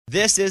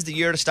This is the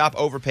year to stop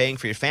overpaying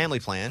for your family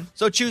plan.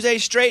 So choose a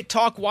Straight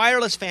Talk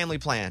Wireless family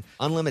plan.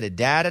 Unlimited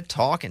data,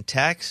 talk, and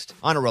text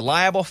on a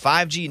reliable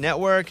 5G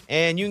network.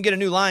 And you can get a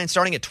new line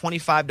starting at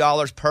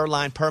 $25 per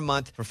line per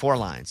month for 4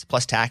 lines,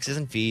 plus taxes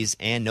and fees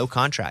and no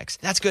contracts.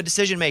 That's good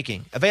decision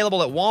making.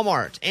 Available at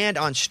Walmart and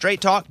on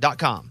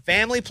straighttalk.com.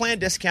 Family plan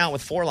discount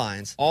with 4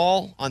 lines,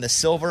 all on the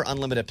Silver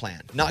Unlimited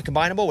plan. Not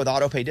combinable with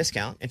auto pay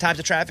discount. In times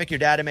of traffic, your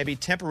data may be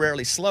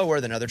temporarily slower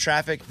than other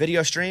traffic.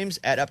 Video streams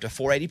at up to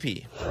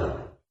 480p.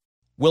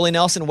 Willie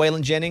Nelson,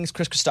 Waylon Jennings,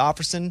 Chris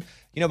Christopherson,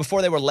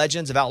 before they were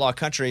legends of outlaw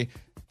country,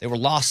 they were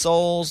lost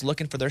souls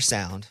looking for their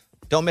sound.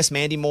 Don't miss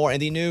Mandy Moore and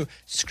the new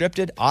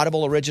scripted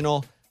Audible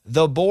original,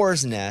 The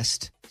Boar's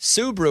Nest,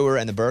 Sue Brewer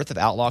and the Birth of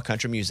Outlaw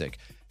Country Music.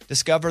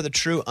 Discover the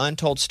true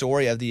untold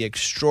story of the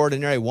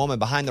extraordinary woman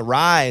behind the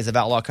rise of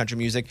outlaw country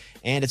music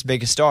and its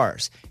biggest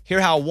stars.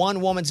 Hear how one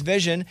woman's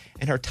vision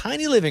in her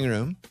tiny living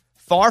room,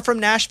 far from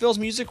Nashville's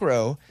Music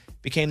Row,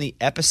 became the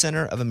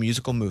epicenter of a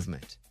musical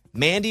movement.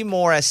 Mandy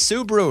Moore as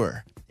Sue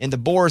Brewer in The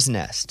Boar's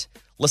Nest.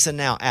 Listen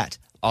now at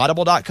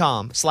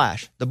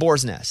audible.com/The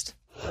Boar's Nest.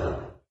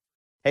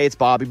 Hey, it's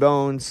Bobby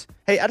Bones.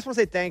 Hey, I just want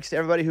to say thanks to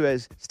everybody who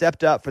has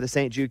stepped up for the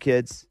St. Jude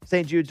kids.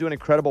 St. Jude's doing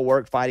incredible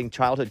work fighting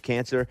childhood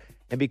cancer.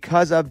 And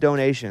because of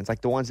donations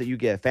like the ones that you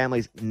give,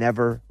 families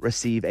never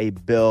receive a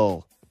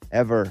bill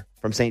ever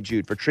from St.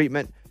 Jude for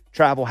treatment,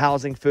 travel,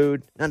 housing,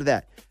 food, none of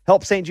that.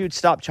 Help St. Jude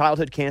stop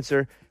childhood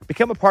cancer.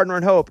 Become a partner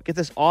in hope. Get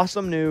this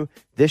awesome new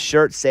This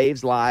Shirt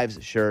Saves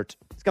Lives shirt.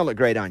 It's going to look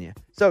great on you.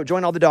 So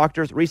join all the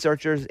doctors,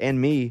 researchers,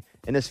 and me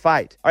in this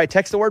fight. All right,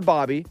 text the word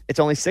Bobby. It's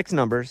only 6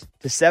 numbers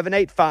to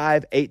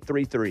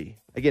 785-833.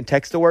 Again,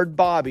 text the word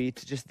Bobby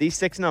to just these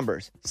 6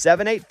 numbers,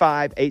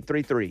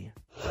 785-833.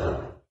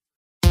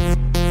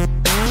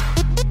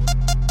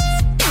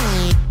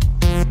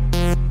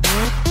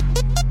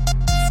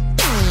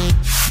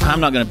 I'm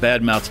not going to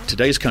badmouth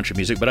today's country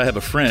music, but I have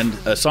a friend,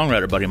 a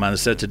songwriter buddy of mine, that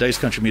said today's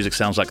country music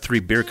sounds like 3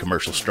 beer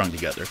commercials strung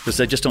together because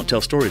they just don't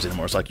tell stories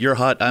anymore. It's like, you're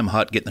hot, I'm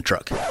hot, get in the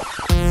truck. All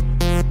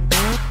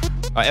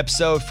right,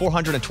 episode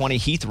 420,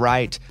 Heath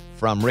Wright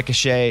from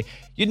Ricochet.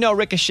 You'd know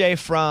Ricochet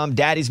from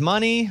Daddy's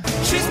Money.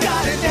 She's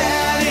got her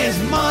daddy's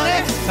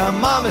money, her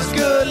mama's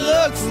good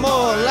looks,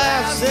 more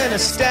laughs than a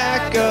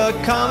stack of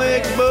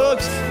comic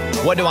books.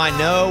 What Do I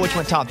Know, which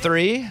went top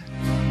 3.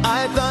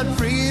 I thought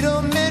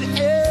freedom meant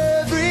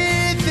everything.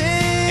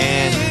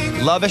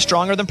 And Love is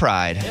Stronger Than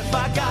Pride. If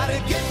I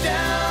gotta get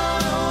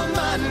down on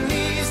my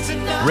knees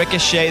tonight.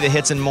 Ricochet, The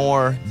Hits and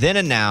More, Then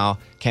and Now,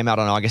 came out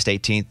on August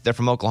 18th. They're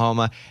from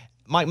Oklahoma.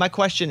 My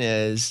question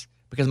is,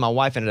 because my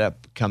wife ended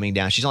up coming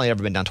down. She's only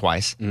ever been down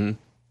twice. Mm-hmm.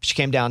 She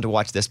came down to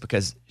watch this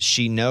because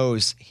she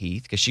knows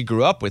Heath, because she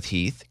grew up with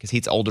Heath, because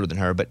Heath's older than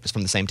her, but it's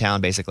from the same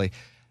town, basically.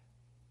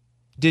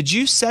 Did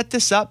you set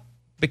this up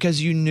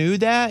because you knew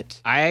that?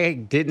 I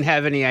didn't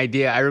have any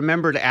idea. I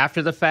remembered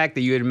after the fact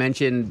that you had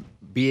mentioned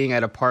being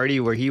at a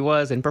party where he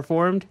was and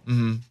performed.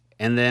 Mm-hmm.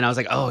 And then I was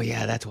like, oh,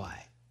 yeah, that's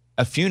why.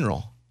 A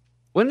funeral.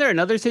 Wasn't there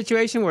another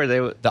situation where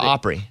The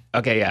Opry.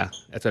 Okay, yeah,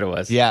 that's what it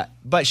was. Yeah,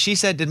 but she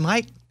said, did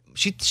Mike...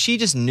 She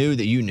just knew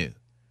that you knew.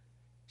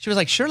 She was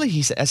like, surely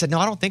he said. I said, no,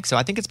 I don't think so.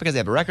 I think it's because they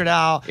have a record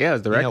out. Yeah, it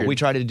was the record. We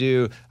try to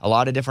do a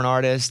lot of different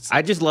artists.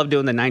 I just love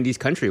doing the 90s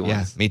country ones.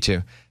 Yeah, me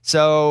too.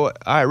 So,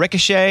 all right,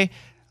 Ricochet,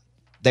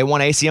 they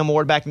won an ACM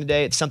award back in the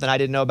day. It's something I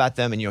didn't know about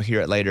them, and you'll hear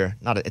it later.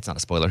 It's not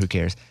a spoiler. Who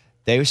cares?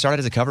 They started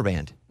as a cover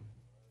band.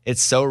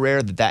 It's so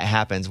rare that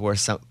happens where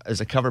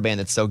there's a cover band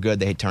that's so good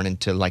they turn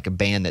into like a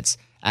band that's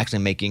actually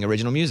making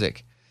original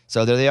music.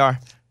 So there they are.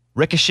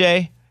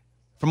 Ricochet.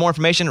 For more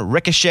information,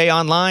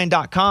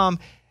 ricochetonline.com.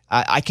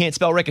 I can't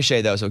spell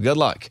Ricochet, though, so good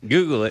luck.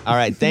 Google it. All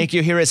right, thank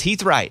you. Here is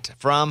Heath Wright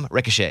from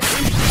Ricochet.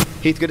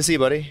 Heath, good to see you,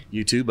 buddy.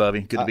 You too,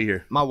 Bobby. Good to be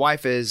here. My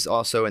wife is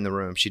also in the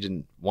room. She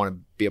didn't want to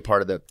be a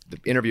part of the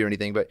interview or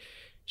anything, but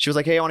she was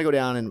like, hey, I want to go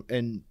down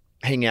and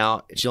hang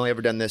out. She's only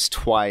ever done this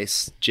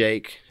twice.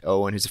 Jake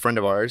Owen, who's a friend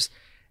of ours,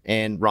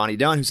 and Ronnie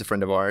Dunn, who's a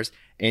friend of ours,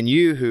 and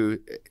you, who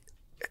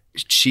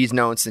she's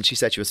known since she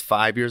said she was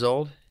 5 years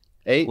old.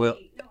 8? Well,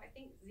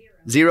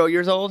 0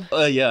 years old?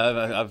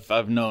 Yeah,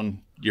 I've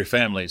known your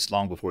family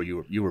long before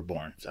you were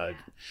born.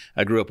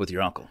 I grew up with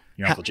your uncle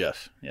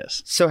Jeff.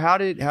 Yes. So how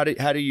do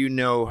you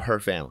know her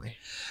family?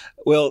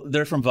 Well,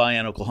 they're from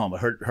Vian, Oklahoma.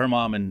 Her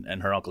mom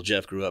and her uncle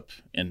Jeff grew up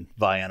in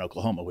Vian,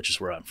 Oklahoma, which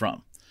is where I'm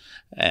from.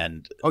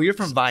 And you're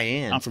from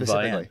Vian. I'm from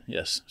Vian.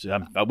 Yes.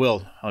 So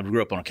I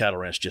grew up on a cattle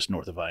ranch just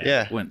north of Vian.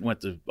 Yeah. Went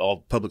to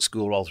all public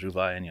school all through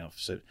Vian.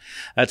 So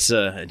that's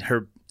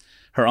her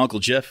uncle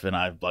Jeff and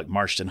I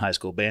marched in high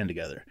school band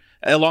together,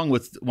 along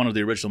with one of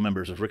the original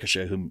members of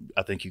Ricochet, whom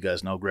I think you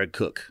guys know, Greg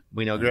Cook.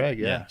 We know Greg,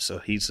 yeah. So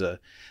he's the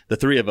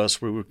 3 of us.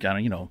 We were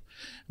kind of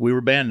we were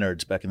band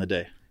nerds back in the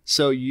day.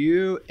 So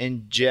you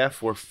and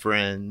Jeff were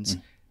friends.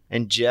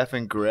 And Jeff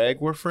and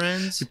Greg were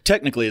friends?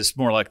 Technically, it's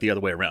more like the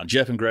other way around.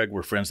 Jeff and Greg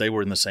were friends. They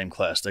were in the same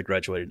class. They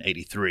graduated in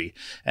 83,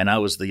 and I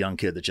was the young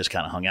kid that just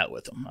kind of hung out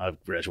with them. I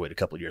graduated a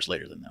couple of years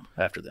later than them,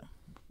 after them.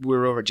 We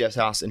were over at Jeff's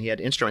house, and he had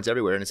instruments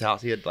everywhere in his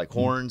house. He had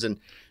horns, and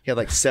He had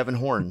like 7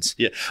 horns.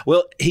 Yeah.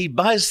 Well, he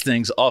buys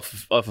things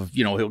off of,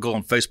 he'll go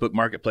on Facebook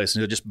Marketplace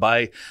and he'll just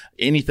buy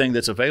anything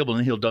that's available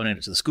and he'll donate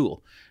it to the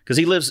school.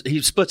 Because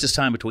he splits his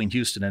time between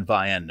Houston and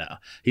Vienne now.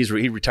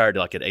 He retired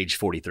like at age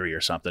 43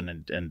 or something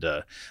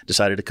and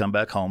decided to come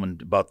back home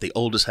and bought the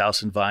oldest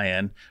house in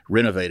Vienne,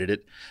 renovated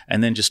it,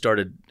 and then just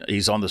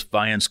he's on the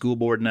Vienne school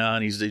board now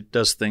and he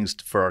does things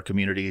for our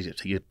community.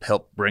 He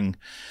helped bring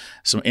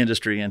some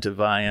industry into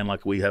Vienne,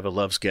 like we have a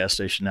Love's gas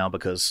station now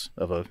because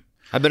of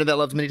I've been to that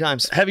Love's many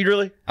times. Have you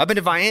really? I've been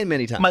to Vienne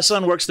many times. My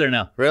son works there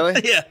now. Really?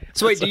 Yeah.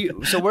 So wait,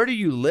 where do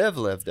you live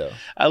though?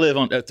 I live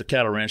at the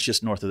cattle ranch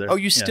just north of there. Oh,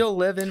 you still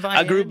live in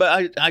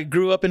Vienne? I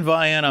grew up in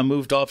Vienne. I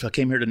moved off. I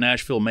came here to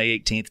Nashville May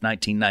 18th,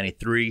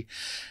 1993.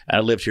 I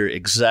lived here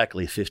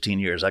exactly 15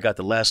 years. I got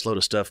the last load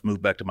of stuff,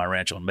 moved back to my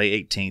ranch on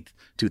May 18th,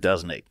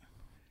 2008.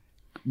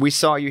 We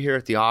saw you here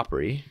at the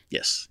Opry.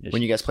 Yes.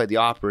 When you guys played the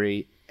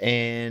Opry,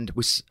 and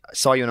we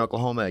saw you in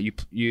Oklahoma.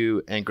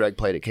 You and Greg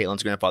played at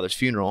Caitlin's grandfather's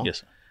funeral.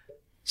 Yes.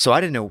 So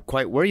I didn't know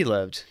quite where you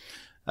lived.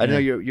 I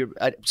didn't know you're.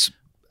 I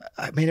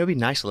mean, it would be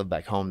nice to live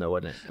back home, though,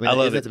 wouldn't it? I mean, I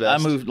love it. I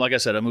moved, like I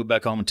said, I moved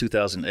back home in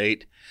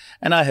 2008,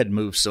 and I had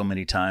moved so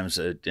many times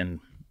in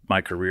my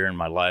career and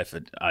my life.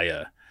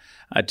 I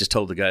just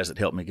told the guys that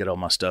helped me get all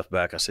my stuff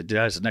back. I said,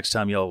 guys, the next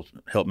time y'all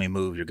help me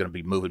move, you're going to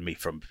be moving me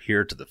from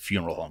here to the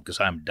funeral home because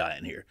I'm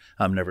dying here.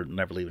 I'm never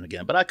leaving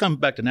again. But I come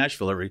back to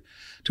Nashville every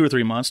 2 or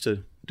 3 months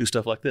to do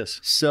stuff like this.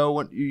 So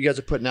when you guys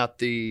are putting out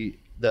the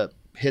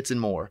Hits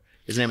and More.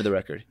 Is the name of the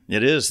record.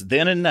 It is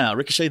Then and Now.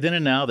 Ricochet, Then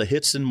and Now, the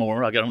Hits and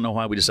More. I don't know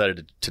why we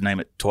decided to name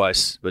it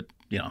twice, but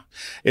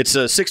it's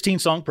a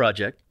 16-song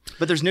project.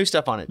 But there's new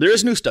stuff on it. There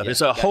is new stuff. Yeah,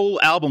 it's a whole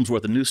album's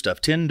worth of new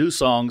stuff. 10 new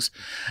songs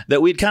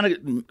that we'd kind of,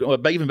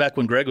 even back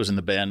when Greg was in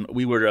the band,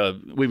 we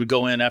would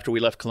go in after we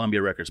left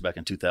Columbia Records back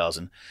in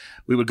 2000.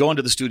 We would go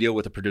into the studio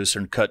with a producer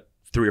and cut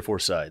 3 or 4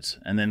 sides,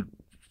 and then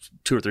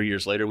 2 or 3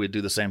 years later, we'd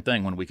do the same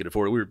thing when we could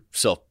afford it. We were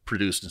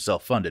self-produced and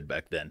self-funded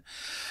back then.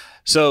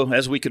 So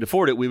as we could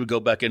afford it, we would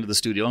go back into the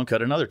studio and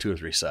cut another 2 or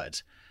 3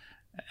 sides.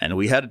 And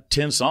we had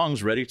 10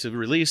 songs ready to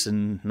release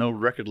and no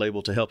record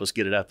label to help us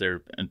get it out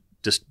there and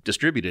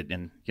distribute it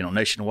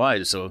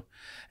nationwide. So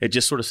it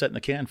just sort of sat in the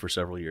can for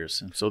several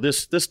years. And so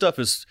this stuff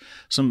is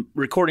some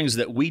recordings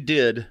that we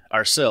did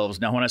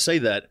ourselves. Now, when I say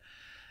that,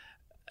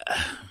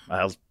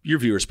 your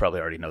viewers probably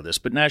already know this,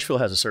 but Nashville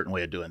has a certain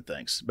way of doing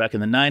things. Back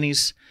in the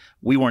 90s,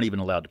 we weren't even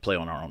allowed to play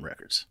on our own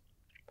records.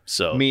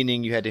 So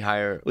meaning you had to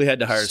hire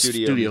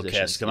studio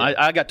cast to come. Yeah.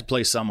 I got to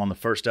play some on the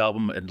first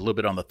album and a little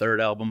bit on the third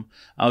album.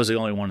 I was the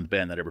only one in the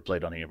band that ever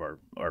played on any of our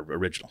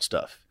original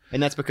stuff.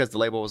 And that's because the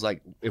label was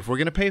like, if we're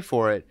going to pay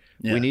for it,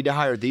 we need to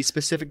hire these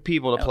specific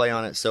people to play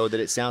on it so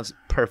that it sounds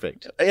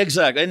perfect.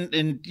 Exactly.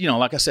 And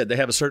like I said, they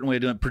have a certain way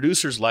of doing it.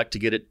 Producers like to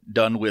get it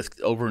done it's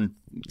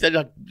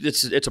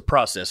a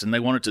process, and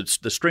they want it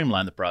to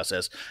streamline the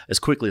process as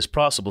quickly as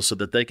possible so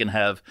that they can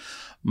have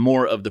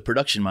more of the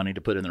production money to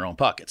put in their own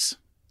pockets.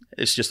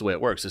 It's just the way it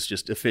works. It's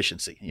just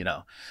efficiency,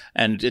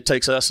 and it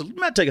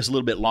might take us a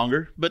little bit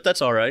longer, but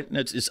that's all right.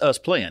 It's us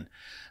playing.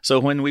 So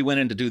when we went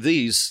in to do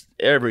these,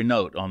 every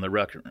note on the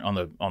record, on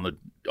the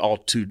all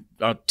 10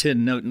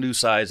 new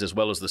sides, as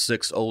well as the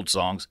 6 old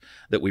songs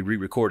that we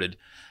re-recorded,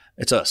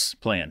 it's us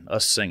playing,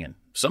 us singing.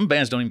 Some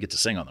bands don't even get to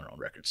sing on their own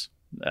records.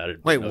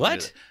 Wait,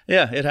 what?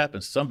 Yeah, it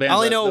happens. Some bands. I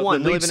only know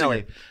one. The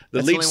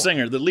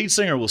lead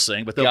singer will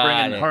sing, but they'll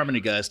bring in harmony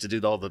guys to do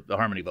all the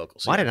harmony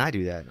vocals. Why didn't I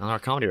do that on our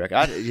comedy record?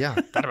 That'd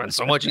have been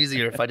so much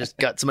easier if I just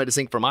got somebody to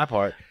sing for my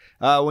part.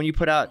 When you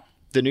put out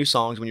the new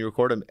songs, when you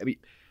record them,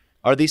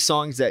 are these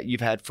songs that you've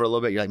had for a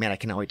little bit? You're like, man, I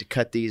cannot wait to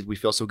cut these. We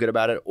feel so good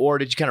about it. Or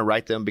did you kind of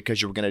write them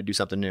because you were going to do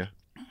something new?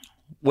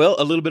 Well,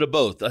 a little bit of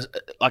both.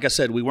 Like I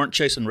said, we weren't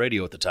chasing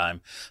radio at the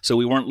time, so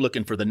we weren't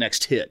looking for the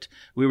next hit.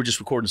 We were just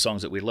recording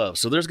songs that we love.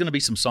 So there's going to be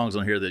some songs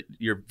on here that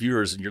your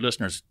viewers and your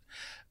listeners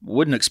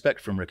wouldn't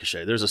expect from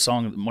Ricochet. There's a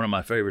song, one of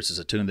my favorites is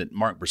a tune that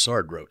Mark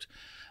Broussard wrote,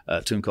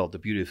 a tune called The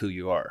Beauty of Who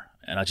You Are.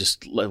 And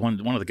one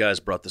of the guys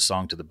brought the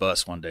song to the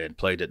bus one day and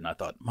played it, and I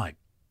thought, my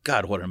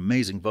God, what an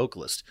amazing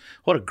vocalist.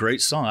 What a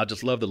great song. I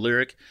just love the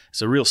lyric.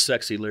 It's a real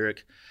sexy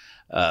lyric.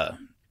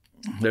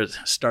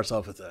 Starts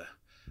off with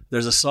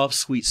there's a soft,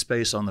 sweet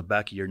space on the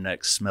back of your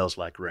neck, smells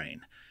like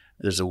rain.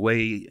 There's a way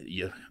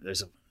you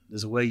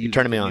You're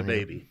turning me on,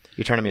 baby.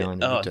 You're turning me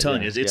on. Oh, I'm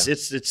telling you, it's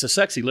a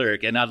sexy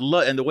lyric, and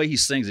and the way he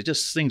sings, it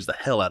just sings the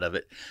hell out of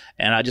it.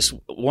 And I just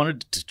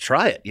wanted to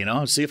try it,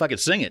 see if I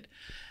could sing it.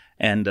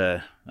 And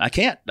I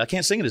can't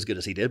sing it as good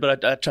as he did,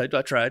 but I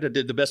tried. I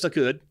did the best I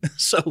could.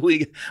 So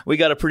we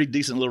got a pretty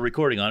decent little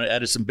recording on it.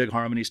 Added some big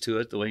harmonies to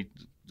it, the way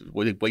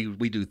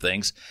we do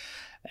things,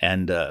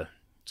 and.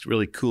 It's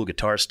really cool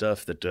guitar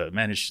stuff that they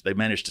managed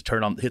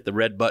to hit the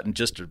red button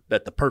just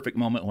at the perfect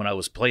moment when I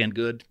was playing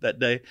good that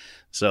day.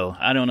 So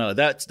I don't know.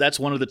 That's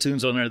one of the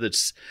tunes on there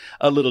that's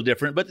a little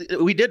different, but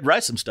we did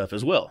write some stuff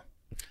as well.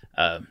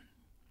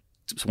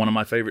 It's one of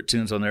my favorite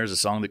tunes on there is a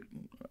song that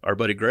our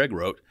buddy Greg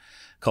wrote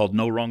called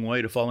 "No Wrong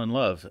Way to Fall in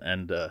Love,"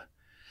 and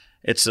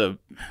it's a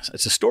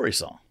story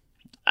song.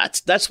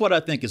 That's what I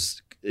think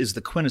is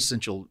the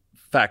quintessential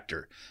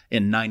factor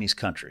in 90s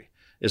country.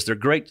 is they're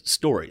great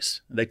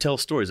stories. They tell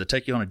stories. They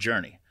take you on a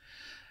journey.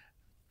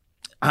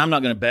 I'm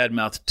not going to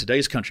badmouth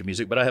today's country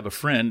music, but I have a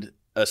friend,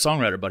 a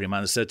songwriter buddy of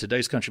mine, that said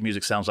today's country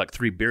music sounds like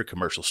 3 beer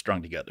commercials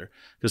strung together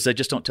because they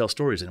just don't tell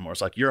stories anymore.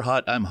 It's like, you're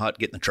hot, I'm hot,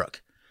 get in the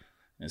truck.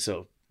 And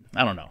so,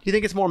 I don't know. Do you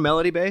think it's more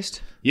melody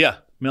based? Yeah,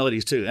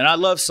 melodies too. And I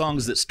love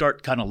songs that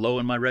start kind of low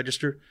in my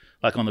register,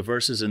 like on the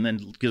verses, and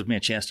then gives me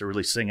a chance to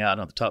really sing out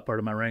on the top part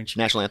of my range.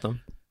 National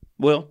anthem.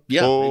 Well,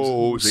 yeah.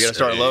 Oh, so you got to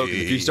start low. 'Cause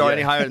if you start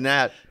any higher than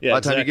that, Yeah,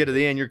 by the time you exactly. get to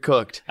the end, you're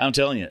cooked. I'm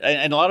telling you.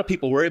 And a lot of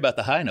people worry about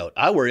the high note.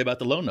 I worry about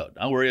the low note.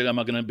 I worry I'm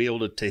not going to be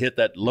able to hit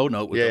that low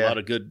note with a lot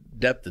of good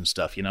depth and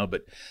stuff, you know.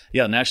 But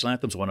yeah, National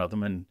Anthem's one of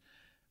them. And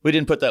we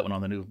didn't put that one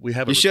on the new. We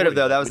have. You should have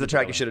though. That was the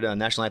track you should have done.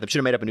 National anthem. Should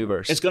have made up a new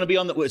verse. It's going to be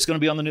on the. It's going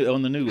to be on the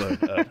new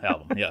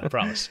album. Yeah, I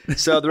promise.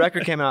 So the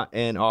record came out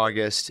in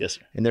August. Yes,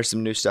 sir. And there's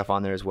some new stuff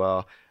on there as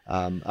well.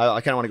 I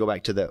kind of want to go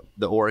back to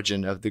the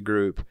origin of the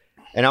group.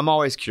 And I'm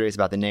always curious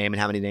about the name and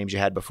how many names you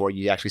had before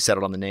you actually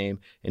settled on the name,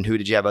 and who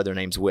did you have other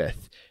names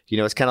with? You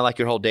know, it's kind of like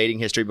your whole dating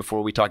history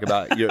before we talk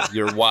about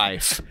your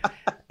wife.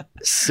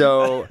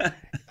 So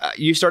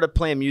you started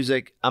playing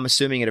music, I'm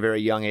assuming at a very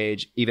young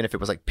age, even if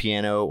it was like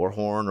piano or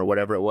horn or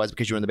whatever it was,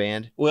 because you were in the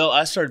band. Well,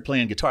 I started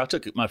playing guitar. I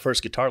took my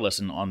first guitar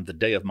lesson on the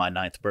day of my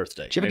 9th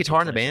birthday. Did you have a guitar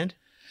in the band?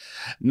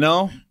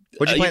 No.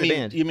 What'd you play in the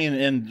band? You mean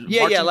in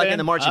Yeah, marching like band? in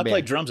the marching band. I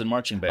played drums in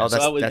marching band. Oh, so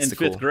I was that's in the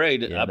 5th cool.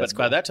 grade, Yeah, but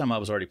by that time I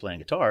was already playing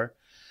guitar.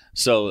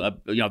 So,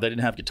 they didn't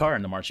have guitar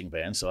in the marching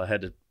band, so I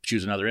had to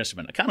choose another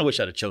instrument. I kind of wish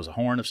I'd have chose a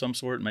horn of some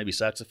sort, maybe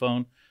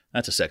saxophone.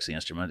 That's a sexy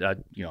instrument,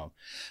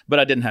 but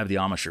I didn't have the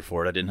embouchure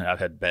for it. I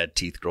had bad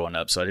teeth growing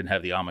up, so I didn't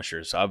have the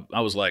embouchure. So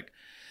I was like,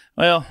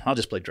 well, I'll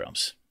just play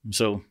drums.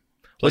 So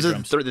Was it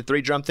drums. the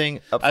 3-drum thing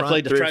up front? I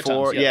played the 3 or tritones.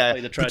 4? Yeah, I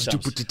played the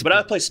tritones. But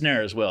I play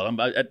snare as well.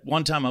 At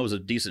one time, I was a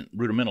decent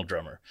rudimental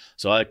drummer,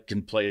 so I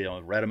can play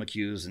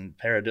ratamacues and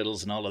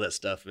paradiddles and all of that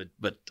stuff.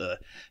 But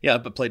I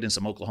played in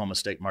some Oklahoma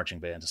State marching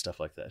bands and stuff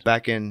like that.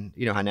 Back in,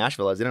 how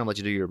Nashville is, they don't let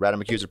you do your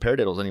ratamacues or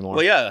paradiddles anymore.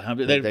 Well, yeah,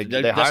 They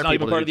that's hire not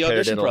even people part to of the do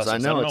audition paradiddles. process. I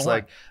know, it's why.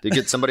 like they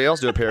get somebody else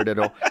to do a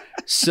paradiddle.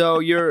 So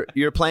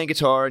you're playing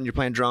guitar and you're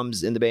playing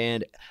drums in the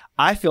band.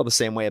 I feel the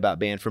same way about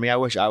band. For me, I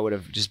wish I would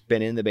have just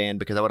been in the band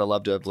because I would have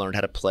loved to have learned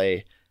how to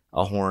play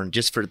a horn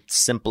just for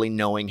simply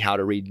knowing how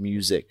to read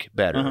music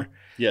better. Uh-huh.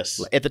 Yes.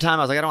 At the time,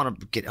 I was like, I don't want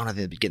to get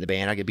in the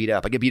band. I get beat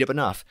up. I get beat up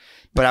enough.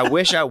 But I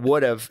wish I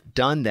would have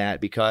done that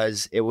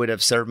because it would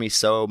have served me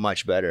so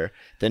much better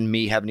than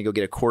me having to go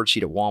get a chord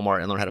sheet at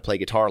Walmart and learn how to play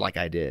guitar like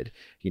I did.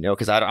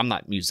 Because I'm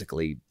not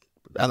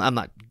I'm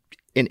not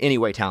in any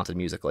way talented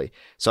musically.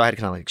 So I had to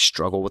kind of like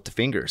struggle with the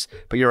fingers.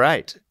 But you're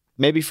right.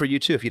 Maybe for you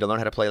too, if you'd learn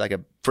how to play like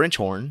a French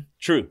horn.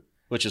 True.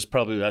 Which is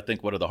probably, I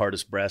think, one of the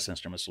hardest brass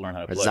instruments to learn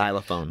how to play.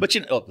 Xylophone. But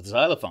the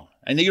xylophone.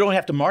 And you don't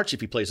have to march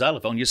if you play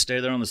xylophone. You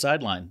stay there on the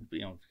sideline,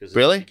 because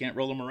Really? you can't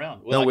roll them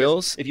around. No I guess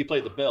wheels? If you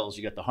play the bells,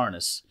 you got the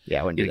harness. Yeah,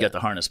 I wouldn't do You that. got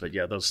the harness, but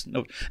yeah, those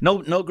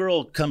no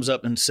girl comes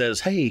up and says,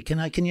 "Hey, can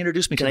you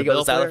introduce me to I the go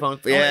bell to the player? xylophone?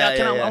 I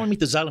Yeah. want to meet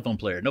the xylophone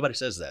player." Nobody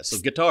says that. So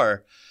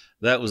guitar,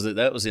 that was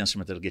the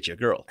instrument that'll get you a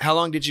girl. How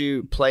long did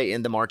you play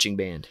in the marching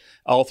band?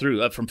 All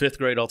through, from 5th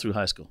grade all through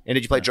high school. And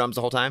did you play drums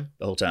the whole time?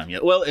 The whole time, yeah.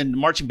 Well, in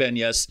marching band,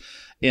 yes.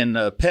 In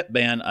pep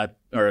band,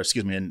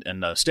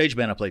 in stage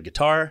band, I played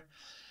guitar.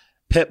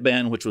 Pep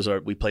band, which was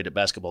we played at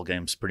basketball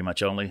games pretty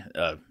much only.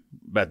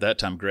 By that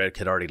time, Greg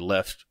had already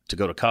left to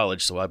go to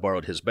college, so I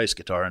borrowed his bass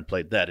guitar and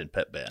played that in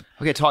pep band.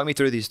 Okay, talk me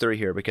through these 3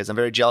 here because I'm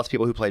very jealous of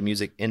people who played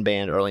music in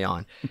band early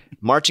on.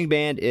 Marching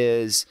band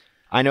is,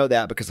 I know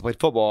that because I played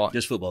football.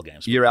 Just football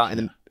games. You're out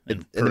in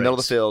the middle of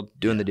the field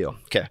doing the deal.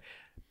 Okay.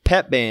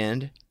 Pep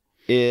band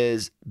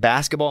is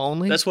basketball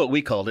only? That's what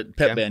we called it.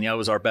 Pep band, yeah, it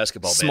was our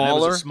basketball band. It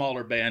Smaller? was a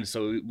smaller band,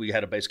 so we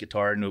had a bass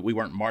guitar, and we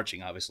weren't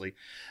marching, obviously.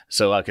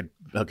 So I could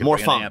More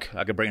bring funk. an amp.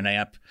 I could bring an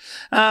amp.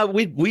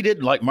 We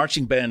did like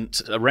marching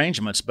band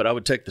arrangements, but I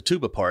would take the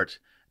tuba part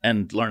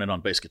and learn it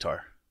on bass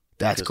guitar.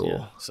 That's Because, cool.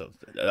 yeah, so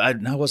I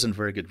wasn't a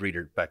very good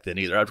reader back then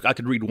either. I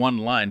could read one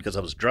line because I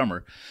was a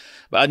drummer,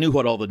 but I knew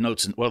what all the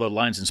notes and what all the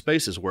lines and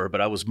spaces were.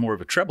 But I was more of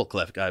a treble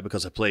clef guy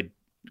because I played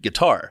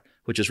guitar,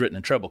 which is written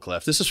in treble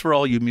clef. This is for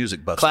all you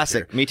music buffs. out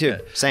Classic. there. Me too.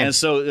 Same. And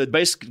so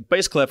bass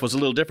clef was a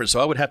little different.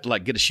 So I would have to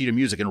get a sheet of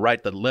music and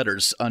write the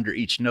letters under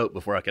each note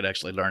before I could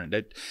actually learn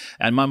it.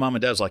 And my mom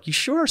and dad was like, "You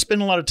sure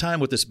spend a lot of time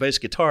with this bass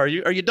guitar? Are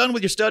you done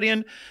with your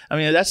studying?"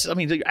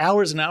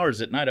 Hours and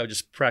hours at night I would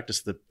just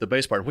practice the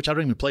bass part, which I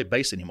don't even play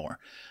bass anymore.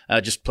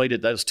 I just played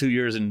it. That was 2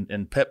 years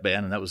in pep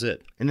band, and that was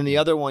it. And then the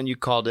other one you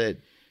called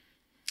it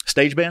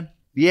Stage band.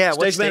 Yeah,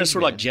 Stage band is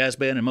sort of like jazz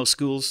band in most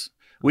schools.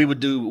 We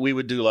would do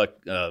like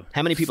How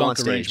many people funk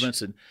on stage?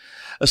 arrangements and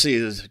let's see,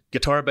 there's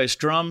guitar, bass,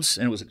 drums,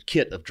 and it was a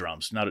kit of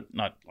drums, not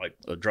like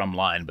a drum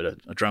line, but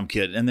a drum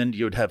kit. And then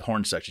you would have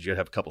horn sections. You'd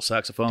have a couple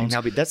saxophones,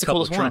 That's the a couple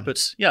coolest of one.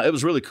 trumpets. Yeah, it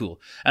was really cool.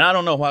 And I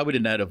don't know why we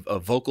didn't add a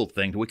vocal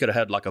thing. We could have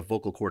had like a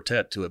vocal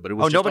quartet to it, but it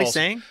was Oh, just nobody all,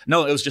 sang?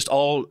 No, it was just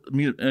all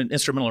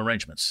instrumental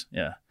arrangements.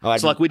 Yeah, Oh,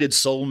 so like we did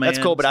Soul Man. That's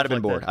cool, but I'd have stuff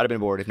been like bored. that. I'd have been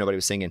bored if nobody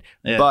was singing.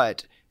 Yeah.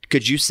 But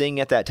Could you sing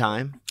at that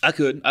time? I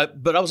could,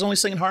 but I was only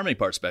singing harmony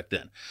parts back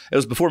then. It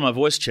was before my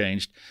voice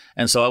changed,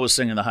 and so I was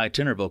singing the high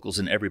tenor vocals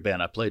in every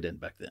band I played in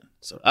back then.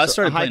 So I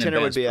started a high playing tenor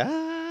in would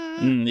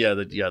bands. be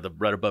The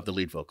right above the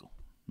lead vocal.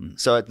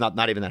 So it's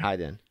not even that high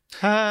then.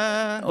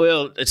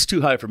 Well, it's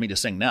too high for me to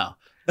sing now.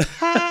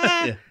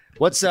 Yeah.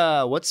 What's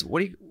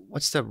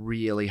the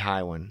really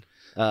high one?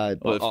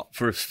 Well,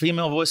 for a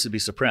female voice, it'd be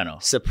soprano.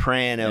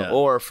 Soprano, Yeah.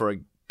 or for a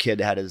kid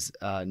that had his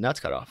nuts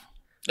cut off.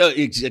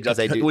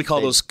 We call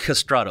those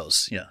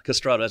castrados. Yeah,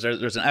 castrados.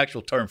 There's an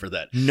actual term for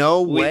that.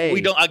 No way. We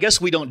don't. I guess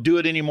we don't do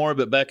it anymore.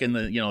 But back in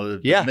the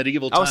the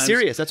medieval times, I was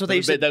serious. That's what they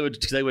used to.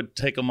 They would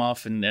take them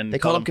off and they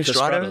call them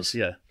castrados.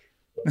 Yeah,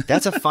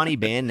 that's a funny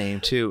band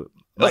name too.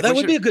 Well, that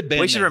would be a good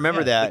band. We should name.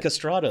 remember that the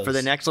castrados for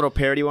the next little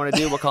parody we want to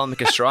do. We'll call them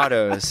the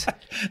castrados.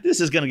 This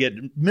is going to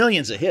get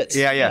millions of hits.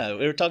 Yeah.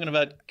 We were talking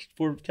about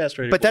poor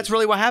castrated. But that's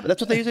really what happened.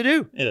 That's what they used to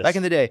do Yes. back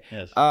in the day.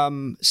 Yes.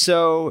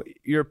 So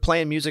you're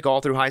playing music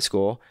all through high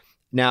school.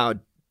 Now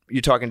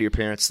you're talking to your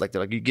parents, like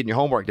they're like, you're getting your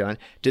homework done.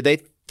 Did they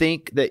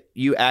think that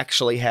you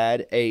actually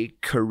had a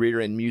career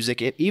in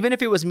music, even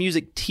if it was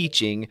music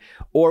teaching,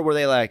 or were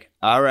they like,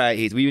 all right,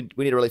 Heath, we need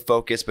to really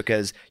focus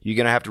because you're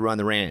going to have to run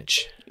the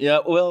ranch? Yeah,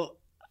 well,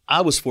 I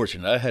was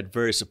fortunate. I had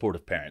very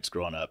supportive parents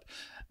growing up,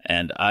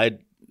 and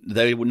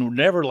they would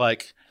never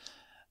like,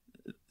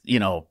 why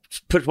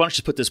don't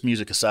you put this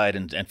music aside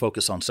and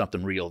focus on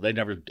something real? They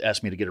never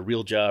asked me to get a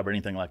real job or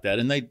anything like that,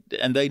 and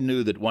they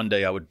knew that one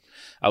day I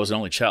was an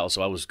only child,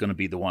 so I was going to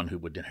be the one who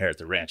would inherit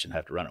the ranch and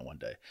have to run it one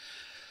day.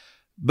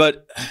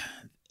 But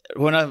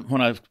when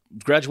I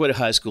graduated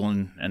high school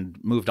and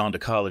moved on to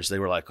college, they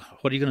were like,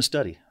 "What are you going to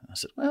study?" I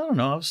said, "Well, I don't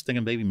know. I was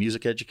thinking maybe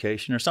music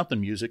education or something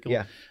musical."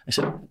 Yeah. I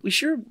said, "We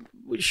sure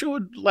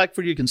would like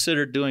for you to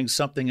consider doing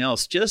something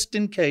else, just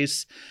in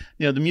case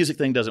the music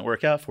thing doesn't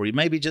work out for you.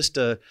 Maybe just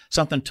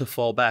something to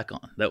fall back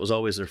on." That was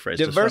always their phrase.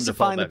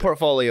 Diversifying the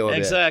portfolio a bit.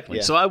 Exactly.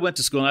 Yeah. So I went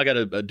to school and I got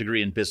a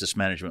degree in business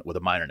management with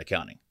a minor in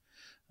accounting.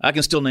 I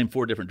can still name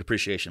 4 different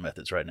depreciation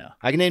methods right now.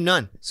 I can name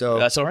none. So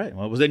that's all right.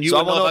 Well, then you so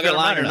I won't won't know if if I you're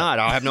got a lying minor or not.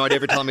 I'll have no idea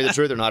if you're telling me the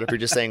truth or not, if you're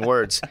just saying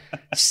words.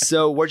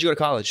 So where'd you go to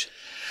college?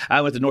 I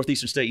went to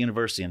Northeastern State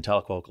University in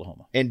Tahlequah,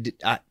 Oklahoma. And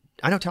I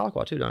know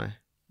Tahlequah too, don't I?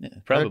 Yeah,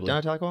 probably. Do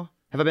I know Tahlequah?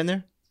 Have I been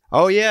there?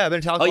 Oh, yeah, I've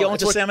been to Tahlequah. Oh, you went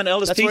to Sam and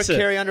Ella's That's Pizza. where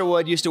Carrie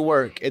Underwood used to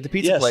work at the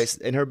pizza Yes. place,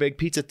 and her big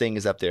pizza thing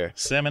is up there.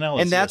 Sam and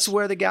Ella's. And that's yes.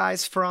 where the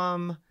guys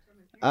from,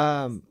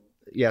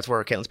 it's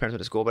where Caitlin's parents went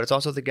to school, but it's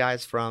also the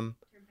guys from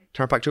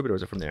Turnpike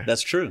Troubadours are from there.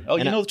 That's true. Oh,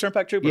 And you know the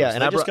Turnpike Troubadours. Yeah, and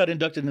and they I just brought- got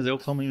inducted into the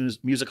Oklahoma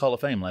Music Hall of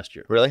Fame last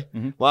year. Really?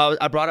 Mm-hmm. Well,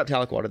 I brought up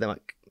Tahlequah to them,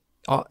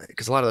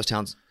 because a lot of those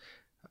towns,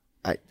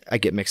 I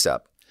get mixed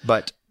up.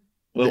 But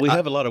Well, we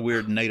have a lot of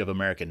weird Native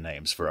American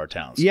names for our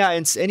towns. yeah,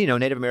 and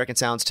Native American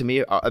sounds to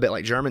me are a bit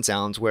like German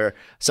sounds, where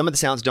some of the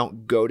sounds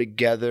don't go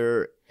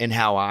together in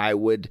how I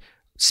would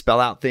spell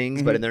out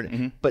things, but in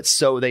their but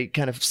so they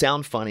kind of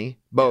sound funny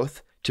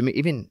both to me.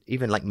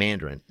 Even like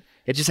Mandarin,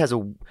 it just has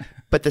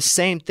but the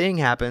same thing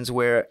happens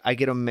where I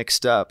get them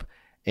mixed up,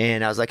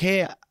 and I was like,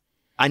 hey,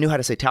 I knew how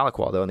to say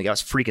Tahlequah though, and the guy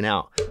was freaking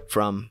out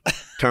from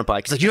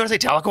Turnpike. He's like, you know how to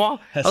say Tahlequah?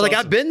 I was like,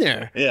 awesome. I've been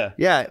there. Yeah.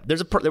 Yeah. There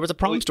was a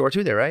prom store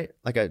too there, right?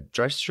 Like a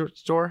dry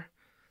store.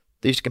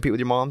 They used to compete with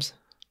your moms.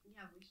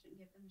 Yeah, we shouldn't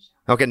give them a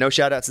shout. Okay, no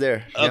shout outs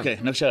there. Okay,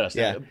 no shout outs.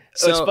 Yeah.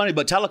 So, it's So- funny,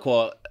 but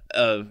Tahlequah,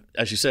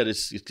 as you said,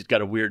 it's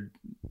got a weird.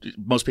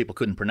 Most people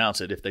couldn't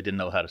pronounce it if they didn't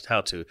know how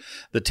to.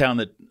 The town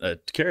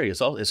that Carrie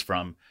is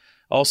from.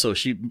 Also,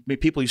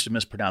 people used to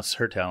mispronounce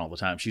her town all the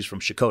time. She's from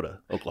Shakota,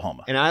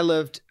 Oklahoma. And I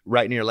lived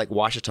right near like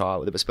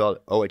Ouachita, it was spelled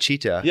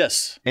Ouachita.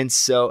 Yes. And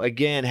so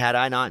again, had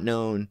I not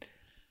known,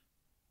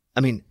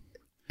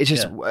 it's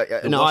just an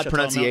odd Ouachita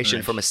pronunciation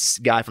Mountain from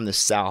a guy from the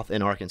South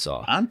in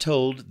Arkansas. I'm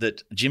told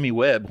that Jimmy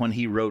Webb, when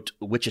he wrote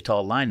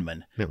Wichita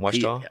Lineman, meant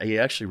Ouachita? he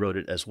actually wrote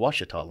it as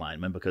Ouachita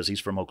Lineman because he's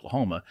from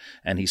Oklahoma,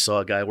 and he saw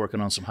a guy working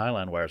on some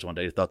Highline wires one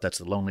day. He thought that's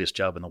the loneliest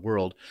job in the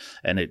world,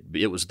 and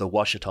it was the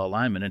Ouachita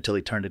Lineman until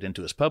he turned it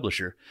into his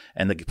publisher,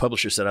 and the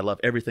publisher said, "I love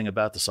everything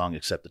about the song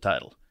except the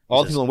title."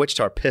 All the people in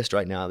Wichita are pissed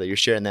right now that you're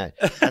sharing that.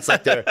 That's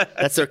like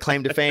that's their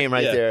claim to fame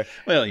right Yeah. there.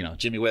 Well,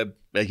 Jimmy Webb,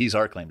 he's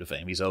our claim to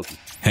fame. He's Okie.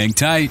 Hang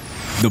tight.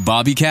 The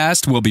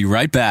Bobbycast will be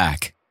right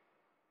back.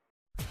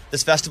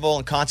 This festival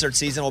and concert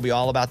season will be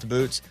all about the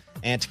boots,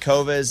 and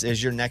Tecovas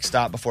is your next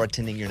stop before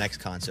attending your next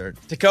concert.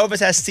 Tecovas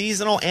has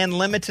seasonal and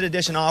limited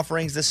edition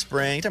offerings this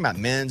spring. You're talking about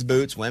men's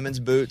boots, women's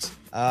boots,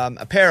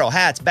 apparel,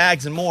 hats,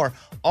 bags, and more.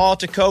 All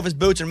Tecovas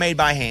boots are made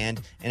by hand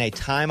in a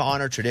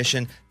time-honored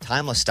tradition,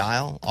 timeless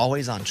style,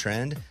 always on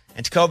trend.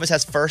 And Tecovas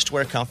has first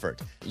wear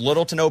comfort,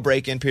 little to no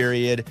break-in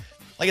period.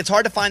 Like, it's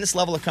hard to find this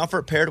level of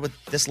comfort paired with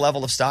this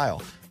level of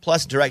style.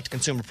 Plus, direct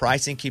consumer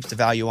pricing keeps the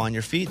value on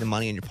your feet, the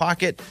money in your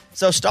pocket.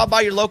 So stop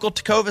by your local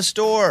Tecovas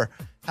store,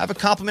 have a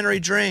complimentary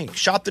drink,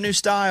 shop the new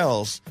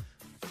styles.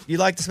 You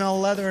like the smell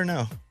of leather or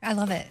no? I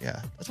love it.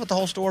 Yeah, that's what the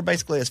whole store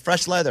basically is.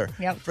 Fresh leather,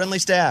 Yep. friendly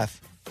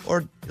staff.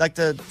 Or like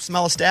the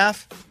smell of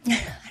staff?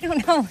 I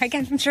don't know.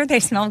 I'm sure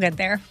they smell good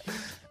there.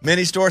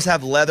 Many stores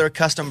have leather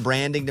custom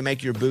branding to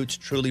make your boots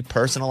truly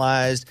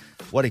personalized.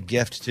 What a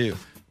gift, too.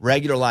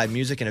 Regular live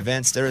music and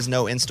events, there is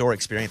no in-store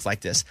experience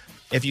like this.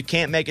 If you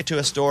can't make it to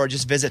a store,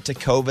 just visit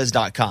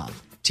tecovas.com.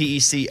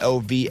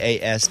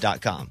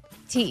 TECOVAS.com.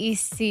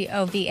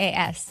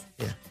 TECOVAS.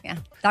 Yeah.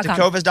 .com.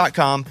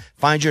 Tecovas.com.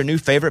 Find your new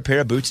favorite pair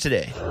of boots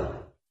today.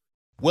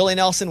 Willie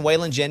Nelson,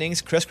 Waylon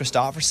Jennings, Chris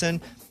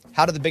Christopherson.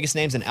 How did the biggest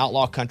names in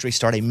outlaw country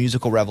start a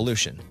musical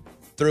revolution?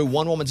 Through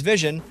one woman's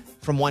vision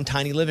from one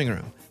tiny living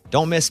room.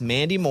 Don't miss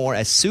Mandy Moore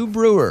as Sue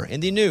Brewer in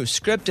the new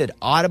scripted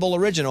Audible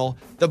original,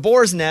 The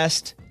Boar's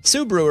Nest,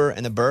 Sue Brewer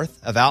and the Birth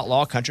of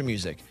Outlaw Country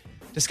Music.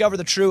 Discover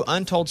the true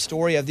untold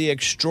story of the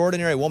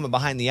extraordinary woman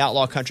behind the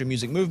outlaw country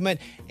music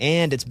movement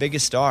and its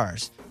biggest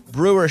stars.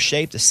 Brewer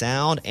shaped the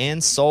sound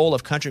and soul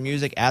of country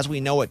music as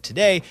we know it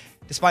today,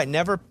 despite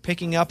never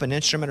picking up an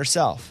instrument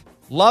herself.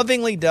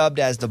 Lovingly dubbed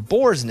as the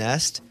Boar's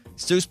Nest,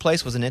 Sue's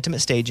place was an intimate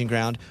staging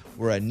ground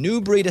where a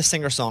new breed of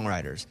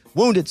singer-songwriters,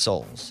 wounded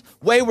souls,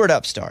 wayward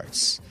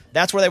upstarts,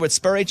 that's where they would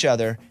spur each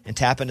other and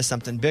tap into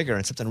something bigger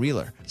and something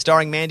realer.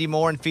 Starring Mandy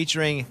Moore and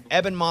featuring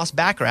Eben Moss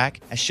Backrack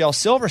as Shel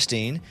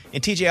Silverstein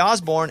and TJ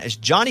Osborne as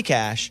Johnny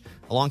Cash,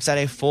 alongside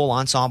a full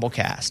ensemble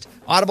cast.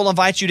 Audible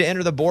invites you to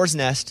enter the Boar's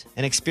Nest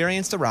and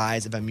experience the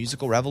rise of a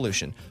musical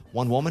revolution.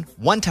 One woman,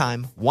 one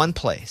time, one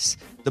place.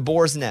 The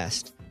Boar's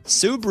Nest,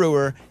 Sue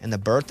Brewer, and the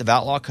birth of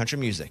outlaw country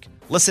music.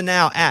 Listen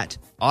now at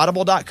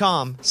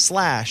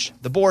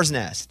audible.com/The Boar's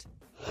Nest.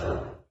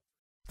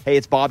 Hey,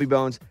 it's Bobby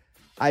Bones.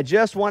 I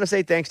just want to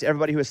say thanks to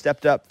everybody who has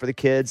stepped up for the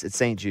kids at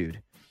St.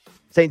 Jude.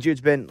 St.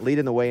 Jude's been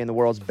leading the way in the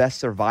world's best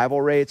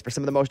survival rates for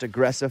some of the most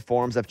aggressive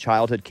forms of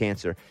childhood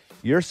cancer.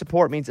 Your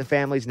support means that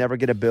families never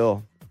get a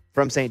bill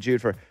from St.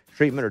 Jude for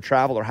treatment or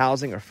travel or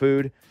housing or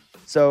food,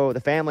 so the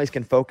families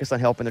can focus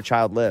on helping their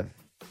child live.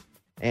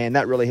 And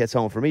that really hits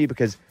home for me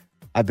because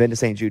I've been to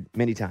St. Jude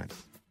many times.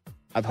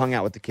 I've hung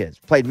out with the kids,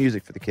 played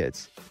music for the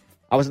kids.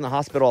 I was in the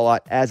hospital a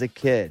lot as a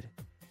kid.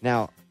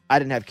 Now, I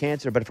didn't have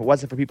cancer, but if it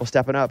wasn't for people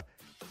stepping up,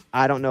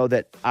 I don't know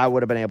that I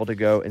would have been able to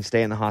go and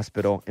stay in the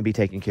hospital and be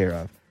taken care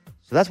of.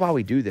 So that's why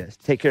we do this,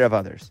 to take care of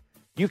others.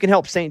 You can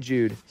help St.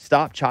 Jude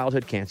stop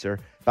childhood cancer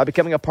by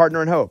becoming a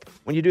partner in hope.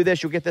 When you do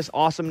this, you'll get this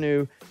awesome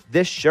new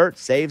This Shirt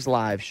Saves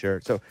Lives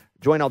shirt. So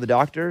join all the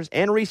doctors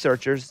and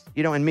researchers,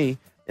 and me,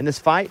 in this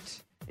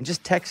fight, and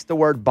just text the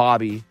word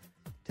Bobby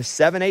to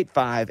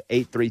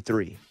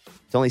 785-833.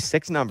 It's only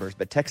 6 numbers,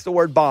 but text the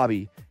word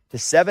Bobby to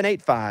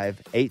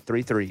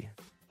 785-833.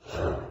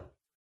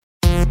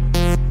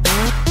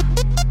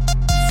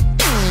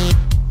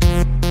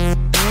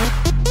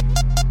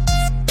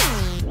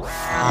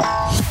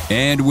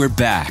 And we're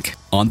back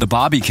on the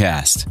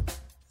Bobbycast.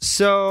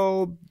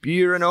 So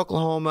you're in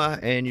Oklahoma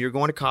and you're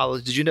going to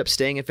college. Did you end up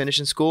staying and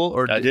finishing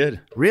school? I did.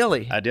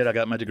 Really? I did. I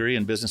got my degree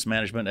in business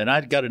management, and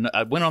I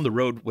went on the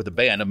road with a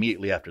band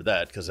immediately after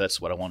that because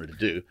that's what I wanted to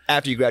do.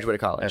 After you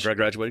graduated college? After I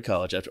graduated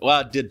college.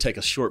 I did take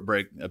a short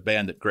break. A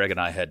band that Greg and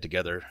I had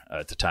together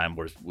at the time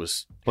was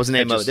What's the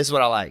name of it? This is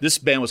what I like. This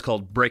band was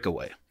called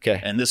Breakaway.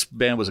 Okay. And this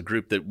band was a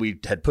group that we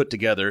had put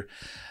together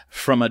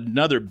from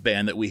another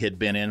band that we had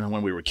been in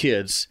when we were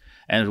kids.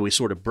 And we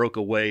sort of broke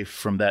away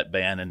from that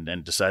band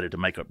and decided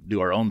to do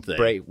our own thing.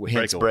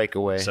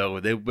 Breakaway. So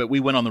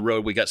we went on the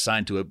road. We got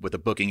signed to it with a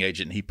booking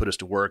agent, and he put us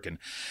to work. And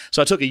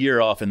so I took a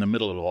year off in the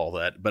middle of all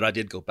that, but I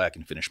did go back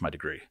and finish my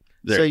degree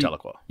there at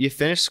Tahlequah. You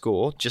finished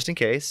school, just in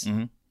case.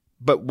 Mm-hmm.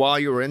 But while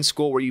you were in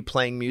school, were you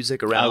playing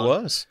music around? I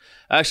was.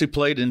 I actually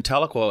played in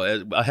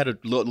Tahlequah. I had a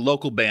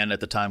local band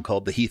at the time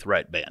called the Heath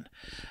Wright Band.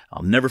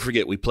 I'll never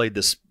forget, we played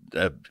this.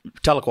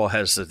 Tahlequah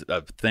has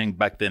a thing,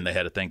 back then they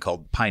had a thing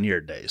called Pioneer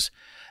Days.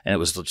 And it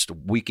was just a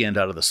weekend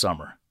out of the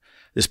summer.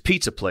 This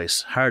pizza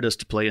place hired us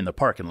to play in the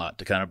parking lot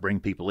to kind of bring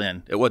people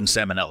in. It wasn't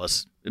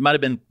Salmonella's. It might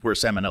have been where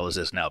Salmonella's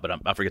is now, but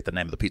I forget the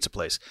name of the pizza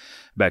place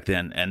back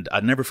then. And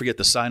I'd never forget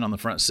the sign on the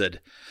front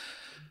said,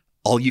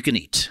 "All you can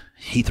eat,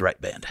 Heath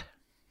Wright Band."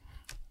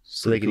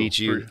 So they could eat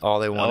you all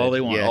they wanted. All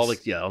they want. Yes. All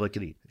they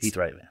could eat. Heath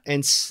Wright Band.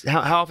 And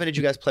how often did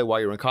you guys play while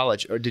you were in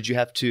college? Or did you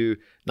have to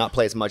not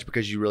play as much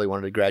because you really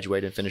wanted to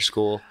graduate and finish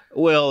school?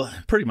 Well,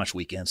 pretty much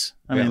weekends.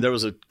 I mean, there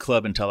was a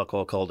club in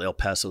Tahlequah called El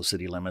Paso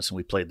City Limits, and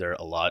we played there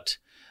a lot.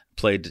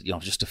 Played,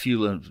 just a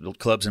few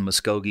clubs in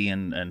Muskogee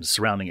and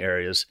surrounding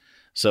areas.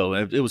 So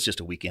it was just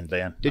a weekend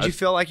band. Did you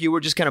feel like you were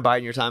just kind of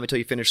biding your time until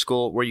you finished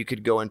school where you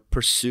could go and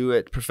pursue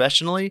it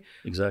professionally?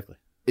 Exactly.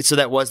 So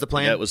that was the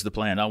plan? That was the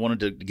plan. I wanted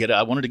to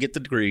get the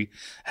degree,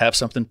 have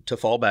something to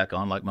fall back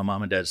on, like my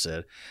mom and dad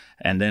said,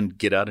 and then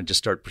get out and just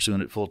start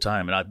pursuing it full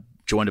time. And I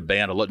joined a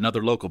band,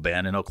 another local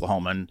band in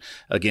Oklahoma. And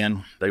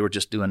again, they were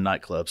just doing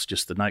nightclubs,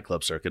 just the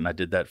nightclub circuit. And I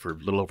did that for a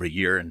little over a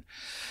year. And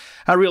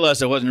I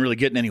realized I wasn't really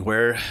getting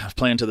anywhere. I was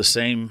playing to the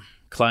same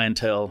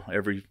clientele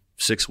every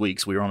 6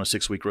 weeks. We were on a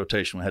 6-week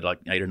rotation. We had like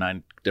 8 or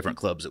 9 different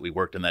clubs that we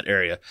worked in that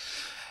area.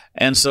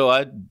 And so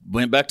I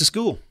went back to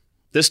school.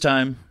 This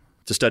time,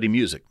 to study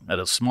music at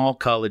a small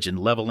college in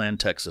Levelland,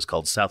 Texas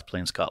called South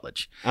Plains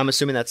College. I'm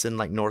assuming that's in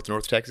like North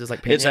Texas, like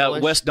It's out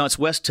Panhandle-ish? west. No, it's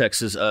West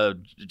Texas.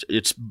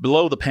 It's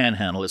below the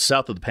Panhandle. It's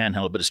south of the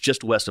Panhandle, but it's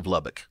just west of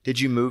Lubbock. Did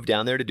you move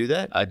down there to do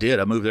that? I did.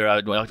 I moved there.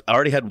 I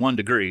already had one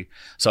degree,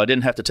 so I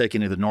didn't have to take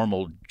any of the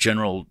normal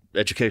general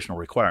educational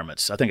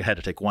requirements. I think I had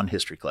to take one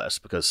history class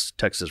because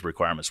Texas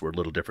requirements were a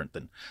little different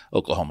than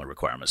Oklahoma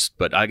requirements.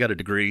 But I got a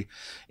degree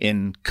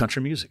in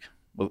country music.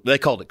 Well, they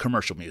called it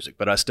commercial music,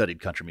 but I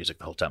studied country music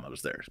the whole time I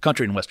was there.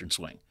 Country and Western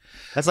swing.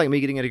 That's like me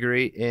getting a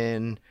degree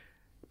in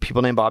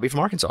people named Bobby from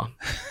Arkansas.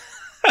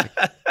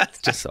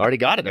 Just already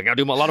got it. I got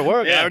to do a lot of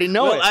work. I already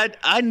know it.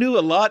 I knew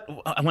a lot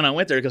when I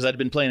went there because I'd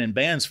been playing in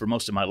bands for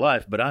most of my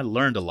life, but I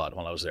learned a lot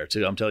while I was there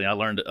too. I'm telling you, I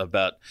learned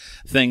about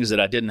things that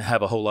I didn't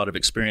have a whole lot of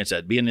experience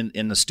at, being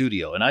in the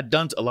studio. And I'd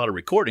done a lot of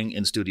recording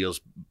in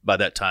studios by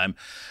that time,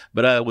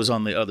 but I was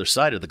on the other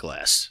side of the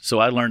glass. So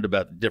I learned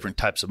about different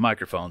types of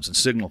microphones and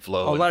signal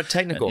flow. A lot of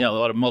technical. And, a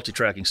lot of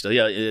multi-tracking stuff.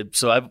 Yeah.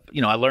 So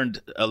I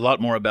learned a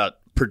lot more about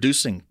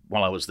producing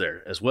while I was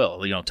there as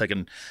well,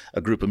 taking a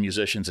group of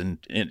musicians and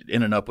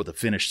in and up with a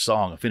finished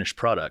song, a finished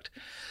product.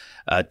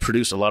 I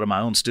produced a lot of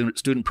my own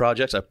student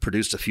projects. I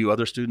produced a few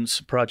other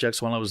students'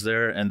 projects while I was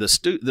there, and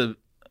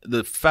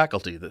the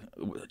faculty,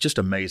 just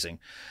amazing.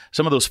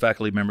 Some of those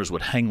faculty members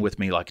would hang with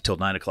me like till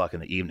 9 o'clock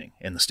in the evening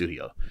in the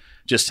studio,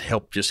 just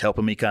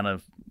helping me kind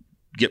of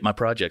get my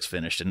projects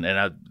finished. And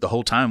the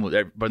whole time,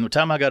 by the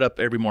time I got up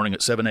every morning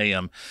at 7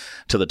 a.m.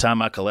 to the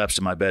time I collapsed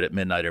in my bed at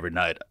midnight every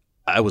night,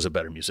 I was a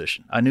better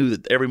musician. I knew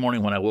that every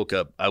morning when I woke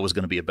up, I was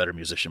going to be a better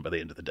musician by the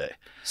end of the day.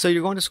 So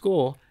you're going to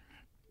school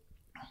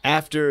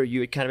after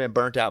you had kind of been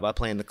burnt out by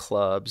playing the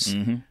clubs.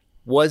 Mm-hmm.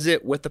 Was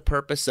it with the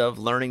purpose of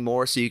learning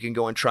more so you can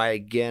go and try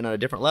again on a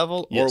different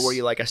level? Yes. Or were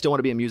you like, I still want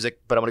to be in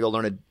music, but I'm going to go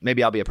learn it.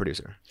 Maybe I'll be a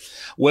producer.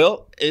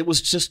 Well, it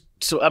was just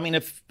so. I mean,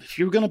 if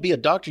you're going to be a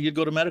doctor, you'd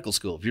go to medical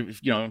school.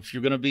 If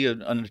you're going to be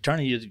an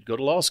attorney, you'd go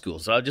to law school.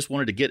 So I just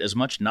wanted to get as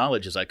much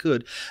knowledge as I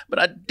could, but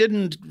I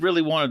didn't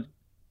really want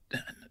to.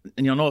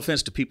 And no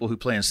offense to people who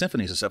play in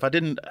symphonies and stuff, I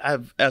didn't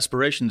have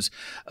aspirations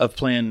of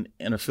playing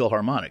in a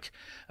Philharmonic.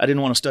 I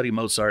didn't want to study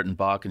Mozart and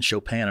Bach and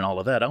Chopin and all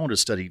of that. I wanted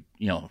to study,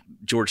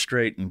 George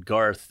Strait and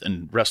Garth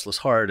and Restless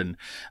Heart, and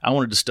I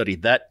wanted to study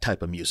that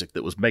type of music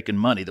that was making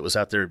money, that was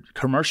out there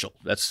commercial.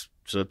 That's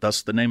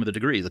the name of the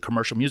degree, the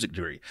commercial music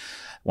degree.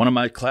 One of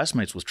my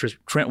classmates was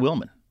Trent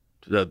Willman,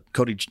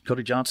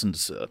 Cody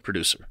Johnson's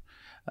producer.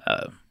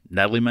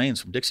 Natalie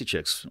Maines from Dixie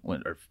Chicks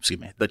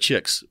the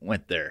Chicks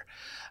went there.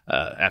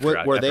 After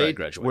I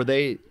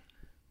graduated.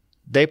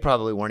 They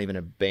probably weren't even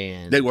a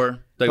band. They were.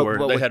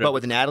 But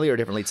with Natalie or a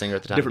different lead singer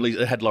at the time?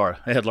 They had Laura.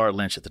 They had Laura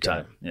Lynch at the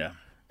time. Yeah.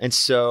 And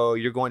so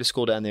you're going to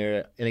school down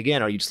there. And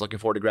again, are you just looking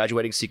forward to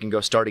graduating so you can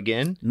go start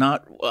again?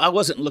 I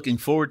wasn't looking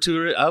forward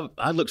to it.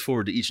 I looked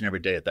forward to each and every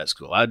day at that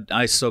school.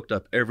 I soaked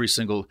up every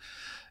single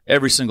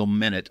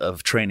minute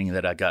of training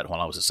that I got while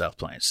I was at South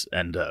Plains.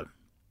 And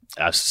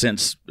I've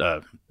since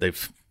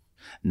they've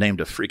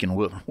named a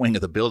freaking wing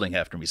of the building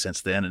after me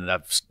since then, and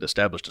I've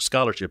established a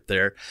scholarship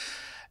there.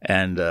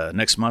 And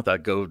next month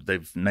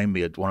they've named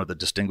me one of the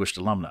distinguished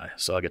alumni,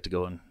 so I get to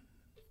go and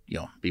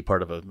be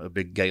part of a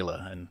big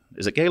gala. And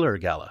is it gala or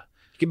gala?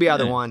 It could be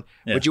either one.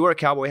 Yeah. Would you wear a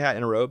cowboy hat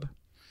and a robe?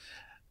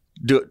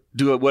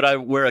 Would I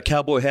wear a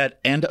cowboy hat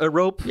and a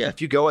rope? Yeah,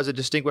 if you go as a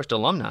distinguished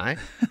alumni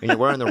and you're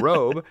wearing the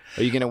robe,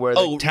 are you going to wear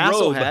the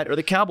tassel hat or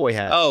the cowboy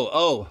hat?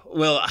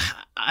 Well,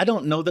 I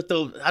don't know that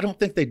I don't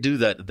think they do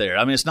that there.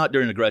 I mean, it's not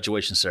during the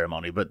graduation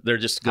ceremony, but they're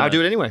just I'll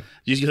do it anyway.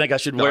 You think I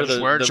should wear the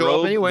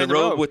robe? Anyway, the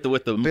robe with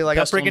the be like,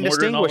 I'm freaking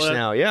distinguished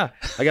now. Yeah,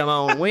 I got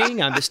my own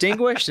wing. I'm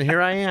distinguished, and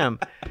here I am.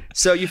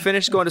 So you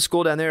finished going to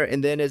school down there,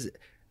 and then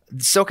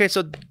So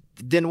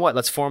then what?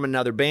 Let's form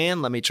another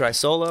band. Let me try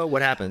solo.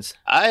 What happens?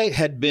 I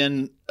had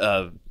been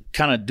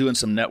kind of doing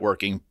some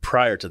networking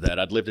prior to that.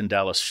 I'd lived in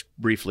Dallas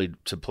briefly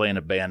to play in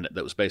a band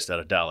that was based out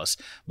of Dallas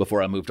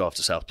before I moved off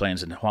to South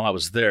Plains. And while I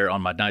was there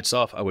on my nights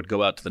off, I would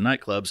go out to the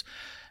nightclubs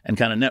and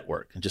kind of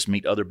network and just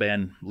meet other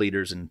band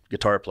leaders and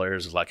guitar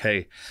players. It's like,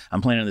 hey,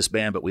 I'm playing in this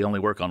band, but we only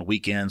work on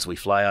weekends. We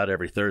fly out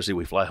every Thursday.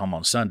 We fly home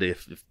on Sunday.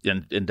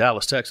 In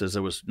Dallas, Texas,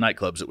 there was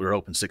nightclubs that were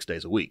open 6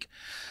 days a week.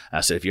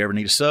 I said, if you ever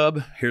need a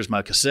sub, here's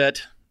my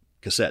cassette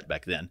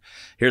back then.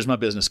 Here's my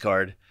business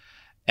card.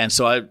 And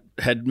so I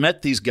had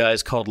met these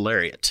guys called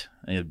Lariat,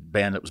 a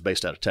band that was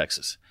based out of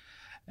Texas,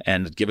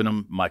 and given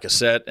them my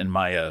cassette and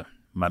my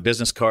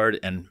business card.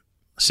 And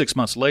 6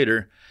 months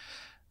later,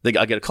 I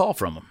get a call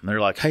from them. And they're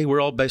like, hey,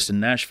 we're all based in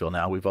Nashville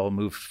now. We've all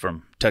moved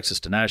from Texas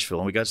to Nashville,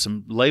 and we got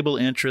some label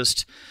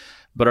interest,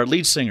 but our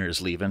lead singer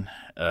is leaving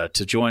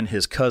to join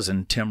his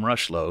cousin, Tim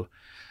Rushlow,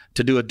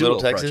 to do a duo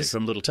project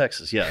from Little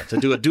Texas. Yeah, to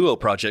do a duo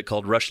project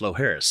called Rushlow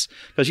Harris.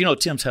 Because,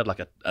 Tim's had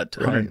like a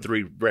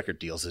 103 record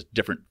deals,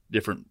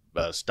 different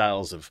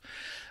styles of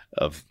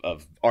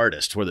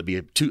artists, whether it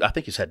be I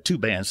think he's had two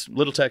bands,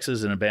 Little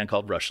Texas and a band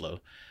called Rushlow.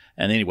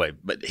 And anyway,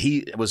 but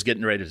he was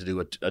getting ready to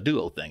do a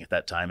duo thing at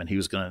that time, and he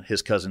was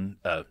his cousin,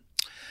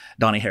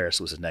 Donnie Harris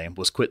was his name,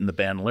 was quitting the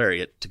band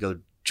Lariat to go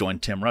join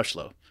Tim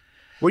Rushlow.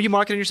 Were you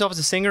marketing yourself as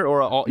a singer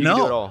or you could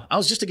do it all? I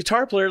was just a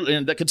guitar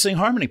player that could sing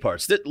harmony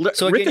parts.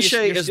 So again,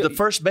 Ricochet you're is the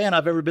first band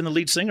I've ever been the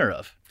lead singer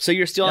of. So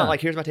you're still not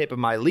like, here's my tape of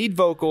my lead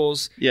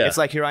vocals. Yeah. It's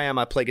like, here I am,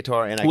 I play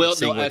guitar and I can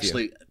sing with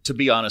you. To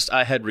be honest,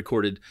 I had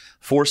recorded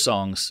 4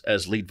 songs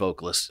as lead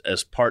vocalist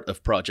as part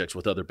of projects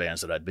with other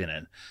bands that I'd been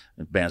in,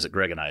 bands that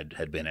Greg and I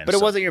had been in. But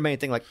it wasn't your main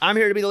thing. Like, I'm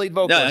here to be the lead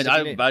vocalist.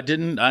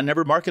 No, I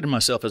never marketed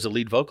myself as a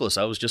lead vocalist.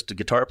 I was just a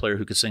guitar player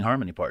who could sing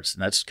harmony parts,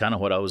 and that's kind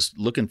of what I was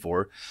looking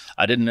for.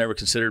 I didn't ever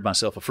consider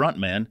myself a front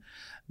man,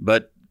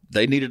 but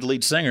they needed a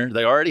lead singer.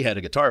 They already had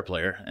a guitar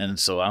player, and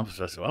so I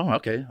said, "Oh,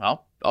 okay,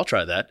 I'll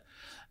try that."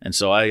 And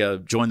so I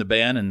joined the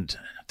band, and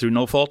through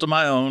no fault of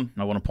my own,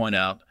 I want to point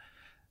out,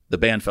 the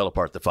band fell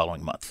apart the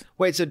following month.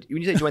 Wait, so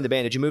when you say join the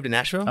band, did you move to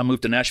Nashville? I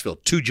moved to Nashville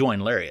to join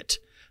Lariat,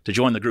 to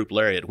join the group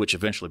Lariat, which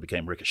eventually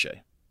became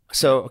Ricochet.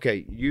 So,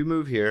 okay, you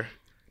move here.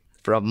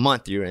 For a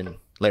month, you're in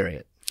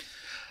Lariat.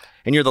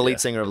 And you're the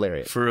lead singer of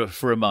Lariat. For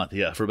a month,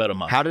 for about a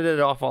month. How did it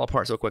all fall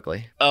apart so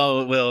quickly?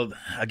 Oh, well,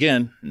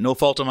 again, no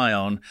fault of my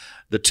own.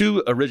 The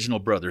 2 original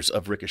brothers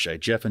of Ricochet,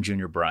 Jeff and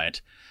Junior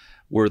Bryant,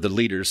 were the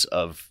leaders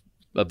of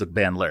the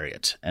band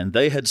Lariat. And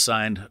they had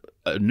signed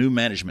a new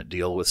management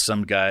deal with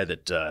some guy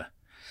that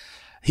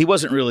he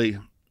wasn't really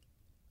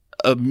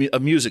a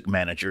music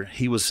manager.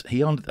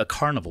 He owned a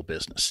carnival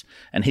business.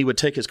 And he would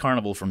take his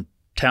carnival from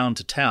town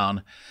to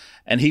town,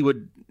 and he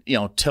would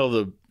tell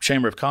the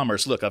Chamber of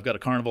Commerce, look, I've got a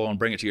carnival and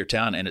bring it to your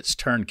town, and it's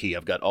turnkey.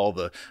 I've got all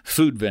the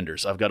food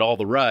vendors. I've got all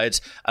the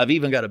rides. I've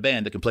even got a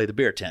band that can play the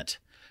beer tent.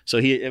 So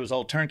it was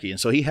all turnkey. And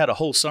so he had a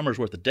whole summer's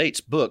worth of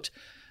dates booked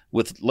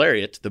with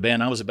Lariat, the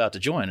band I was about to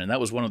join. And that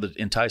was one of the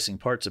enticing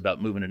parts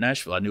about moving to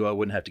Nashville. I knew I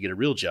wouldn't have to get a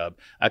real job.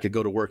 I could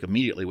go to work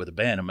immediately with a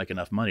band and make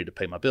enough money to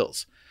pay my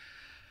bills.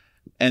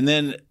 And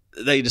then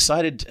they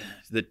decided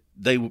that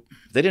they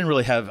didn't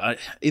really have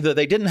either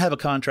they didn't have a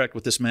contract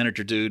with this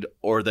manager dude,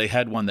 or they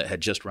had one that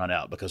had just run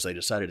out, because they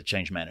decided to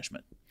change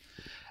management.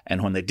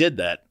 And when they did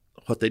that,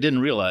 what they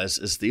didn't realize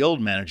is the old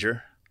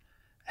manager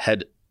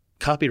had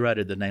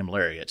copyrighted the name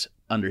Lariat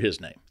under his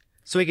name.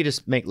 So he could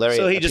just make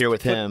Lariat appear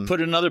with him.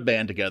 Put another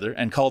band together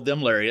and called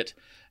them Lariat,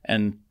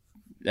 and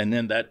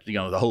then that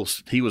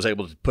he was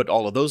able to put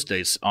all of those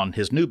dates on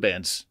his new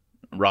band's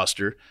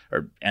roster,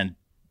 and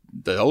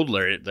the old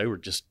Lariat, they were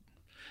just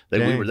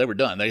they were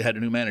done. They had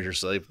a new manager,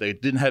 so they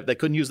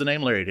couldn't use the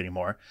name Lariat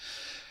anymore.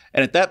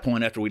 And at that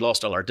point, after we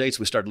lost all our dates,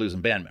 we started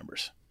losing band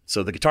members.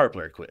 So the guitar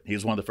player quit. He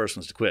was one of the first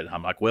ones to quit.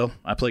 I'm like, well,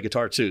 I play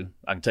guitar too.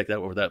 I can take that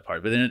over that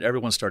part. But then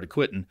everyone started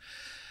quitting,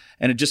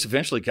 and it just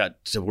eventually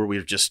got to where we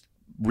were just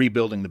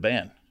rebuilding the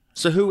band.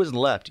 So who was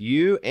left?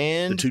 You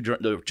and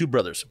the 2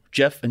 brothers,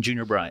 Jeff and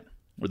Junior Bryant,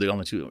 were the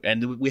only 2.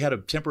 And we had a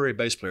temporary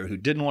bass player who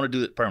didn't want to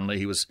do it permanently.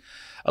 He was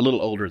a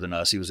little older than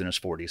us. He was in his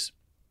 40s,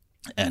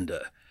 and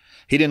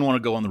he didn't want to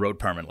go on the road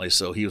permanently.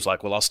 So he was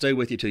like, well, I'll stay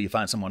with you till you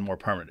find someone more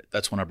permanent.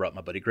 That's when I brought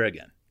my buddy Greg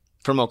in.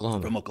 From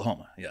Oklahoma. From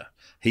Oklahoma, yeah.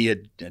 He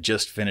had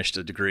just finished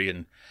a degree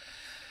in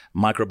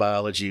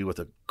microbiology with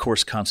a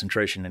course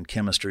concentration in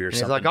chemistry or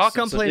something. He's like, I'll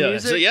come play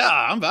music. So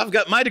I've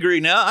got my degree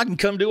now. I can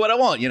come do what I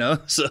want,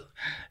 So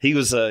he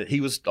was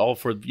all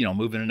for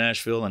moving to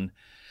Nashville and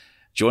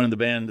joining the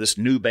band, this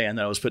new band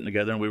that I was putting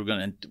together, and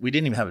we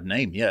didn't even have a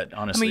name yet,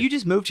 honestly. I mean, you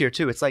just moved here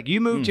too. It's like you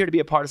moved here to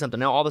be a part of something.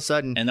 Now all of a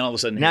sudden,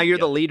 now you're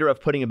the leader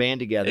of putting a band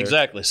together.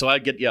 Exactly. So I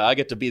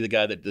get to be the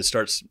guy that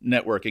starts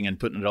networking and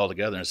putting it all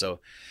together. And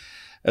so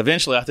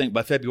eventually, I think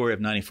by February of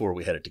 '94,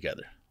 we had it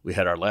together. We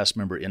had our last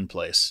member in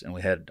place, and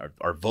we had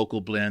our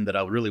vocal blend that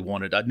I really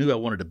wanted. I knew I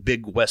wanted a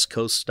big West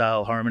Coast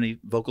style harmony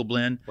vocal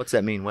blend. What's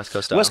that mean, West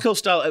Coast style? West Coast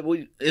style,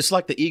 it's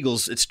like the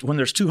Eagles. It's when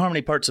there's 2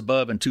 harmony parts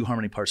above and 2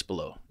 harmony parts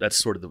below. That's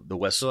sort of the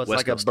West. So it's West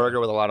like Coast a burger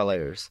style. with a lot of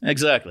layers.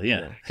 Exactly.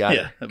 Yeah. Got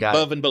it.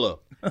 Above and below.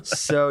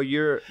 So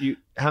you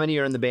how many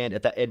are in the band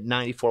at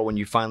 '94 when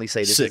you finally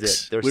say this 6.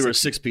 is it? We were a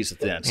 6-piece at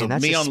the end. So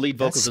me on lead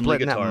vocals and lead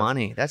guitar. guitar. That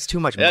money. That's too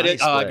much money.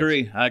 I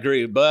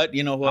agree. But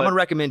you know what? I'm gonna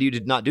recommend you to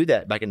not do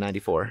that back in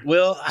 '94.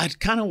 Well, I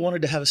kind of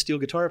wanted to have a steel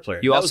guitar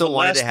player. You also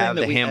wanted to have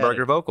the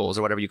hamburger vocals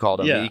or whatever you called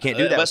them. Yeah. You can't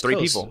do that with 3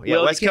 people.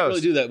 Yeah, West Coast. You can't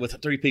really do that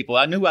with 3 people.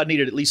 I knew I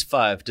needed at least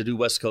 5 to do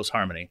West Coast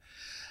harmony,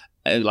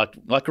 like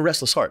a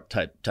Restless Heart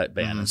type band.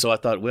 Mm-hmm. And so I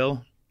thought,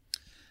 well,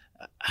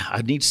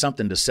 I need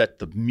something to set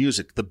the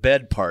music, the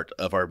bed part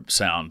of our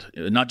sound,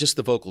 not just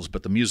the vocals,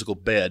 but the musical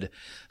bed,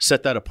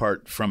 set that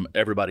apart from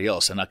everybody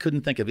else. And I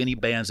couldn't think of any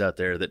bands out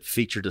there that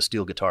featured a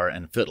steel guitar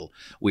and fiddle.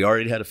 We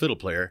already had a fiddle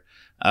player.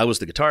 I was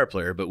the guitar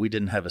player, but we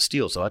didn't have a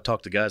steel. So I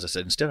talked to guys. I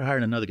said, instead of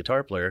hiring another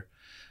guitar player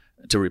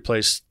to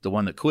replace the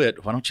one that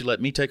quit, why don't you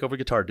let me take over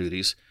guitar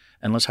duties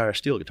and let's hire a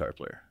steel guitar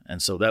player?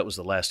 And so that was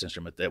the last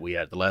instrument that we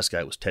had. The last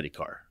guy was Teddy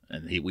Carr,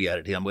 and we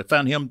added him. We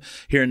found him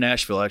here in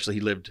Nashville. Actually,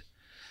 he lived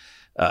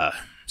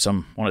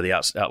one of the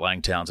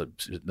outlying towns.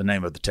 The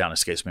name of the town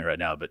escapes me right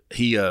now, but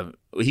he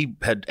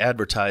had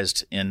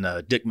advertised in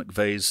Dick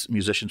McVeigh's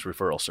musicians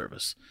referral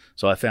service.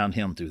 So I found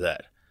him through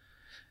that.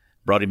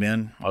 Brought him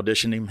in,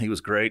 auditioned him. He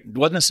was great.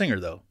 Wasn't a singer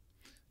though,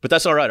 but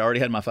that's all right. I already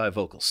had my 5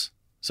 vocals.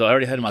 So I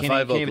already had my 5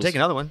 Can't vocals. even take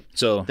another one.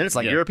 So Then it's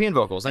like yeah. European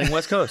vocals, not even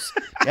West Coast.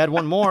 Add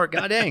one more.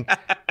 God dang.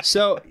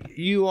 So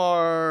you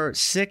are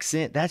 6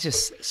 in. That's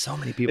just so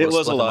many people. It to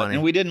was a split the lot. money.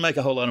 And we didn't make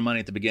a whole lot of money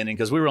at the beginning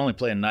because we were only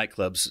playing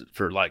nightclubs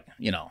for like,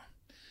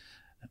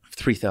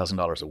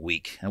 $3,000 a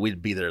week. And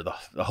we'd be there the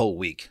whole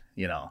week,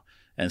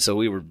 And so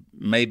we were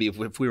maybe,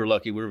 if we were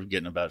lucky, we were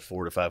getting about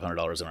 $400 to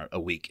 $500 a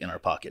week in our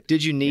pocket.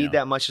 Did you need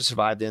that much to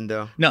survive then,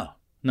 though? No,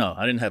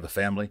 I didn't have a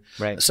family.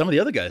 Right. Some of the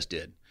other guys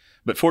did.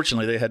 But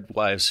fortunately, they had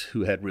wives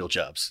who had real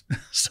jobs.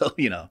 So,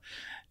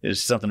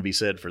 there's something to be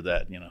said for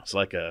that. It's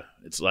like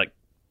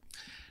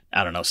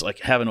I don't know. It's like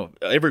having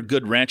every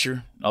good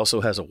rancher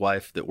also has a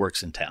wife that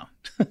works in town,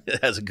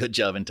 has a good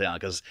job in town,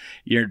 because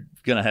you're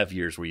going to have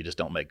years where you just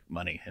don't make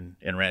money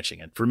in ranching.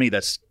 And for me,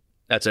 that's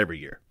every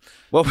year.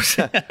 What was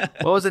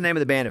the name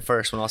of the band at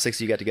first when all 6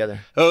 of you got together?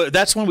 Oh,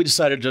 that's when we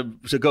decided to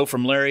go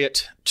from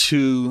Lariat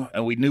to,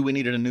 and we knew we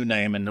needed a new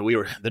name, and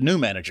the new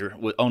manager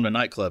owned a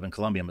nightclub in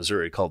Columbia,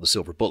 Missouri called the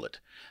Silver Bullet.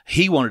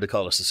 He wanted to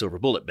call us the Silver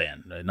Bullet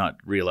Band, not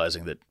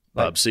realizing that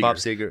Bob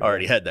Seger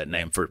already had that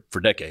name for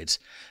decades.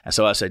 And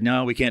so I said,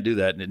 no, we can't do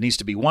that. And it needs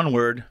to be one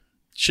word.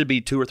 Should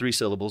be 2 or 3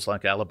 syllables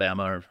like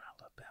Alabama.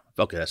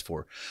 Okay, that's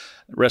 4.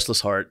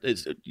 Restless Heart.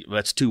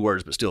 That's 2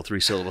 words, but still 3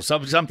 syllables. So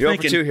I'm You're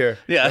thinking, over 2 here.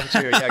 Yeah, Over 2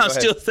 here. Yeah, go I'm ahead.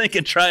 still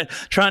thinking, trying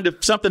to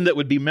something that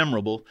would be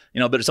memorable,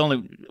 but it's only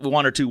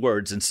 1 or 2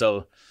 words. And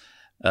so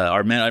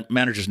our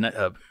manager's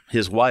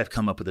his wife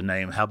come up with a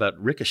name. How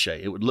about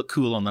Ricochet? It would look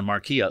cool on the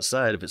marquee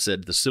outside if it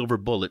said "The Silver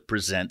Bullet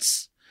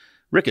presents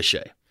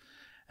Ricochet."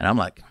 And I'm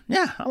like,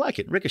 yeah, I like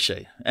it,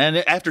 Ricochet. And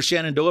after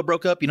Shenandoah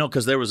broke up,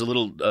 because there was a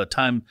little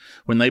time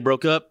when they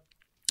broke up,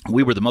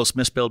 we were the most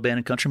misspelled band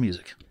in country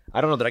music.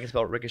 I don't know that I can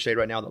spell Ricochet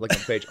right now. Look on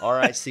the page.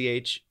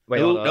 R-I-C-H. Wait,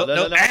 No, hold on.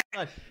 no. No.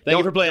 Thank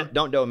you for playing.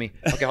 Don't do me.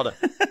 Okay, hold on.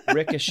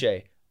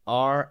 Ricochet.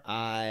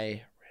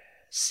 R-I-C-O-Shay.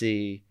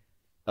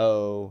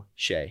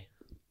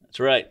 That's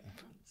right.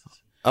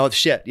 Oh,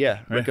 shit. Yeah.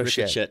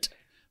 Ricochet.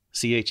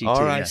 C-H-E-T.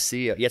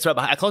 R-I-C-O. Yeah, that's right.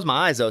 I closed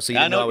my eyes, though, so you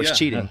didn't know I was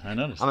cheating. I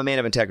noticed. I'm a man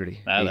of integrity.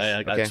 Heath,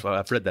 okay? That's why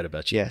I've read that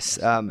about you. Yes.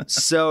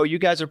 So you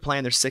guys are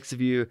playing. There's 6 of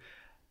you.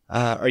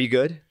 Are you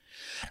good?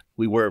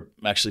 We were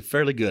actually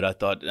fairly good, I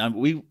thought.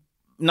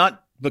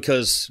 Not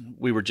because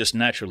we were just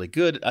naturally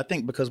good. I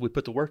think because we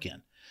put the work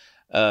in.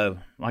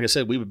 Like I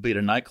said, we would be at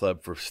a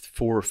nightclub for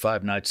 4 or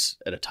 5 nights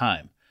at a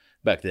time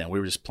back then. We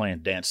were just playing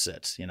dance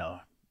sets,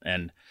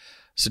 And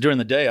so during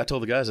the day, I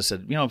told the guys, I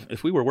said,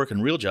 if we were working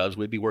real jobs,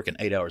 we'd be working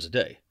 8 hours a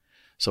day.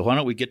 So why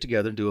don't we get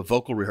together and do a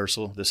vocal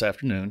rehearsal this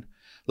afternoon?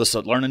 Let's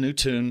learn a new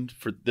tune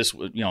for this.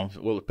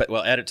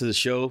 We'll add it to the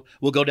show.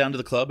 We'll go down to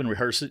the club and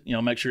rehearse it.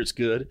 Make sure it's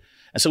good.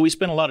 And so we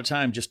spent a lot of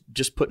time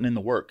just putting in the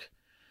work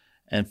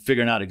and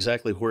figuring out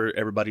exactly where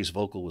everybody's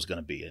vocal was going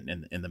to be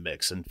in the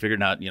mix, and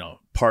figuring out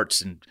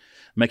parts and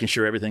making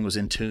sure everything was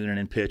in tune and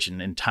in pitch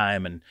and in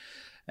time, and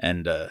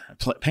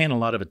paying a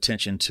lot of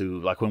attention to,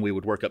 like, when we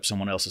would work up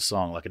someone else's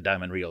song, like a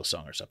Diamond Rio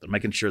song or something,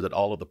 making sure that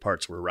all of the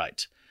parts were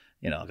right.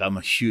 I'm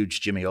a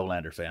huge Jimmy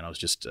Olander fan.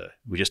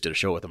 We just did a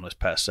show with him this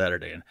past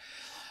Saturday, and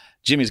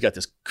Jimmy's got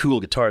this cool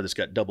guitar that's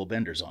got double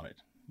benders on it.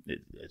 You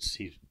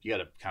got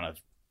to kind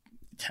of,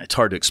 it's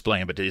hard to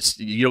explain, but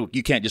you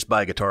can't just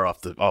buy a guitar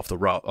off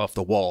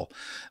the wall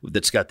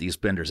that's got these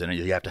benders in it.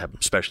 You have to have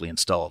them specially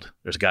installed.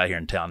 There's a guy here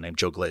in town named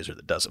Joe Glazer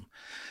that does them.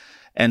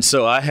 And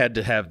so I had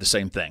to have the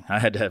same thing. I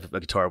had to have a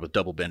guitar with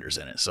double benders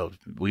in it. So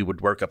we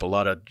would work up a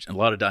lot of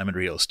Diamond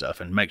Rio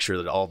stuff and make sure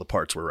that all the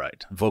parts were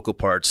right. Vocal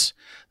parts,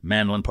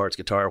 mandolin parts,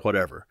 guitar,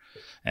 whatever.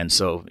 And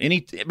so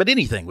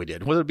anything we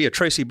did, whether it be a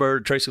Tracy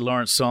Byrd, Tracy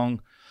Lawrence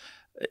song,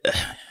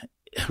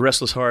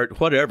 Restless Heart,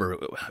 whatever,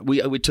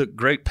 we took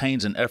great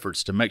pains and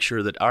efforts to make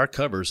sure that our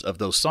covers of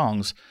those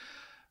songs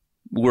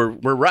were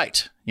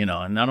right,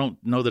 and I don't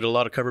know that a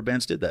lot of cover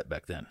bands did that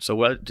back then. So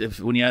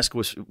when you ask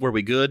were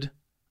we good?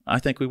 I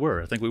think we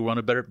were. I think we were one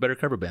of the better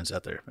cover bands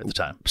out there at the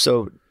time.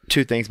 So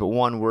 2 things, but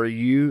one,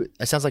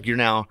 it sounds like you're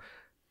now,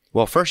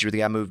 well, first you were the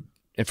guy who moved,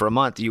 and for a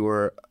month you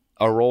were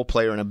a role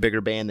player in a bigger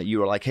band that you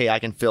were like, hey, I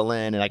can fill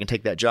in and I can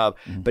take that job.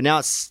 Mm-hmm. But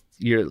now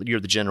you're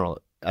the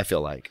general, I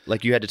feel like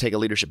you had to take a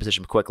leadership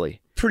position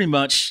quickly. Pretty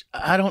much.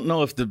 I don't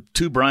know if the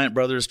 2 Bryant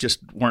brothers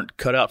just weren't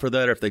cut out for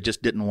that, or if they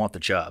just didn't want the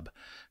job,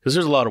 because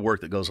there's a lot of work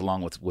that goes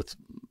along with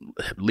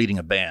leading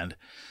a band.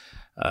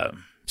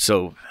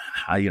 So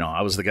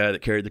I was the guy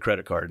that carried the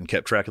credit card and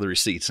kept track of the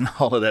receipts and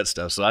all of that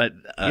stuff. So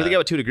you're the guy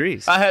with 2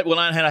 degrees. I had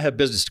a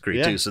business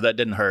degree too, so that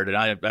didn't hurt. And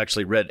I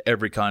actually read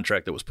every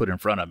contract that was put in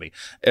front of me,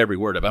 every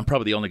word of it. I'm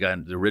probably the only guy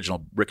in the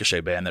original Ricochet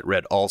band that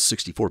read all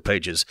 64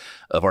 pages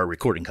of our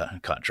recording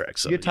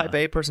contracts. So, you type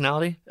A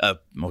personality?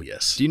 Oh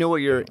yes. Do you know what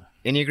your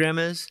Enneagram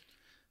is?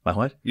 My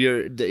what?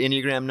 The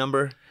Enneagram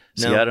number?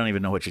 No. See, I don't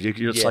even know what you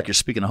do. It's like you're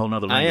speaking a whole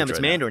nother language. I am. It's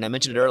Mandarin. I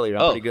mentioned it earlier.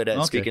 I'm pretty good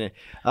at speaking it.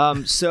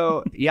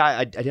 So, yeah,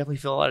 I definitely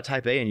feel a lot of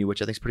type A in you,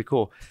 which I think is pretty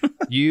cool.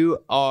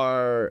 You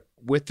are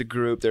with the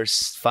group.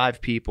 There's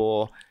 5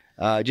 people.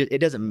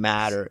 It doesn't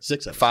matter.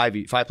 6 of us.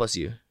 5 plus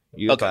you.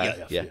 You okay,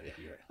 5. Yeah.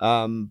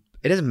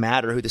 It doesn't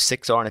matter who the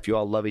 6 are and if you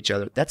all love each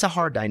other. That's a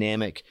hard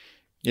dynamic.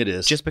 It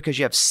is. Just because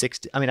you have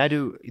I mean, I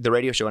do the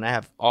radio show and I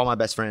have all my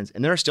best friends,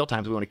 and there are still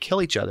times we want to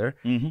kill each other,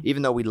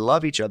 even though we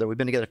love each other. We've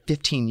been together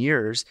 15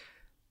 years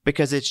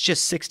because it's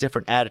just 6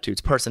 different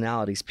attitudes,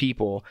 personalities,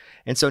 people.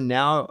 And so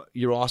now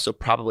you're also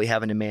probably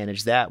having to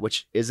manage that,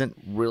 which isn't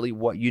really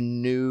what you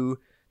knew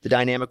the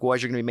dynamic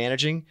was you're going to be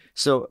managing.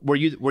 So were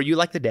you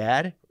like the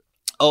dad?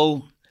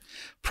 Oh,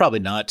 probably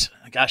not.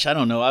 Gosh, I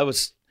don't know. I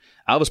was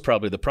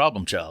probably the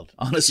problem child,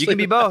 honestly. You can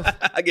be both.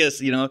 I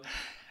guess,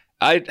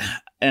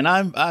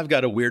 I've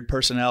got a weird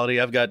personality.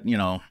 I've got,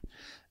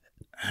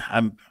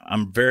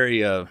 I'm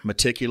very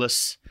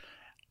meticulous.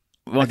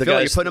 Well, the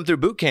guys, you put them through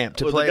boot camp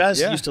to play. The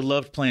guys used to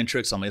love playing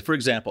tricks on me. For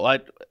example,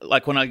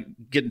 like when I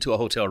get into a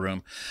hotel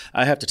room,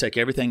 I have to take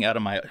everything out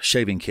of my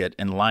shaving kit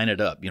and line it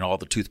up. All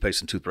the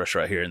toothpaste and toothbrush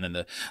right here, and then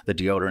the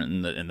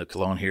deodorant and the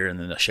cologne here, and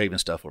then the shaving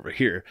stuff over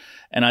here.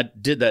 And I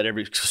did that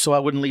so I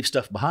wouldn't leave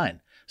stuff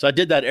behind. So I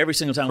did that every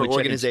single time. For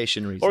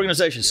organization reasons.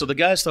 Organization. Yeah. So the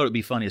guys thought it'd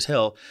be funny as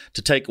hell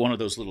to take one of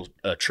those little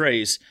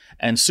trays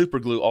and super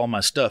glue all my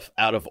stuff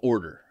out of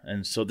order.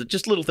 And so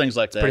just little things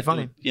like that. Pretty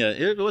funny.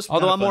 It was.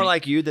 Although I'm funny. more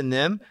like you than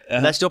them,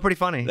 that's still pretty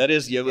funny. That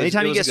is. Yeah.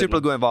 Anytime you get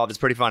super glue involved, it's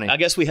pretty funny. I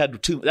guess we had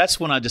that's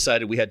when I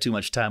decided we had too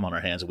much time on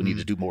our hands and we needed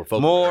to do more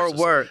vocal More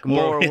rehearsals.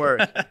 More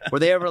work. Were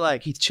they ever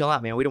like, Heath, chill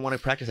out, man. We don't want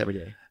to practice every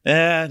day.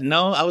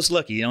 No, I was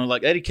lucky.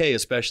 Like Eddie K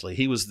especially.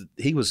 He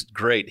was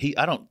great.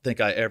 I don't think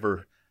I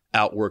ever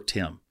outworked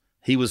him.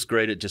 He was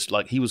great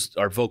at he was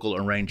our vocal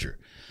arranger.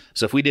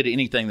 So if we did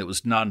anything that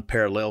was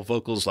non-parallel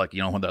vocals, like,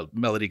 when the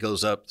melody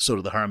goes up, so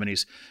do the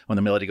harmonies. When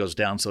the melody goes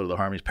down, so do the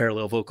harmonies.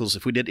 Parallel vocals.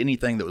 If we did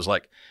anything that was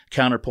like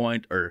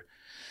counterpoint or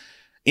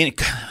any,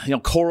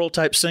 choral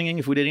type singing,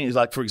 if we did anything,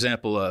 like, for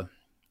example,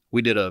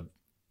 we did a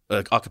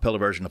cappella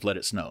version of Let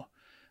It Snow.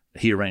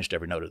 He arranged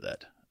every note of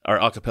that. Our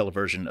acapella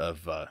version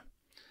of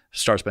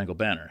Star Spangled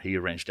Banner, he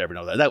arranged every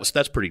note of that.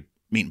 That's pretty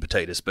meat and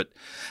potatoes, but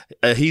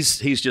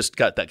he's just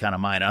got that kind of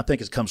mind. I think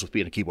it comes with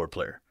being a keyboard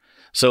player.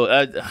 So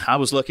I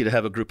was lucky to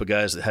have a group of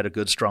guys that had a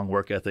good, strong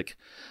work ethic,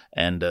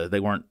 and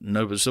there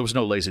was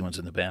no lazy ones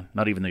in the band,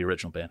 not even the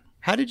original band.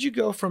 How did you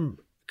go from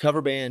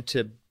cover band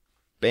to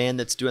band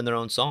that's doing their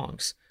own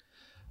songs?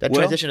 That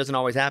transition doesn't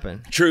always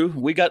happen. True.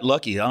 We got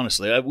lucky,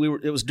 honestly. It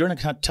was during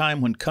a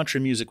time when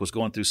country music was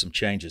going through some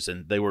changes,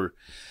 and they were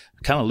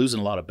kind of losing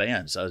a lot of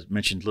bands. I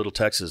mentioned Little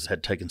Texas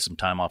had taken some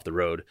time off the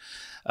road.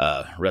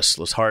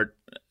 Restless Heart,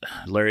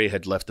 Larry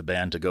had left the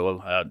band to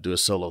go out and do a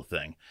solo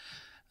thing.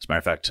 As a matter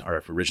of fact,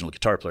 our original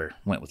guitar player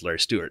went with Larry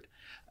Stewart.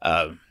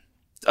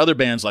 Other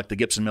bands like the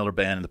Gibson Miller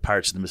Band and the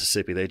Pirates of the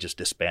Mississippi, they just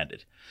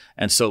disbanded.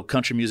 And so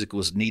country music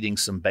was needing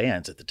some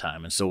bands at the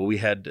time. And so we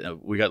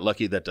got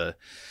lucky that the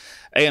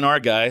A&R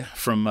guy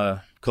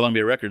from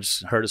Columbia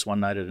Records heard us one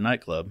night at a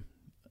nightclub.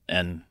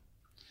 And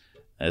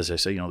as I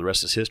say, the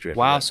rest is history.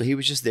 Wow, so he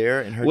was just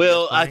there and heard.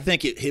 Well, I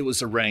think it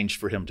was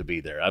arranged for him to be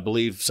there. I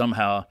believe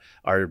somehow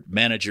our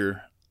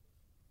manager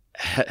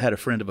had a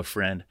friend of a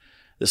friend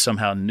that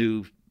somehow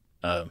knew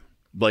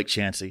Blake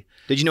Chansey.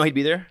 Did you know he'd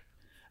be there?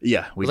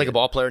 Yeah, we like a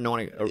ball player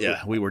knowing.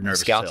 Yeah, we were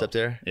nervous. Scouts up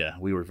there. Yeah,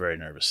 we were very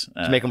nervous.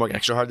 Did you make him work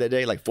extra hard that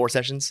day, like 4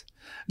 sessions?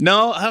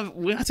 No,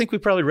 I think we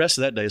probably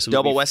rested that day. So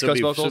double West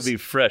Coast vocals. So be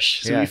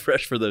fresh. So be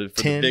fresh for the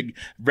big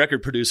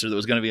record producer that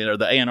was going to be, or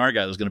the A&R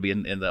guy that was going to be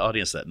in the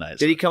audience that night.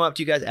 Did he come up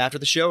to you guys after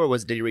the show, or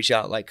did he reach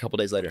out like a couple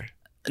days later?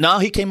 No,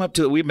 he came up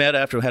to it. We met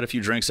after we had a few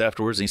drinks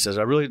afterwards, and he says,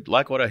 "I really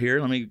like what I hear.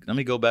 Let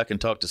me go back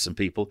and talk to some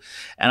people."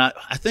 And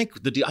I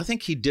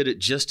think he did it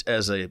just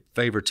as a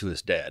favor to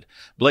his dad.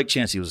 Blake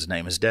Chansey was his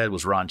name. His dad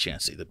was Ron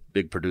Chansey, the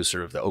big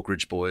producer of the Oak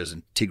Ridge Boys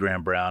and T.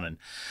 Graham Brown,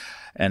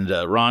 and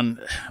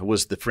Ron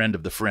was the friend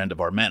of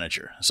our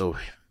manager. So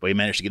we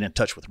managed to get in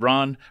touch with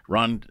Ron.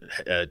 Ron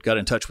got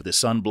in touch with his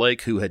son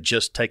Blake, who had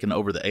just taken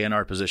over the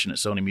A&R position at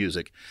Sony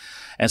Music,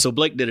 and so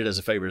Blake did it as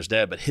a favor to his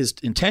dad. But his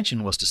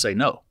intention was to say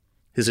no.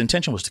 His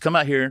intention was to come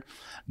out here,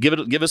 give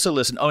us a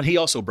listen. Oh, and he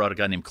also brought a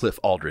guy named Cliff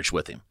Aldrich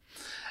with him.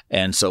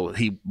 And so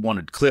he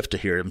wanted Cliff to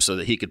hear him so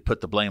that he could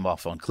put the blame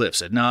off on Cliff.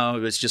 Said, no,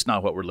 it's just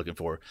not what we're looking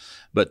for.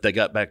 But they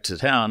got back to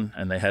town,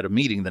 and they had a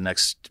meeting the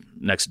next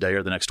day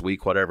or the next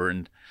week, whatever.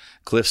 And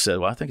Cliff said,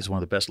 well, I think it's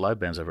one of the best live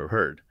bands I've ever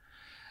heard.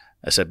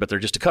 I said, but they're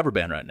just a cover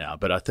band right now.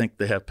 But I think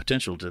they have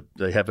potential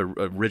they have an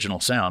original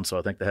sound, so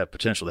I think they have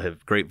potential. They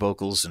have great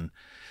vocals, and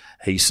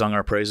he sung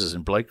our praises,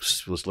 and Blake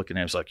was looking at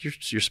him. He was like,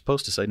 "You're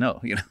supposed to say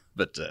no,"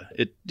 But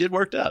it did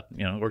worked out.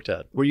 It worked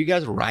out. Were you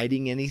guys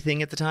writing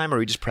anything at the time, or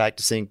were you just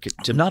practicing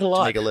to not a lot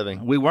to make a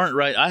living? We weren't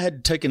right.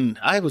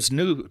 I was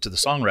new to the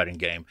songwriting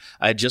game.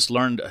 I had just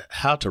learned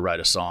how to write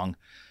a song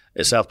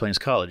at South Plains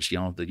College.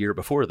 The year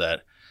before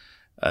that,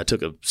 I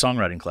took a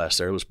songwriting class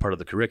there. It was part of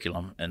the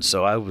curriculum. And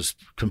so I was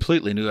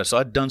completely new. So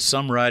I'd done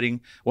some writing.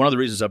 One of the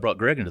reasons I brought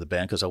Greg into the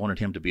band, because I wanted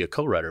him to be a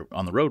co-writer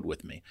on the road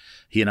with me.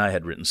 He and I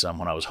had written some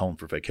when I was home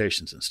for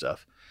vacations and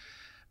stuff.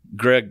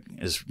 Greg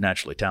is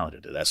naturally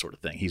talented at that sort of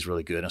thing. He's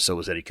really good, and so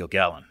was Eddie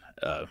Kilgallen.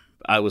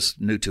 I was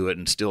new to it,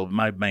 and still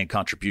my main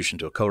contribution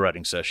to a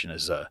co-writing session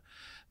is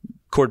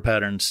chord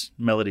patterns,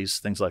 melodies,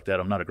 things like that.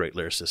 I'm not a great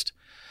lyricist.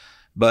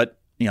 But,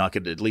 I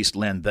could at least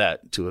lend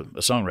that to a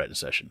songwriting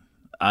session.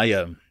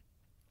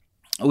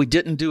 We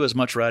didn't do as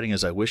much writing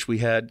as I wish we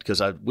had,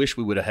 because I wish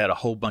we would have had a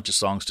whole bunch of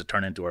songs to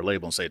turn into our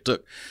label and say,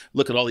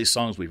 look at all these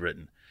songs we've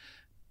written.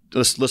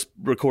 Let's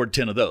record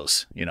 10 of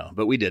those,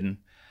 but we didn't.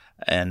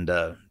 And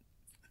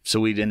so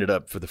we ended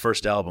up, for the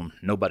first album,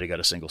 nobody got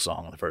a single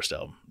song on the first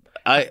album.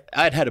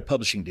 I'd had a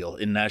publishing deal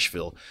in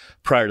Nashville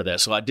prior to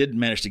that, so I did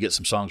manage to get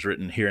some songs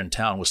written here in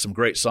town with some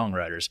great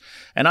songwriters.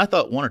 And I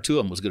thought one or two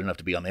of them was good enough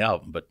to be on the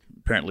album, but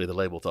apparently the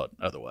label thought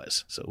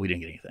otherwise, so we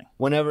didn't get anything.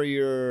 Whenever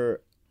you're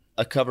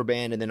a cover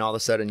band and then all of a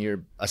sudden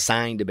you're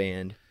assigned a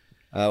band,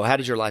 how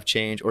does your life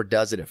change, or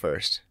does it at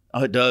first?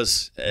 Oh, it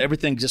does.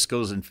 Everything just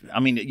goes in. I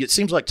mean, it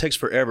seems like it takes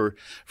forever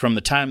from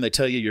the time they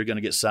tell you you're going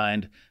to get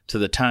signed to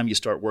the time you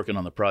start working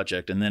on the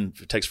project, and then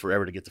it takes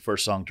forever to get the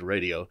first song to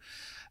radio.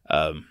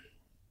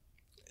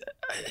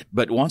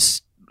 But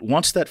once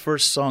that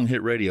first song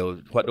hit radio,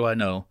 What Do I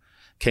Know,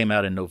 came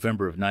out in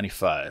November of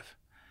 '95.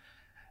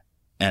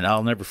 And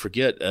I'll never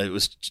forget, it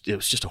was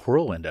just a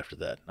whirlwind after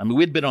that. I mean,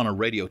 we'd been on a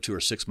radio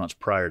tour 6 months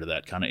prior to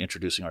that, kind of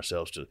introducing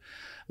ourselves to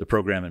the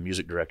program and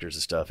music directors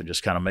and stuff, and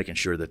just kind of making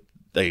sure that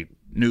they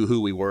knew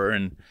who we were.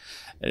 And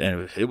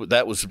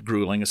that was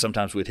grueling. And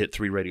sometimes we'd hit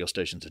 3 radio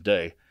stations a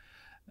day.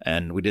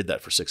 And we did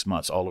that for 6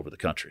 months all over the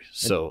country.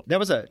 So and that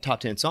was a top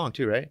 10 song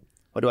too, right?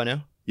 What Do I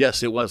Know?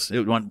 Yes, it was.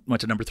 It went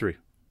to number 3.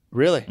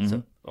 Really? Mm-hmm.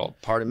 So, well,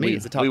 pardon me,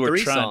 it's a top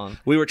 3 song.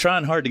 We were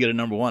trying hard to get a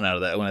number 1 out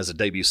of that one as a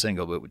debut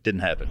single, but it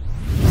didn't happen.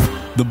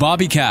 The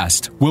Bobby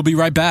Cast. We'll be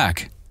right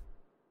back.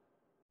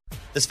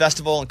 This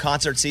festival and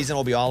concert season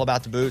will be all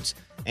about the boots,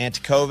 and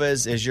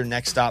Tecovas is your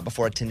next stop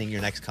before attending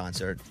your next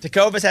concert.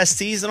 Tecovas has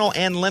seasonal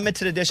and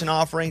limited edition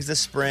offerings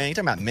this spring. You're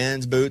talking about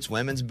men's boots,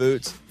 women's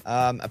boots,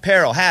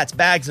 apparel, hats,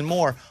 bags, and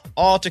more.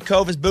 All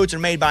Tecovas boots are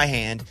made by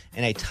hand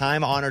in a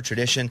time-honored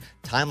tradition,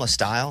 timeless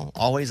style,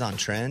 always on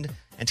trend.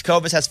 And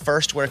Tecovas has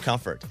first wear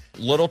comfort,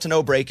 little to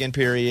no break-in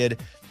period.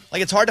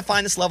 Like, it's hard to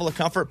find this level of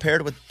comfort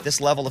paired with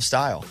this level of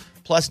style.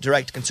 Plus,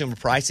 direct-to-consumer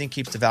pricing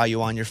keeps the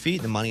value on your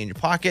feet, the money in your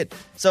pocket.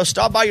 So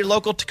stop by your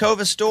local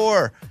Tecovas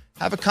store.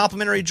 Have a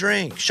complimentary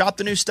drink. Shop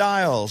the new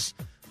styles.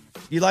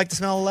 You like the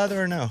smell of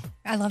leather or no?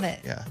 I love it.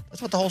 Yeah.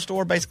 That's what the whole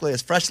store basically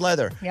is. Fresh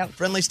leather. Yep.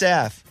 Friendly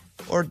staff.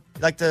 Or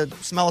like the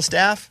smell of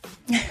staff?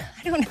 I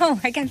don't know.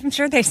 I'm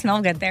sure they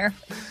smell good there.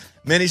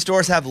 Many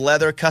stores have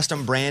leather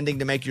custom branding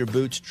to make your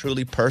boots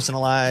truly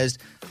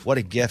personalized. What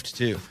a gift,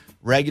 too.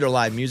 Regular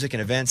live music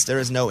and events, there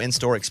is no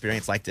in-store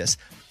experience like this.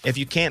 If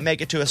you can't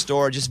make it to a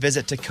store, just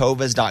visit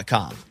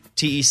Tecovas.com.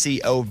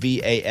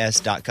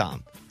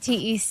 Tecovas.com.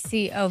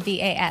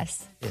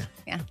 Tecovas.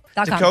 Yeah.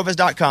 .com.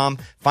 Tecovas.com.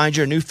 Find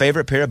your new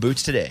favorite pair of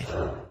boots today.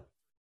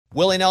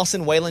 Willie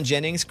Nelson, Waylon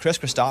Jennings, Chris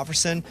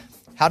Christopherson.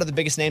 How did the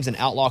biggest names in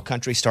outlaw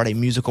country start a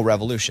musical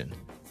revolution?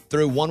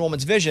 Through one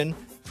woman's vision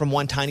from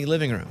one tiny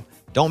living room.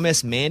 Don't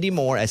miss Mandy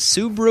Moore as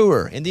Sue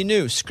Brewer in the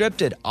new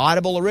scripted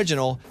Audible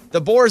original,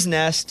 The Boar's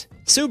Nest,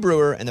 Sue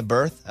Brewer and the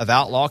Birth of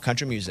Outlaw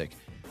Country Music.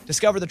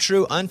 Discover the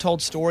true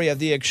untold story of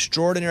the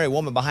extraordinary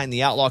woman behind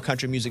the outlaw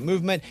country music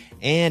movement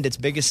and its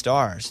biggest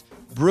stars.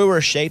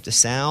 Brewer shaped the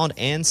sound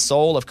and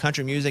soul of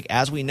country music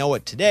as we know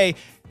it today,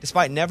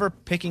 despite never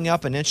picking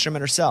up an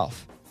instrument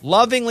herself.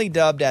 Lovingly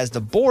dubbed as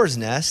the Boar's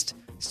Nest,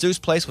 Sue's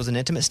place was an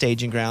intimate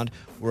staging ground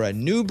where a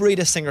new breed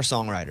of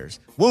singer-songwriters,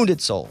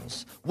 wounded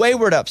souls,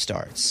 wayward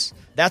upstarts,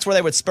 that's where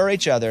they would spur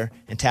each other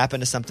and tap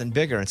into something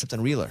bigger and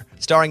something realer.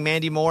 Starring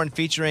Mandy Moore and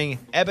featuring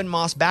Eben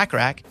Moss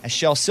Backrack as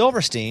Shel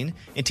Silverstein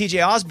and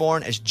TJ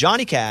Osborne as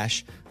Johnny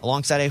Cash,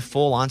 alongside a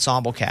full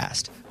ensemble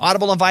cast.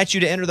 Audible invites you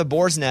to enter the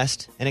Boar's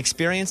Nest and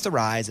experience the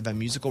rise of a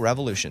musical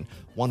revolution.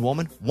 One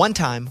woman, one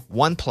time,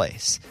 one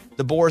place.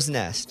 The Boar's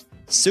Nest,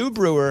 Sue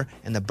Brewer,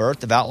 and the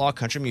birth of outlaw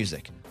country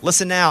music.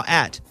 Listen now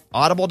at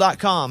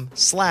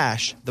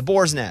audible.com/The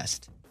Boar's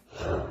Nest.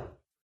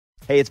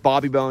 Hey, it's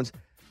Bobby Bones.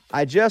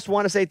 I just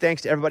want to say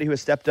thanks to everybody who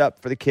has stepped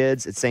up for the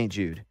kids at St.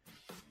 Jude.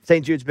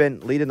 St. Jude's been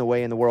leading the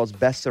way in the world's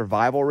best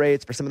survival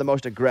rates for some of the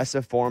most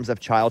aggressive forms of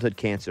childhood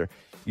cancer.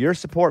 Your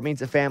support means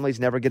that families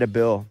never get a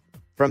bill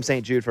from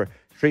St. Jude for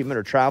treatment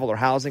or travel or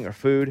housing or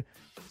food,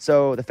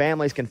 so the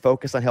families can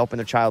focus on helping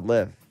their child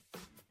live.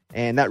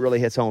 And that really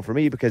hits home for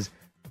me because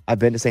I've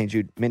been to St.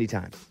 Jude many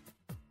times.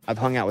 I've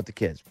hung out with the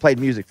kids, played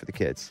music for the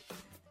kids.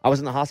 I was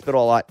in the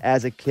hospital a lot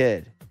as a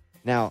kid.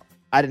 Now,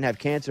 I didn't have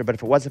cancer, but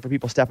if it wasn't for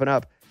people stepping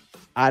up,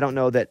 I don't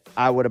know that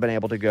I would have been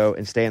able to go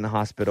and stay in the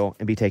hospital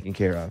and be taken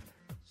care of.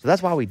 So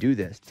that's why we do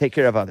this, take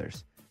care of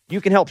others.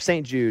 You can help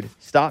St. Jude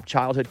stop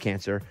childhood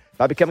cancer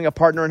by becoming a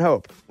partner in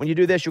hope. When you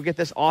do this, you'll get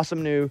this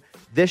awesome new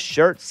This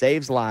Shirt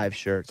Saves Lives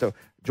shirt. So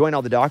join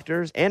all the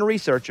doctors and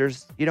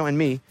researchers, and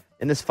me,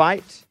 in this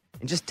fight,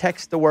 and just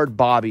text the word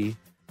Bobby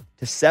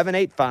to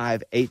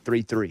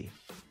 785-833.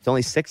 It's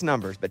only 6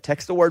 numbers, but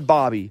text the word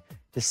Bobby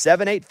to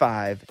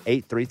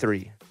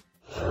 785-833.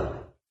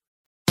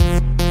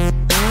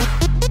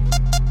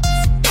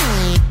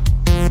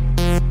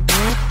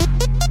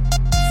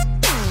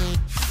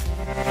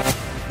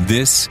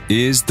 This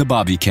is the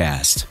Bobby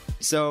Cast.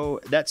 So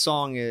that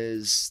song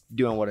is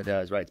doing what it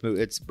does, right?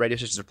 It's radio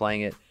stations are playing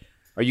it.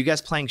 Are you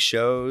guys playing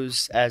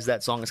shows as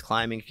that song is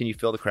climbing? Can you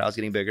feel the crowds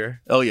getting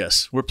bigger? Oh,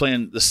 yes. We're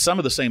playing some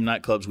of the same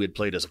nightclubs we had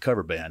played as a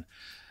cover band,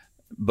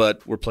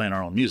 but we're playing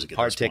our own music at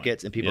Hard this point.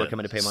 tickets, and people are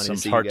coming to pay money Some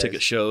to see hard you guys.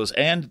 ticket shows,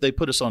 and they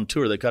put us on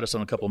tour. They cut us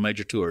on a couple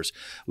major tours.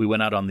 We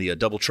went out on the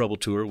Double Trouble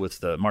tour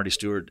with Marty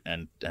Stewart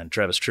and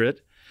Travis Tritt.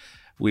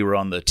 We were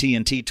on the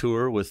TNT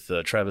tour with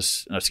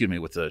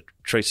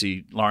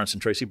Tracy Lawrence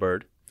and Tracy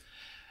Byrd,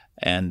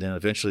 and then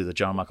eventually the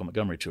John Michael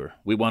Montgomery tour.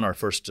 We won our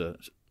first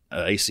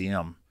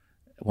ACM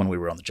when we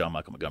were on the John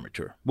Michael Montgomery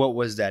tour. What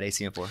was that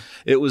ACM for?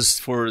 It was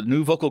for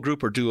new vocal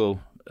group or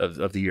duo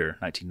of the year,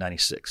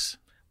 1996.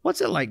 What's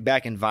it like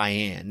back in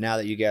Vian now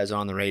that you guys are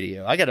on the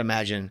radio? I got to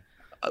imagine.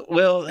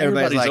 Well,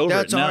 Everybody's everybody's like, over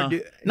that's it now. our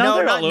dude. No,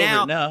 they're not all now.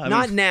 over it now. I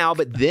Not mean, now,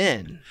 but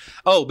then.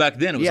 oh, back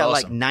then it was Yeah,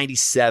 awesome. like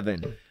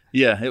 97.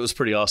 Yeah, it was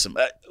pretty awesome.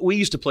 We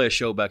used to play a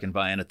show back in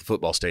Vian at the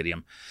football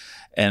stadium,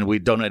 and we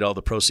donate all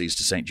the proceeds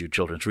to St. Jude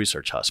Children's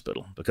Research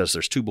Hospital because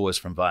there's two boys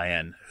from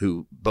Vian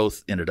who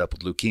both ended up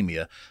with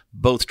leukemia,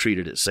 both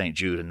treated at St.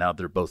 Jude, and now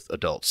they're both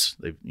adults.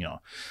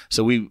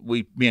 So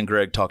me and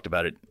Greg talked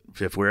about it.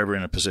 If we're ever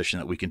in a position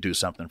that we can do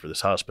something for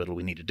this hospital,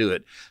 we need to do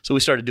it. So we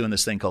started doing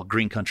this thing called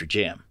Green Country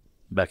Jam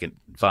back in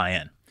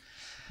Vian.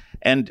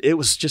 And it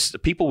was just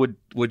people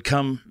would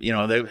come,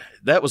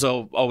 that was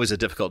always a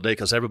difficult day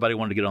because everybody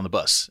wanted to get on the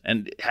bus.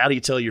 And how do you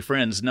tell your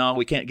friends, no,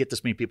 we can't get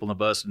this many people on the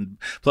bus, and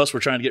plus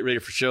we're trying to get ready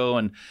for show,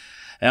 and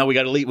now we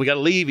got to leave,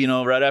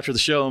 right after the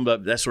show, and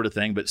that sort of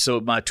thing. But so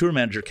my tour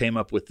manager came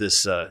up with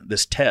this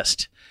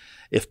test.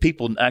 If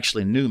people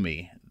actually knew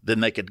me,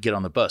 then they could get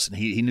on the bus, and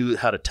he knew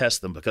how to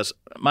test them because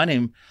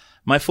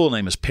my full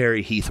name is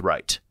Perry Heath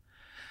Wright,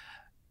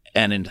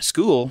 and in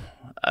school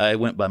I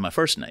went by my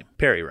first name,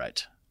 Perry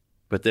Wright.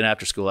 But then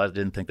after school, I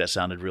didn't think that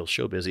sounded real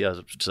show busy. I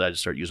decided to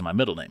start using my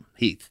middle name,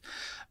 Heath.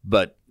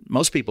 But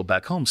most people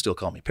back home still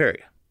call me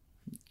Perry.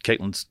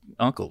 Caitlin's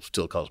uncle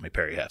still calls me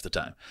Perry half the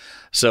time.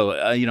 So,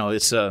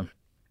 it's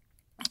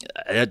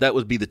that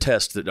would be the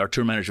test that our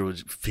tour manager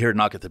would hear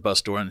knock at the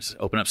bus door and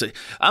open up and say,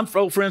 I'm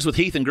old friends with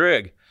Heath and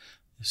Greg.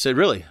 I said,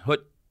 really?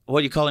 What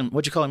you call him?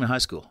 What'd you call him in high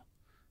school?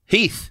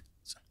 Heath.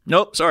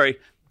 Nope, sorry.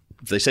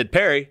 If they said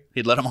Perry,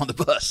 he'd let him on the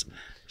bus.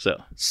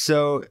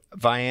 So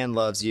Vian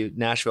loves you.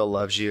 Nashville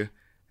loves you.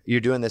 You're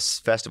doing this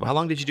festival. How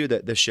long did you do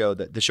the show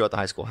at the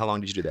high school? How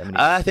long did you do that?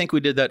 I think we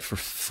did that for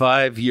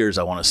 5 years,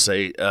 I want to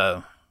say.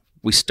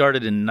 We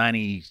started in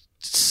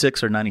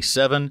 96 or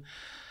 97.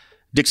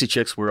 Dixie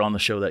Chicks were on the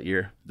show that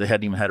year. They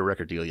hadn't even had a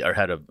record deal yet.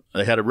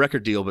 They had a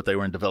record deal, but they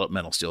were in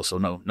developmental still, so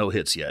no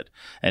hits yet.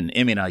 And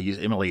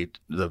Emily,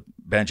 the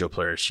banjo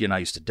player, she and I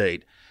used to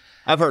date.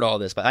 I've heard all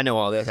this, but I know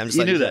all this. I'm just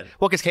You knew that.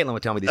 Well, because Caitlin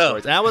would tell me these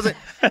stories, and I wasn't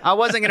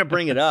going to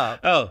bring it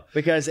up. Oh.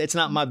 Because it's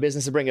not my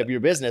business to bring up your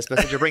business. But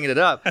since you're bringing it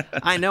up,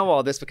 I know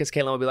all this because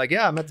Caitlin would be like,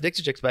 "Yeah, I met the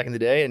Dixie Chicks back in the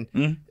day."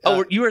 And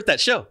you were at that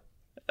show.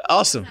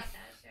 Awesome.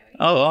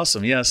 Oh,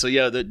 awesome. Yeah. So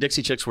the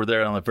Dixie Chicks were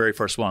there on the very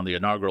first one, the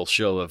inaugural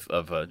show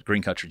of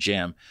Green Country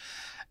Jam,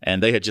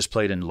 and they had just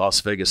played in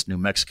Las Vegas, New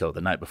Mexico the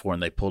night before,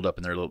 and they pulled up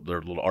in their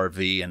little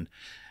RV and.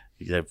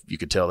 You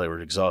could tell they were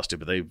exhausted,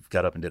 but they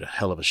got up and did a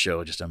hell of a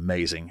show, just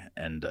amazing.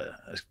 And a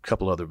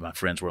couple other of my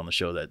friends were on the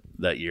show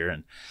that year.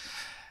 And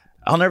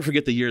I'll never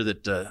forget the year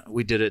that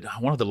we did it.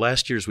 One of the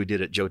last years we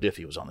did it, Joe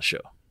Diffie was on the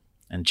show.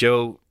 And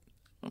Joe,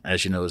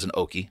 as you know, is an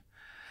Okie.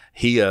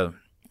 He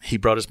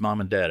brought his mom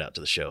and dad out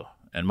to the show.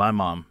 And my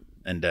mom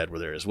and dad were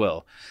there as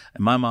well.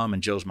 And my mom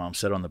and Joe's mom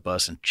sat on the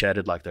bus and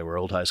chatted like they were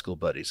old high school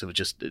buddies.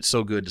 It's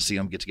so good to see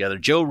them get together.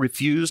 Joe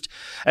refused.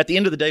 At the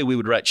end of the day, we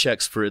would write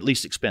checks for at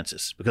least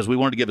expenses because we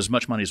wanted to give as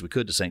much money as we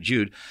could to St.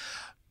 Jude.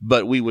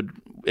 But we would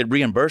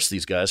reimburse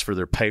these guys for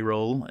their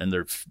payroll and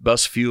their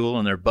bus fuel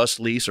and their bus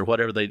lease or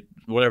whatever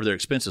their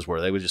expenses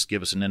were. They would just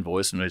give us an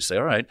invoice and we'd say,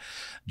 all right.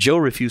 Joe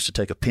refused to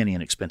take a penny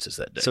in expenses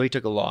that day. So he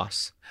took a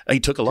loss. He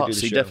took a loss. do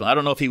the He show. definitely. I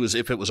don't know if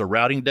it was a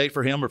routing date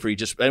for him or if he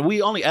just. And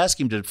we only asked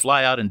him to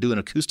fly out and do an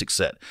acoustic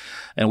set,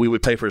 and we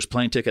would pay for his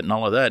plane ticket and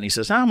all of that. And he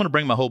says, "I'm going to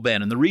bring my whole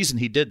band." And the reason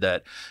he did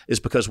that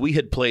is because we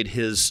had played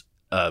his.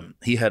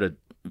 He had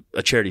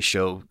a charity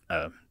show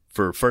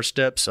for First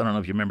Steps. I don't know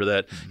if you remember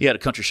that. He had a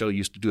country show he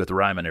used to do at the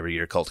Ryman every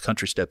year called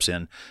Country Steps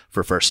In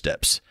for First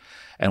Steps,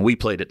 and we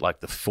played it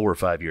like the 4 or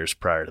 5 years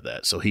prior to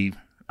that. So he.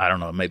 I don't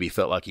know, maybe he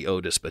felt like he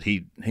owed us, but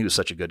he was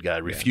such a good guy.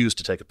 Refused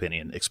to take a penny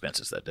in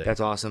expenses that day.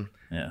 That's awesome.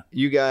 Yeah.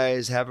 You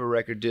guys have a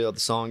record deal. The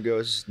song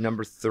goes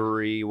number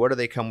 3. What do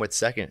they come with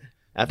second?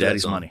 After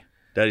Daddy's that song? Money.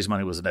 Daddy's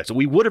Money was the next.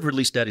 We would have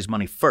released Daddy's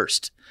Money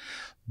first,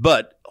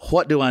 but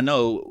what do I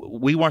know?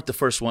 We weren't the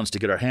first ones to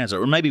get our hands on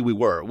it, or maybe we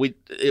were.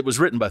 It was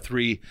written by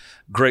 3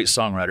 great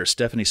songwriters,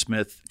 Stephanie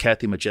Smith,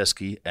 Kathy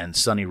Majeski, and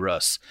Sonny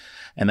Russ,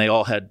 and they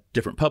all had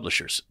different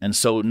publishers. And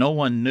so no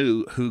one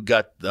knew who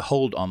got the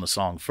hold on the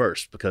song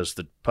first because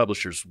the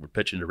publishers were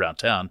pitching it around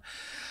town.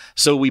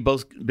 So we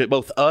both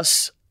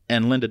us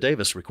and Linda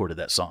Davis recorded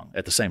that song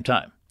at the same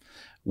time.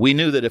 We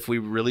knew that if we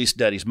released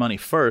Daddy's Money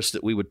first,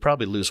 that we would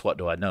probably lose What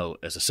Do I Know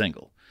as a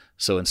single.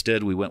 So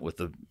instead, we went with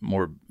the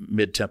more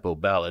mid-tempo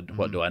ballad,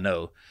 What Do I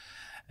Know?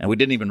 And we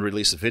didn't even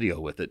release a video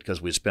with it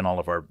because we spent all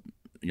of our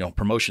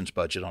promotions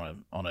budget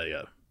on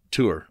a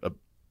tour,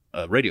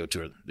 radio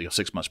tour,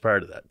 6 months prior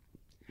to that.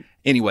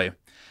 Anyway,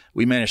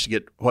 we managed to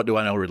get What Do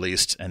I Know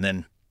released, and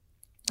then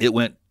it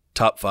went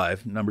top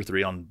 5, number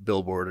 3 on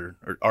Billboard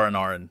or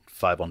R&R, and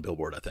 5 on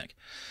Billboard, I think.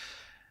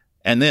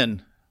 And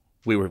then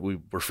we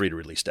were free to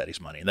release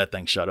Daddy's Money, and that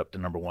thing shot up to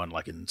number 1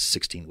 like in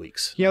 16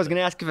 weeks. Yeah, I was going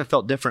to ask if it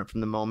felt different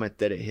from the moment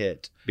that it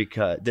hit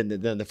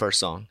than the first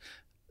song.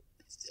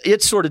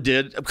 It sort of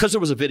did, because there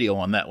was a video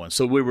on that one,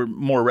 so we were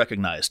more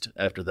recognized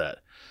after that.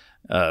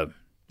 A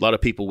lot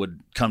of people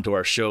would come to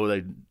our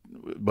show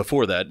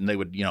before that, and they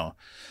would,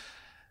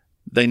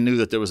 they knew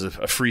that there was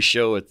a free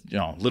show at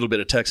a little bit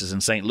of Texas in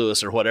St.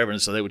 Louis or whatever,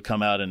 and so they would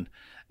come out and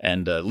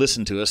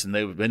listen to us, and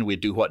then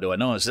we'd do What Do I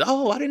Know? And I said,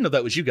 oh, I didn't know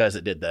that was you guys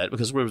that did that,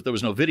 because there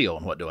was no video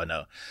on What Do I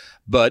Know.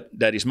 But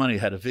Daddy's Money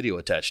had a video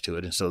attached to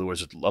it, and so there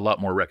was a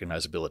lot more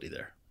recognizability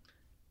there.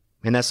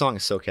 And that song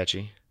is so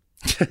catchy.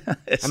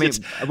 I mean,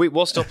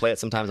 we'll still play it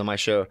sometimes on my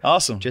show.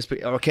 Awesome.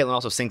 Caitlin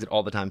also sings it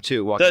all the time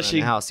too. Walking around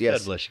the house, yes,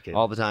 God bless you, Kate.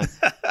 all the time.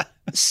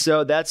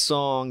 So that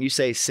song, you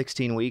say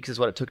 16 weeks is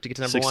what it took to get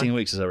to number 1? 16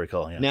 weeks, as I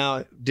recall. Yeah.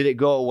 Now, did it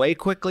go away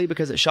quickly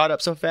because it shot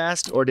up so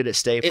fast, or did it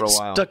stay for a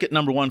while? It stuck at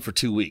number 1 for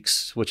 2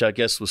 weeks, which I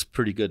guess was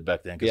pretty good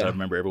back then, because I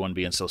remember everyone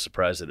being so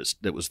surprised that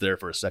it was there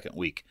for a second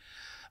week,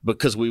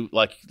 because we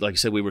like you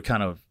said, we were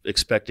kind of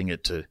expecting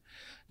it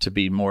to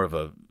be more of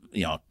a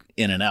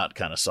in and out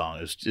kind of song.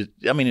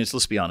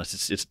 Let's be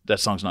honest, it's that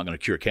song's not going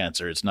to cure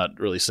cancer. It's not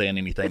really saying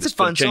anything that's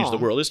going to change the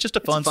world. It's just a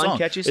fun song.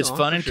 Catchy song. It's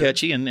fun and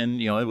catchy, and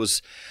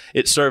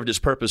it served its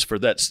purpose for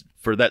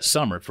that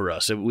summer for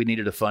us. We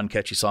needed a fun,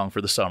 catchy song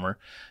for the summer,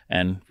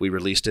 and we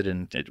released it,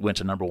 and it went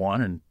to number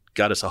 1 and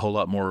got us a whole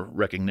lot more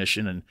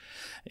recognition, and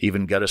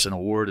even got us an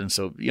award. And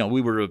so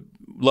we were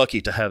lucky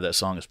to have that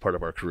song as part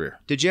of our career.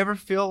 Did you ever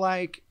feel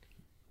like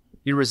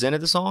you resented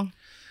the song?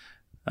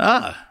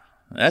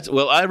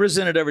 I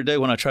resent it every day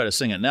when I try to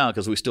sing it now,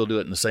 because we still do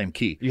it in the same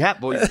key. You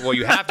have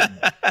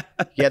to.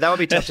 Yeah, that would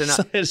be tough to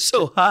not. It's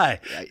so high.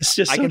 It's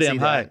just so damn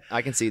high.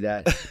 I can see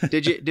that.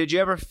 Did you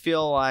ever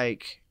feel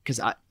like,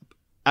 because I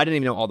didn't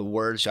even know all the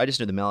words. I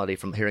just knew the melody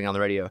from hearing it on the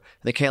radio. And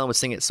then Kaylin would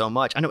sing it so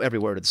much. I know every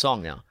word of the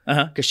song now,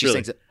 because she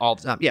sings it all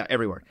the time. Yeah,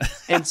 every word.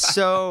 And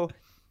so,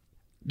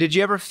 did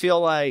you ever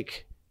feel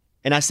like?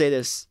 And I say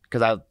this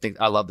because I think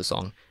I love the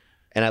song.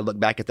 And I look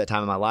back at that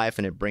time in my life,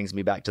 and it brings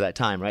me back to that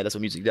time, right? That's what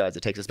music does.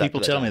 It takes us back to that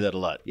time. People tell me that a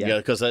lot. Yeah,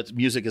 because that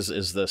music is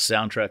the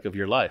soundtrack of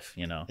your life,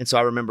 And so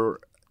I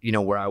remember,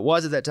 where I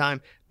was at that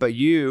time. But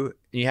you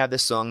have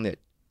this song that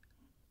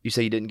you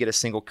say you didn't get a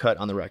single cut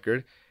on the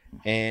record,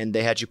 and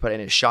they had you put it,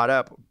 and it shot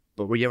up.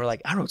 But were you ever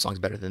like, I wrote songs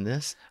better than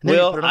this? And then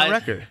you put it on the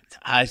record.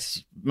 I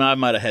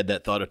might have had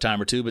that thought a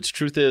time or two, but the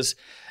truth is,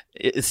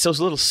 it's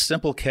those little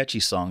simple, catchy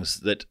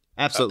songs that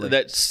absolutely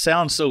that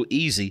sound so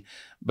easy,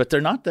 but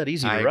they're not that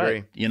easy to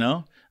write.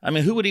 I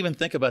mean, who would even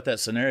think about that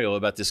scenario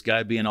about this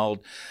guy being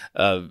all,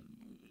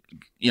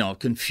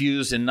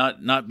 confused and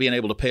not being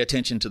able to pay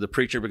attention to the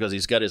preacher because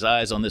he's got his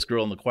eyes on this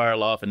girl in the choir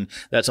loft, and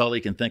that's all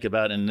he can think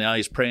about. And now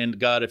he's praying to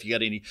God, if you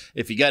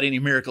got any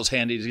miracles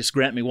handy, just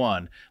grant me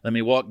one. Let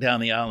me walk down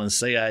the aisle and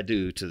say I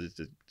do to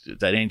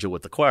that angel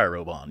with the choir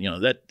robe on.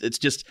 That it's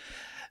just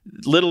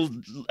little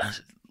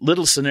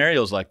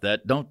scenarios like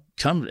that don't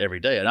come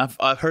every day. And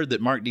I've heard that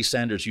Mark D.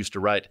 Sanders used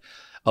to write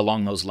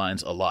along those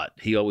lines a lot.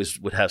 He always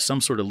would have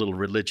some sort of little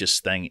religious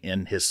thing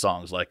in his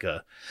songs, like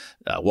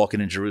Walking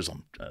in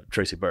Jerusalem,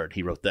 Tracy Byrd,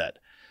 he wrote that.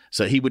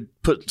 So he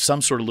would put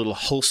some sort of little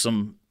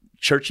wholesome,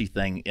 churchy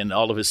thing in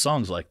all of his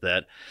songs like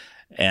that.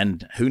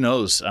 And who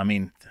knows? I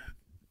mean,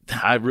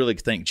 I really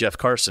thank Jeff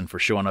Carson for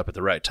showing up at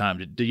the right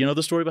time. Do you know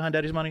the story behind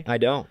Daddy's Money? I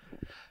don't.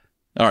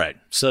 All right,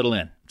 settle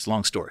in. It's a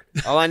long story.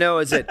 All I know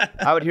is that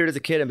I would hear it as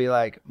a kid and be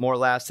like, more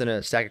laughs than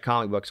a stack of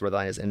comic books worth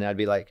is, and I'd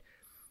be like,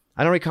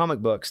 I don't read comic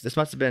books. This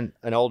must have been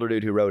an older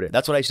dude who wrote it.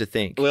 That's what I used to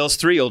think. Well, it's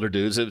 3 older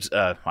dudes. It was,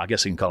 I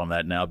guess you can call them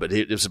that now, but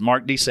it was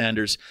Mark D.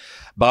 Sanders,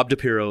 Bob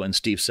DePiro, and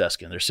Steve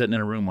Seskin. They're sitting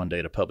in a room one day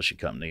at a publishing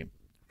company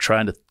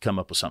trying to come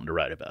up with something to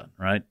write about,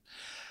 right?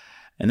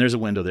 And there's a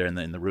window there in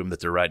the room that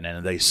they're writing in,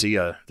 and they see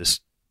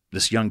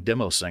this young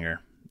demo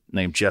singer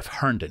named Jeff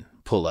Herndon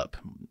pull up,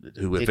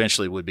 who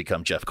eventually would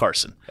become Jeff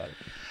Carson.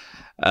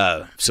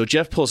 So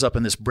Jeff pulls up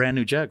in this brand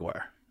new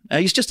Jaguar.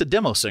 He's just a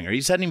demo singer.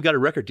 He hadn't even got a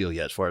record deal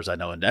yet, as far as I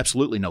know, and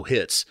absolutely no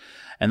hits.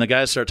 And the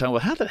guys start talking,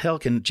 well, how the hell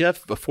can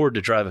Jeff afford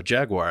to drive a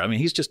Jaguar? I mean,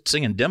 he's just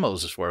singing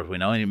demos as far as we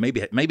know, and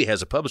he maybe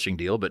has a publishing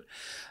deal, but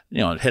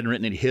hadn't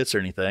written any hits or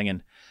anything.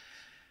 And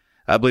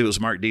I believe it was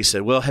Mark D.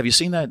 said, well, have you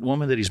seen that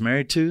woman that he's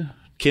married to,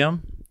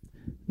 Kim?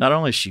 Not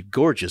only is she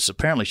gorgeous,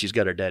 apparently she's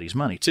got her daddy's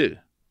money too.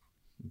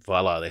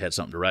 Voila, they had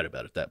something to write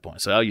about at that point.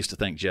 So I used to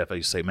thank Jeff. I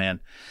used to say, man,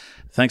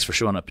 thanks for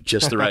showing up at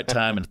just the right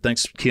time, and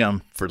thanks,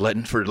 Kim, for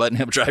letting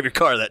him drive your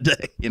car that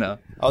day.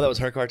 Oh, that was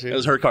her car too? It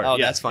was her car. Oh,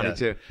 yeah, that's funny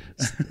too.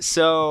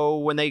 So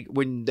when they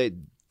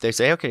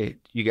say, okay,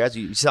 you guys,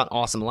 you sound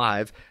awesome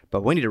live,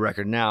 but we need a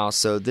record now.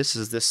 So this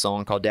is this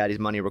song called Daddy's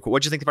Money. What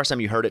did you think the first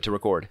time you heard it to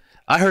record?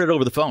 I heard it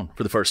over the phone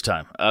for the first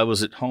time. I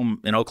was at home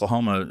in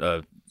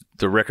Oklahoma.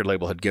 The record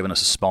label had given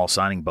us a small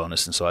signing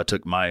bonus, and so I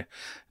took my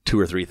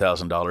 $2,000 or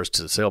 $3,000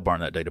 to the sale barn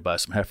that day to buy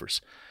some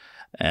heifers.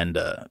 And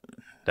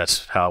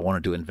that's how I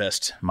wanted to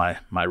invest my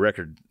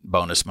record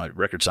bonus, my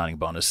record signing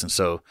bonus. And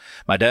so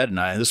my dad and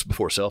I, and this was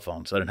before cell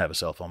phones, I didn't have a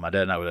cell phone. My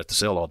dad and I were at the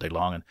sale all day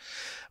long. And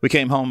we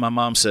came home. My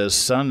mom says,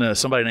 son,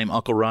 somebody named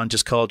Uncle Ron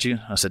just called you.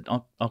 I said,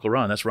 Uncle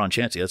Ron, that's Ron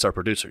Chancey. That's our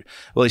producer.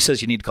 Well, he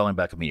says you need to call him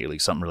back immediately.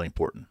 Something really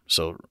important.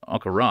 So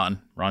Uncle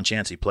Ron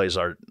Chancey plays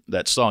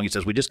that song. He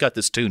says, we just got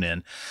this tune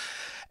in.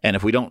 And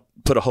if we don't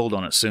put a hold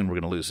on it soon, we're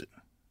going to lose it.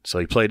 So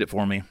he played it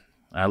for me.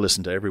 I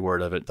listened to every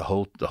word of it, the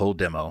whole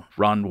demo.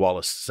 Ron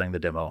Wallace sang the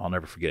demo. I'll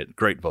never forget.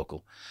 Great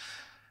vocal.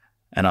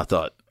 And I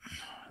thought,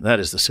 that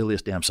is the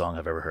silliest damn song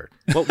I've ever heard.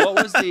 What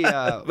was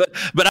the?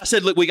 But I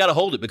said, look, we got to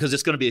hold it because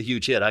it's going to be a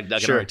huge hit. I can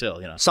already tell.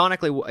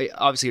 Sonically,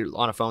 obviously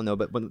on a phone though.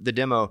 But when the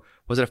demo,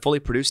 was it a fully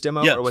produced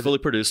demo? Yeah, or was fully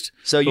produced.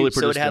 So it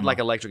had demo. like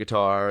electric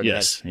guitar. And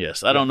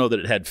yes. I don't know that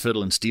it had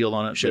fiddle and steel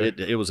on it, Sure. but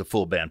it was a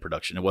full band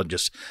production. It wasn't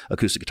just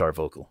acoustic guitar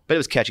vocal. But it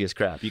was catchy as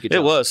crap. You could. It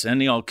Tell. was, and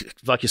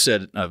like you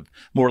said,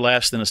 more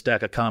laughs than a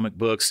stack of comic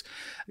books.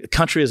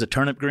 Country is a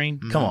turnip green.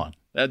 Mm-hmm. Come on.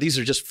 These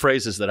are just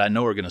phrases that I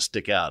know are going to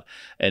stick out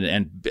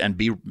and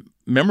be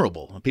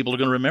memorable. People are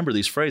going to remember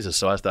these phrases.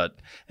 So I thought,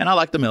 and I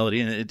like the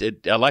melody, and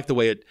I like the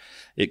way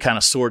it kind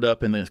of soared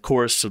up in the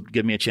chorus, so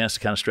give me a chance to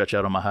kind of stretch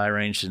out on my high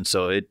range. And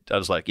so I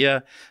was like,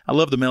 yeah, I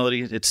love the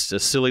melody. It's a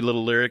silly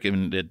little lyric,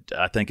 and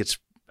I think it's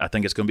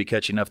going to be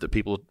catchy enough that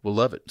people will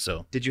love it.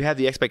 So, did you have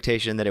the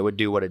expectation that it would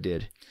do what it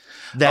did?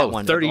 That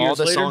one, 30 all years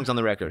the later? songs on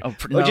the record. Oh,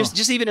 Or no.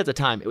 just even at the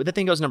time, the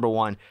thing goes number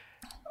one.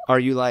 Are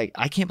you like,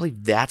 I can't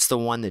believe that's the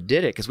one that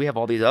did it? Because we have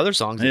all these other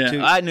songs. Yeah,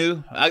 too. I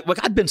knew.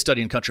 I'd been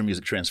studying country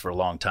music trends for a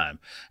long time,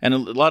 and a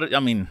lot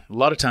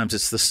of times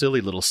it's the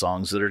silly little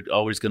songs that are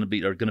always going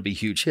to be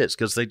huge hits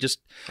because they just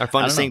are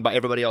fun I to don't sing know. by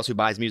everybody else who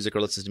buys music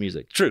or listens to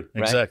music. True,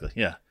 right? exactly.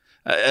 Yeah,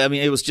 I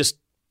mean, it was just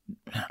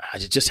I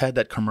just had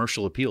that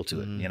commercial appeal to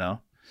it,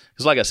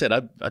 Because like I said,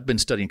 I've been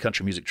studying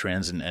country music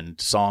trends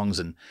and songs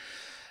and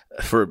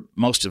for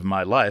most of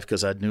my life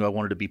because I knew I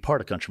wanted to be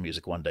part of country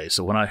music one day.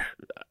 So when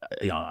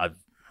I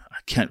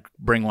can't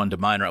bring one to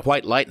mind.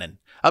 White Lightning.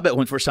 I bet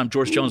when first time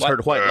George Jones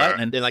heard White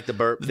Lightning, then like the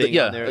burp thing.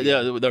 on there.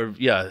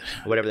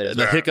 whatever that is.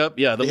 the hiccup,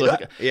 the little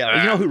hiccup.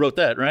 Yeah. You know who wrote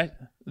that, right?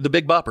 The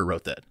Big Bopper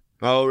wrote that.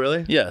 Oh,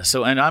 really? Yeah.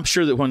 So, and I'm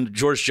sure that when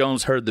George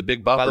Jones heard the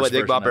Big Bopper, By the way,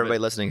 Big Bopper, everybody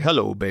listening,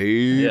 hello,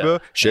 baby, Yeah.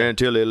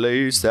 Chantilly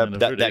lace. That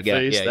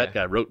guy. That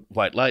guy wrote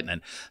White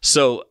Lightning.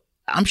 So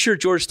I'm sure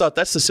George thought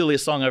that's the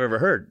silliest song I've ever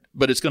heard,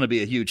 but it's going to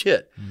be a huge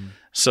hit.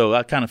 So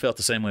I kind of felt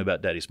the same way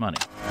about Daddy's Money.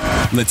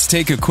 Let's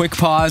take a quick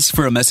pause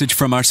for a message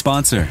from our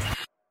sponsor.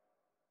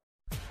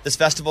 This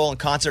festival and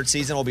concert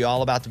season will be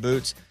all about the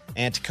boots,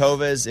 and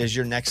Tecovas is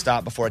your next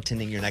stop before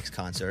attending your next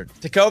concert.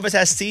 Tecovas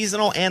has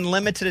seasonal and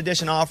limited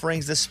edition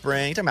offerings this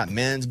spring. You're talking about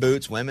men's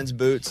boots, women's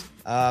boots,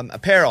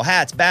 apparel,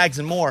 hats, bags,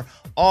 and more.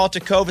 All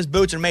Tecovas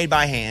boots are made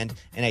by hand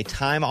in a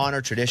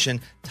time-honored tradition,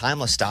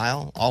 timeless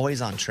style,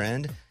 always on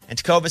trend.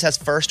 And Tecovas has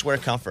first wear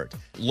comfort,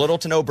 little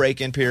to no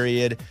break-in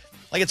period.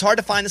 Like, it's hard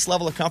to find this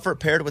level of comfort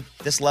paired with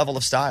this level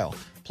of style.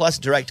 Plus,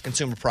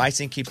 direct-to-consumer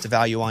pricing keeps the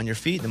value on your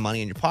feet, the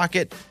money in your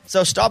pocket.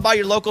 So stop by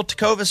your local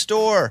Tecovas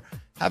store.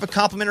 Have a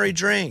complimentary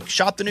drink.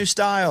 Shop the new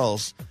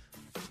styles.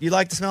 You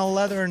like the smell of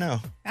leather or no?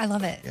 I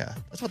love it. Yeah.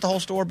 That's what the whole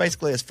store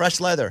basically is.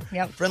 Fresh leather.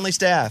 Yep. Friendly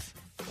staff.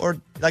 Or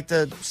like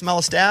the smell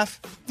of staff?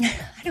 I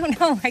don't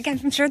know.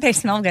 I'm sure they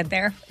smell good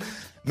there.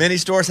 Many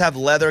stores have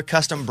leather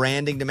custom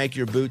branding to make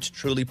your boots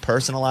truly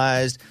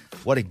personalized.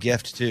 What a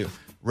gift, too.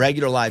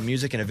 Regular live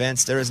music and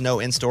events, there is no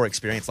in-store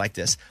experience like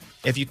this.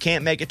 If you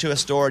can't make it to a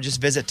store,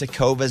 just visit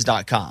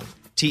Tecovas.com.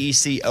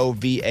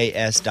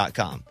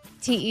 Tecovas.com.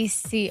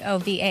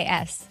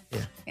 Tecovas.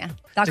 Yeah.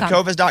 .com.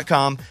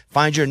 Tecovas.com.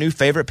 Find your new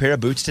favorite pair of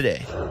boots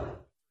today.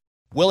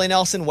 Willie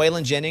Nelson,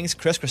 Waylon Jennings,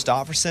 Chris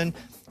Christopherson.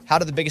 How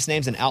did the biggest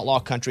names in outlaw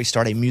country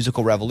start a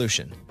musical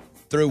revolution?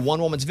 Through one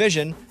woman's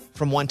vision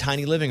from one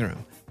tiny living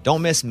room.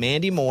 Don't miss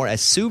Mandy Moore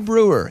as Sue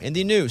Brewer in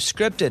the new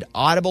scripted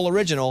Audible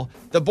original,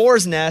 The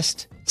Boar's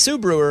Nest, Sue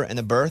Brewer and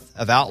the Birth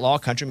of Outlaw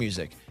Country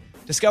Music.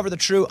 Discover the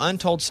true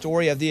untold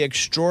story of the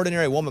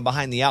extraordinary woman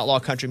behind the outlaw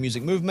country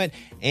music movement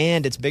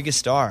and its biggest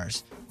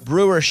stars.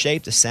 Brewer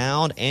shaped the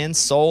sound and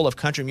soul of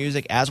country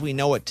music as we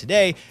know it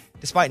today,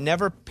 despite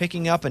never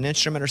picking up an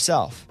instrument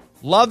herself.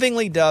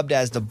 Lovingly dubbed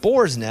as the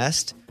Boar's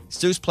Nest,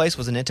 Sue's place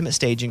was an intimate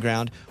staging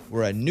ground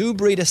where a new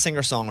breed of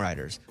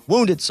singer-songwriters,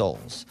 wounded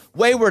souls,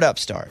 wayward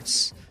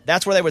upstarts,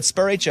 that's where they would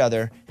spur each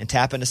other and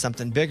tap into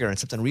something bigger and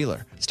something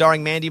realer.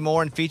 Starring Mandy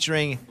Moore and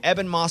featuring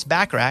Eben Moss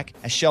Backrack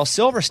as Shel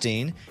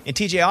Silverstein and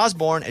TJ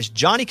Osborne as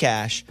Johnny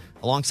Cash,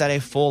 alongside a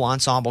full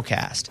ensemble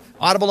cast.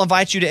 Audible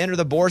invites you to enter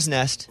the Boar's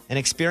Nest and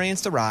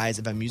experience the rise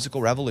of a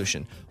musical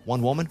revolution.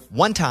 One woman,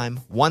 one time,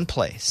 one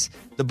place.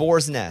 The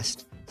Boar's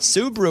Nest,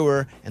 Sue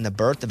Brewer, and the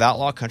birth of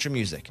outlaw country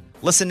music.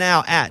 Listen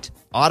now at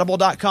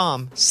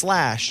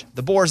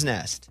audible.com/The Boar's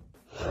Nest.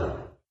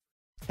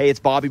 Hey, it's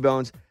Bobby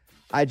Bones.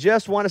 I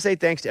just want to say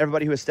thanks to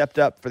everybody who has stepped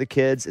up for the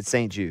kids at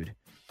St. Jude.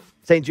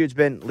 St. Jude's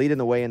been leading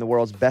the way in the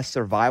world's best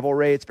survival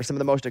rates for some of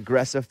the most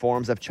aggressive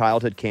forms of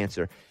childhood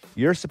cancer.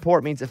 Your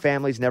support means that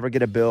families never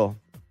get a bill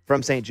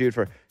from St. Jude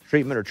for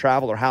treatment or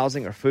travel or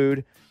housing or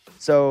food,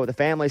 so the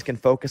families can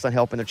focus on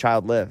helping their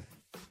child live.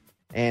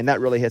 And that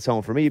really hits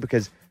home for me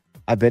because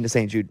I've been to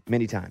St. Jude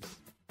many times.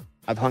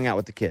 I've hung out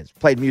with the kids,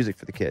 played music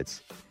for the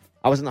kids.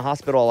 I was in the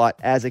hospital a lot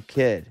as a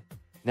kid.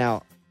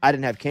 Now, I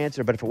didn't have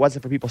cancer, but if it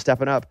wasn't for people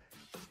stepping up,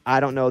 I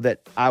don't know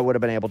that I would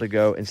have been able to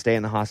go and stay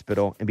in the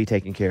hospital and be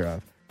taken care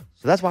of.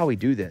 So that's why we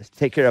do this,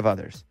 take care of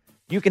others.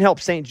 You can help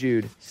St.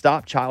 Jude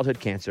stop childhood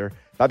cancer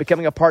by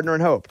becoming a partner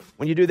in hope.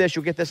 When you do this,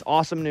 you'll get this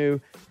awesome new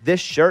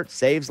This Shirt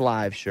Saves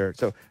Lives shirt.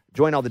 So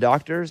join all the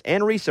doctors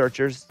and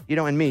researchers,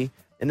 and me,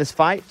 in this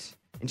fight,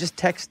 and just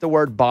text the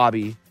word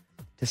Bobby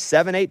to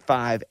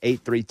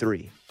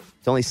 785-833.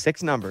 It's only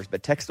 6 numbers,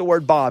 but text the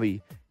word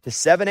Bobby to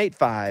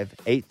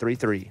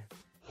 785-833.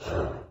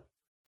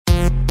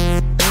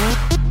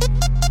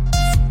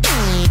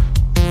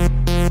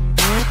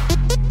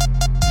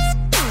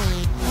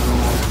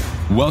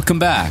 Welcome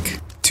back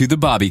to the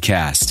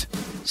Bobbycast.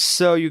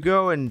 So you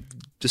go and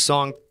the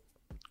song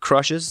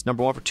crushes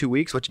 #1 for 2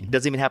 weeks, which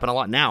doesn't even happen a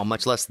lot now,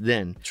 much less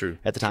then. True.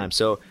 At the time.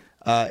 So,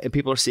 and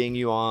people are seeing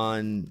you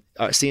on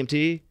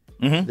CMT.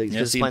 Mm-hmm.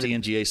 Yeah, CMT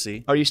and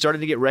GAC. Are you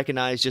starting to get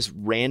recognized just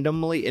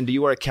randomly? And do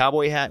you wear a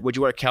cowboy hat? Would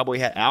you wear a cowboy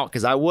hat out?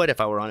 Because I would if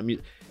I were in a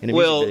music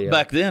video.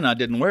 Back then I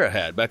didn't wear a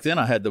hat. Back then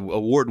I had the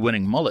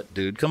award-winning mullet,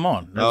 dude. Come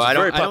on. No, I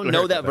don't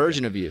know that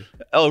version of you.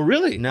 Oh,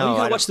 really? No, you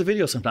gotta watch the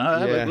video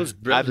sometime. Yeah. It was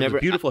a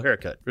beautiful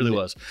haircut. It really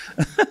was.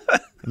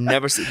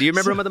 Never seen. Do you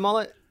remember him with the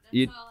mullet?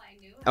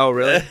 Oh,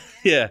 really?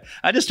 Yeah.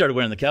 I just started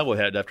wearing the cowboy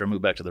hat after I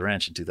moved back to the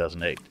ranch in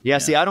 2008. Yeah.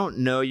 See, I don't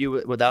know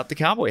you without the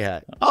cowboy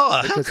hat.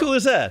 Oh, how cool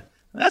is that?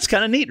 That's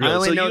kind of neat,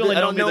 really. So you only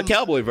know me the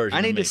cowboy version.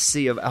 I need to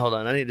see. Hold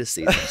on. I need to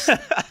see this. Red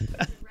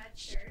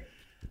shirt.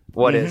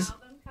 What is?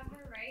 Album cover,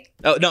 right?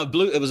 Oh, no,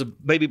 blue. It was a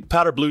baby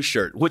powder blue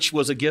shirt, which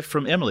was a gift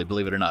from Emily,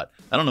 believe it or not.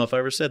 I don't know if I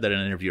ever said that in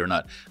an interview or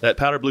not. That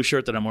powder blue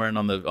shirt that I'm wearing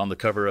on the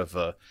cover of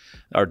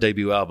our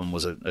debut album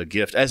was a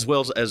gift, as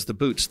well as the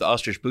boots, the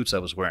ostrich boots I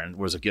was wearing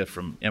was a gift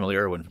from Emily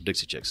Irwin from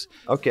Dixie Chicks.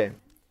 Okay.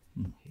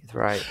 Heath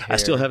Wright. I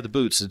still have the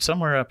boots, and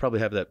somewhere I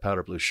probably have that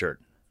powder blue shirt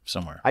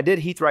somewhere. I did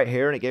Heath Wright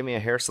hair, and it gave me a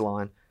hair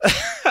salon.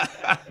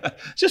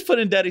 Just put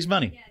in daddy's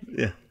money.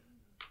 Yeah.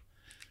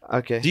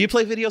 Okay. Do you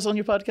play videos on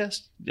your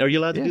podcast? Are you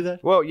allowed to do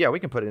that? Well, yeah, we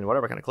can put it in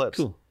whatever kind of clips.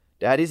 Cool.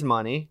 Daddy's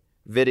money,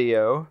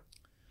 video.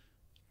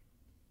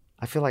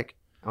 I feel like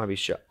I'm going to be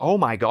shut. Oh,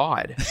 my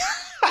God.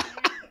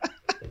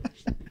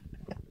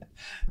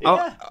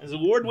 Yeah, it's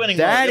award-winning.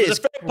 That is is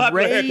a very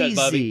popular haircut,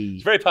 Bobby. crazy.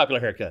 It's a very popular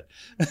haircut.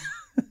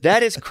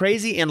 That is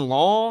crazy and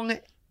long.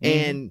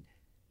 And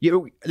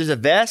there's a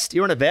vest.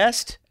 You're in a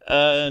vest?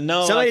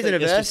 No, Somebody's in a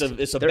it's vest.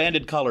 It's a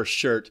banded collar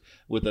shirt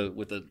with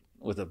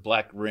a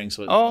black ring.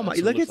 So Oh my!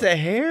 Look at the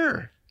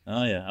hair.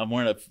 Oh yeah, I'm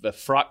wearing a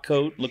frock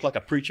coat. Look like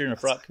a preacher in a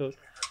frock coat.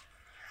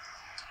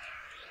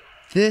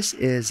 This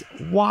is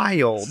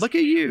wild. Look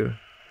at you.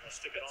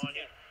 Stick it on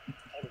you.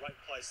 Hold the right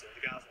place there.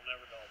 The guys will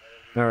never know,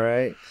 man. All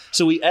right.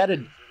 So we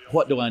added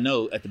 "What Do I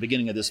Know" at the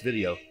beginning of this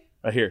video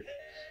right here,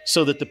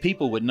 so that the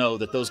people would know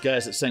that those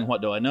guys that sing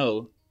 "What Do I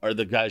Know" are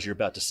the guys you're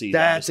about to see.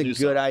 That's a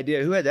good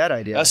idea. Who had that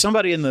idea?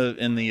 Somebody in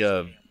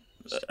the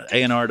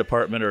A&R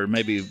department or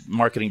maybe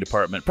marketing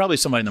department. Probably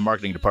somebody in the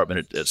marketing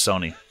department at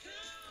Sony.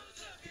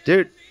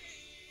 Dude,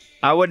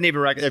 I wouldn't even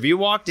recognize. If you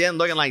walked in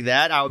looking like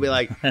that, I would be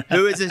like,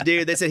 who is this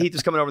dude? They said Heath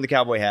was coming over in the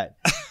cowboy hat.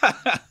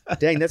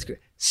 Dang, that's great.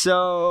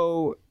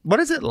 So, what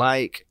is it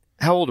like?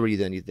 How old were you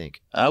then, you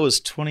think? I was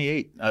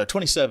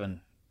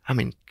 27. I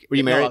mean, were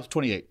you married? No, I was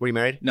 28. Were you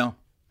married? No.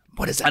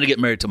 What is that? I didn't get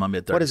married till my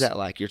mid-30s. What is that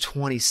like? You're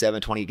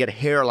 27, 20. You get a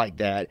hair like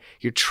that.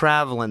 You're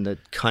traveling the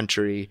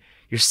country.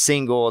 You're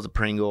single as a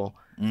Pringle.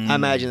 I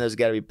imagine there's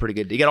got to be pretty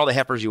good. You got all the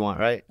heifers you want,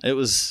 right?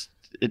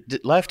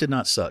 Life did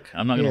not suck.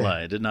 I'm not going to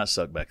lie. It did not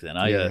suck back then.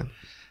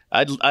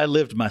 I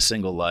lived my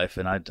single life,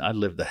 and I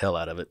lived the hell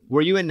out of it.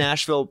 Were you in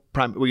Nashville?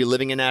 Were you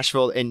living in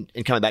Nashville and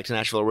coming back to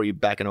Nashville, or were you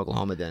back in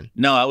Oklahoma then?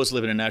 No, I was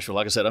living in Nashville.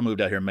 Like I said, I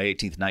moved out here May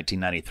 18th,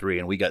 1993,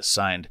 and we got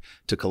signed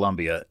to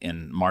Columbia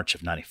in March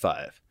of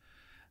 95.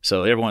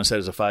 So everyone said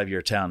it's a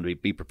 5-year town.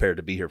 Be prepared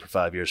to be here for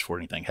 5 years before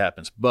anything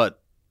happens. But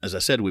as I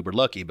said, we were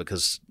lucky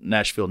because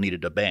Nashville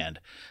needed a band.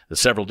 The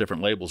several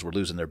different labels were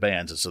losing their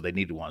bands, and so they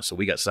needed one. So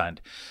we got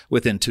signed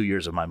within 2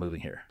 years of my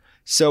moving here.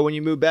 So when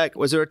you moved back,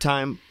 was there a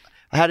time?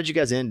 How did you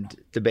guys end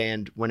the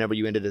band whenever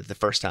you ended it the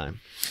first time?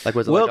 Like,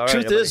 was it well, like, all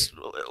right, truth is,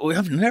 we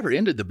have never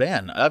ended the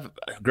band.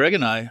 Greg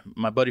and I,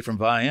 my buddy from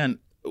Vian,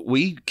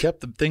 we kept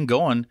the thing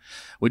going.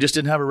 We just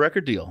didn't have a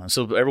record deal. And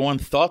so everyone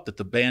thought that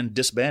the band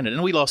disbanded.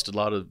 And we lost a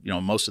lot of,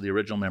 most of the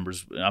original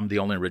members. I'm the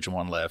only original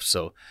one left.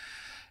 So,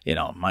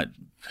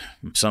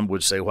 some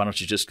would say, why don't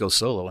you just go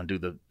solo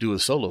and do a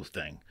solo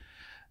thing?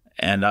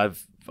 And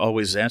I've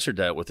always answered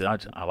that with,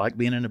 I like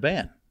being in a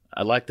band.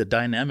 I like the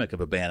dynamic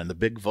of a band and the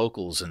big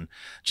vocals and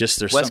just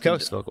there's West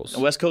Coast vocals.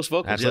 West Coast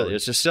vocals, Absolutely. yeah.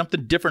 It's just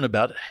something different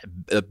about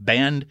a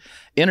band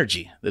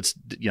energy. That's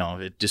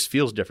it just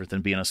feels different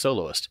than being a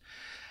soloist.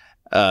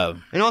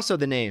 And also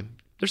the name.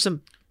 There's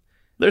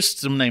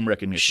some name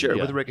recognition. Sure,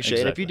 yeah, with Ricochet.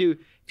 exactly. And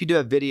if you do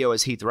a video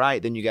as Heath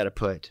Wright, then you got to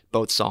put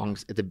both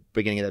songs at the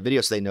beginning of that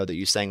video so they know that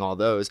you sang all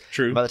those.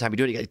 True. And by the time you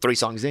do it, you got 3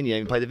 songs in, you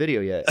didn't even play the video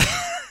yet.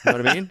 You know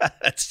what I mean?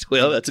 That's a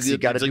So you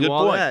good. gotta It's a do good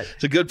all point. that.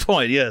 It's a good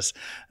point. Yes,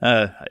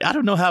 I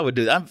don't know how I would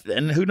do that,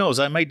 and who knows?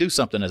 I may do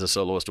something as a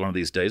soloist one of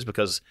these days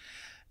because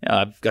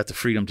I've got the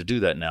freedom to do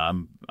that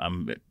now.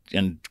 I'm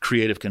in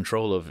creative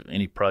control of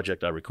any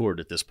project I record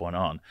at this point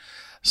on.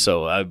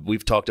 So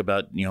we've talked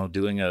about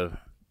doing a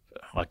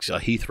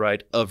Heath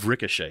Wright of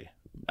Ricochet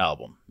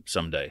album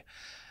someday.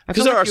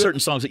 Because there are certain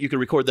songs that you can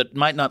record that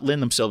might not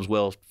lend themselves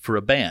well for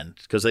a band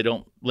because they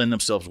don't lend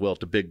themselves well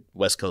to big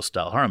West Coast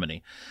style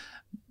harmony.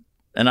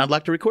 And I'd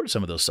like to record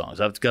some of those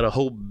songs. I've got a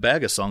whole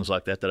bag of songs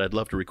like that I'd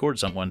love to record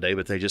some one day,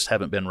 but they just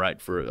haven't been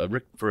right for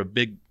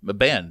a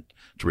band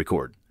to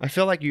record. I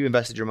feel like you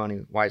invested your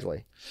money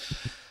wisely.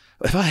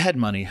 If I had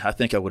money, I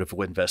think I would have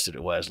invested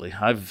it wisely.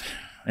 I've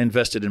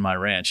invested in my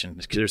ranch, and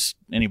if there's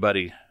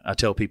anybody, I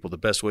tell people the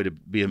best way to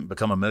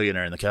become a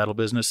millionaire in the cattle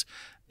business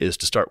is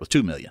to start with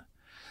 $2 million.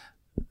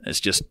 It's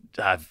just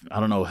I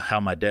don't know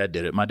how my dad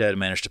did it. My dad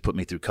managed to put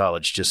me through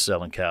college just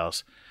selling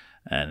cows,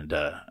 and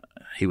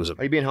he was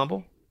Are you being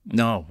humble?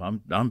 No,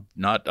 I'm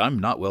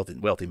not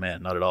wealthy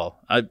man, not at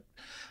all.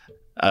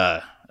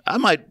 I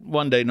might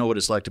one day know what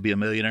it's like to be a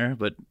millionaire,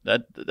 but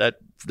that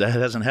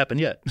hasn't happened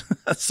yet.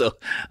 So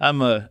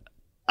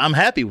I'm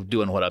happy with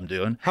doing what I'm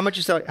doing. How much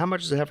does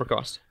a heifer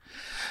cost?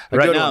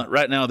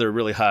 Right now they're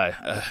really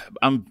high.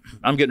 I'm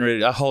getting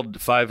ready. I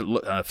hauled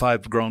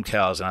five grown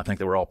cows, and I think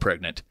they were all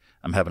pregnant.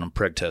 I'm having them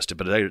preg tested,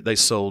 but they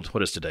sold.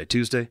 What is today?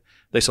 Tuesday.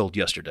 They sold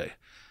yesterday,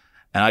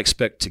 and I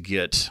expect to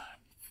get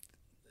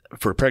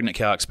for a pregnant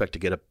cow. I expect to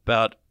get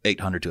about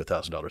 $800 to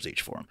 $1,000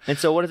 each for them. And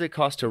so, what does it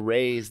cost to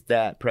raise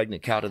that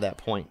pregnant cow to that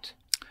point?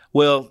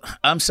 Well,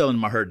 I'm selling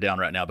my herd down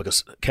right now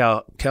because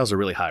cows are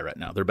really high right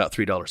now. They're about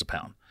 $3 a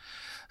pound.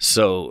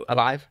 So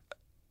Alive?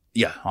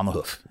 Yeah, on the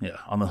hoof. Yeah,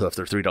 on the hoof,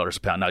 they're $3 a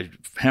pound. Now,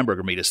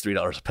 hamburger meat is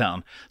 $3 a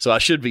pound. So I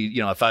should be,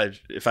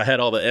 if I had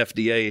all the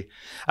FDA,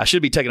 I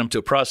should be taking them to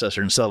a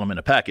processor and selling them in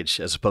a package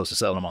as opposed to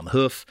selling them on the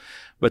hoof.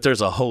 But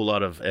there's a whole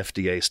lot of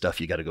FDA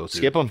stuff you got to go through.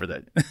 Skip them for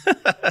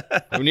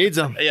that. Who needs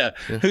them? Yeah,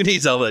 who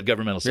needs all that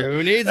governmental stuff?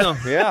 Who needs them?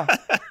 Yeah.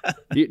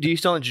 Do you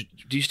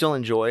still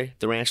enjoy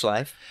the ranch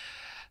life?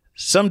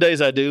 Some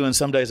days I do, and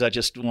some days I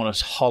just want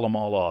to haul them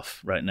all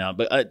off right now.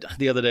 But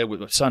the other day,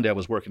 Sunday, I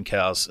was working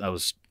cows. I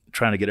was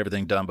trying to get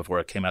everything done before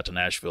I came out to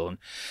Nashville. And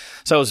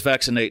so I was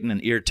vaccinating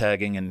and ear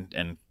tagging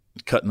and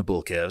cutting the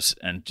bull calves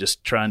and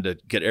just trying to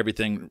get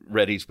everything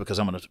ready because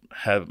I'm going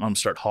to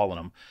start hauling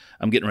them.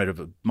 I'm getting rid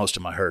of most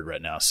of my herd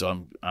right now.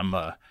 So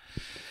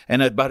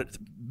and about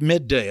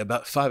midday,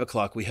 about 5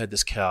 o'clock, we had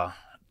this cow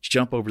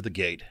jump over the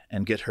gate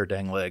and get her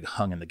dang leg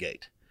hung in the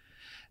gate.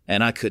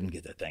 And I couldn't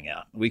get that thing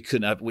out. We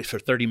couldn't. For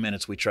 30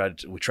 minutes, we tried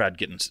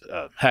getting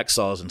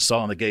hacksaws and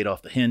sawing the gate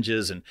off the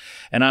hinges, and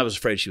I was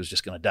afraid she was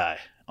just going to die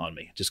on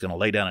me, just going to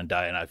lay down and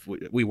die. And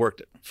we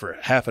worked for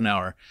half an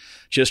hour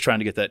just trying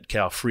to get that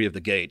cow free of the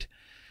gate.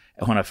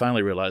 And when I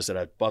finally realized that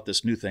I bought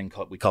this new thing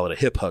we call it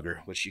a hip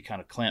hugger, which you kind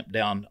of clamp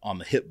down on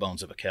the hip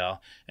bones of a cow,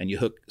 and you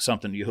hook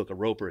a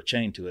rope or a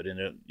chain to it,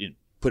 and you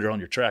put her on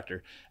your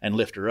tractor and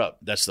lift her up.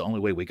 That's the only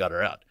way we got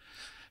her out.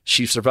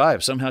 She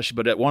survived somehow.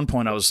 But at one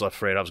point, I was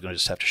afraid I was going to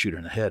just have to shoot her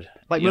in the head.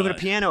 Like moving a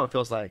piano, it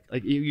feels like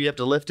you have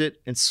to lift it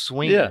and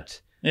swing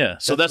it. Yeah.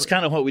 So that's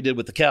kind of what we did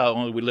with the cow.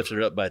 Only we lifted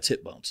her up by its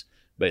hip bones,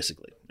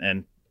 basically,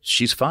 and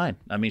she's fine.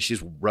 I mean,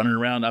 she's running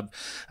around.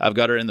 I've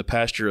got her in the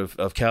pasture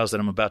of cows that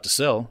I'm about to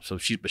sell. So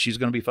she's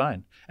going to be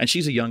fine. And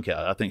she's a young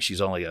cow. I think she's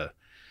only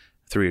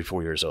 3 or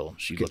 4 years old.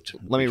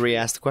 Let me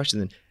re-ask the question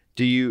then.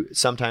 Do you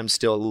sometimes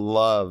still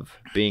love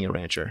being a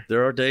rancher?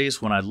 There are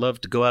days when I love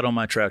to go out on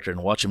my tractor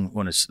and watch them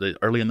when it's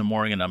early in the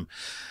morning and I'm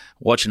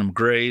watching them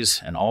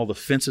graze and all the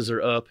fences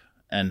are up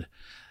and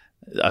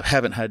I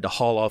haven't had to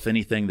haul off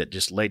anything that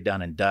just laid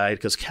down and died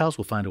because cows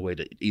will find a way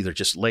to either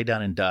just lay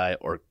down and die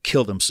or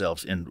kill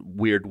themselves in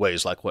weird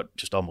ways like what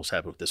just almost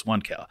happened with this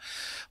one cow.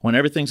 When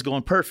everything's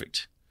going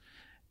perfect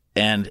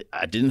and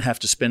I didn't have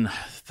to spend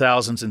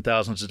thousands and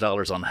thousands of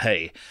dollars on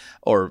hay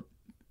or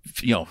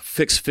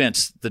fix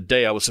fence the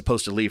day I was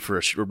supposed to leave for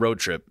a road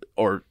trip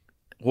or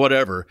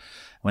whatever.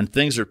 When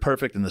things are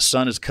perfect and the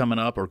sun is coming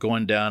up or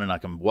going down and I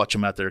can watch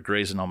them out there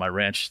grazing on my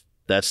ranch,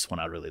 that's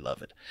when I really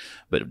love it.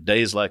 But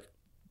days like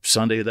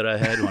Sunday that I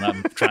had when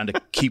I'm trying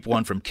to keep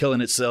one from killing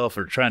itself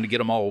or trying to get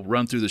them all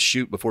run through the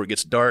chute before it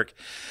gets dark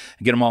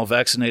and get them all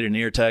vaccinated and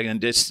ear tagged,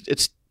 and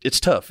it's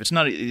tough. It's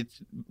not.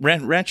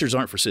 Ranchers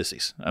aren't for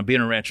sissies.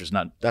 Being a rancher is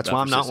not. That's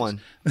why I'm not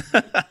one.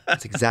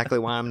 That's exactly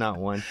why I'm not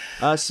one.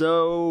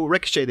 So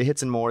Ricochet, the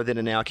hits and more that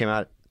now came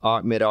out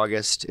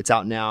mid-August. It's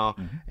out now.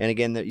 Mm-hmm. And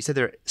again, you said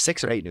there are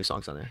 6 or 8 new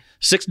songs on there.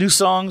 6 new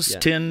songs. Yeah.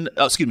 10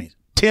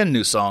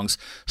 new songs.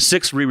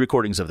 6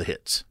 re-recordings of the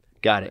hits.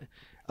 Got it.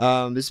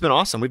 This has been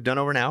awesome. We've done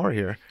over an hour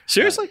here.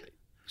 Seriously?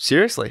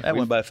 Seriously. That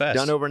went by fast.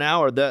 Done over an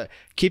hour. The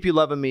Keep You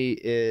Loving Me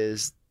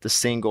is the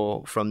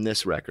single from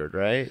this record,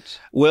 right?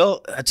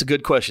 Well, that's a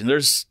good question.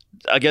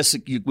 I guess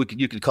you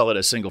could call it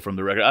a single from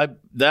the record.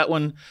 That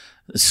one,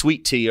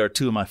 Sweet Tea, are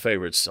 2 of my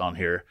favorites on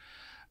here.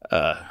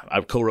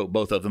 I co-wrote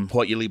both of them.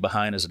 What You Leave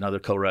Behind is another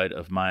co-write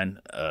of mine.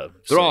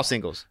 They're all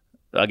singles.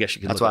 I guess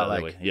you can That's look what at it I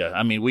that like. way. Yeah,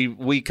 I mean,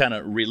 we kind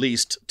of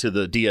released to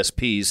the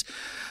DSPs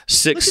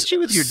 6. Look at you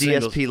with your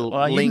singles. DSP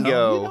Well,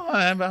 lingo.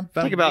 I'm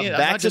Talk about yeah, I'm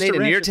not just a vaccinated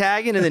and ear rancher.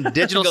 tagging and then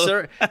digital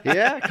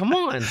Yeah, come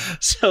on.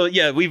 So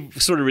yeah,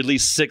 we've sort of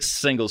released 6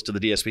 singles to the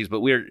DSPs,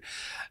 but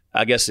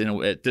I guess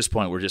at this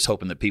point we're just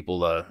hoping that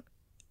people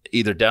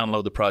either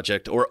download the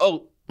project or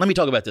let me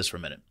talk about this for a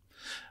minute.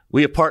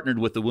 We have partnered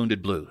with the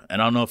Wounded Blue,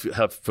 and I don't know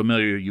how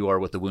familiar you are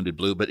with the Wounded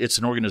Blue, but it's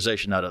an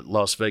organization out of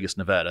Las Vegas,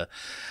 Nevada,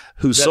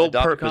 whose Is that sole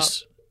Adopt a purpose.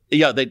 Cop?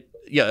 Yeah, Adopt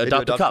do a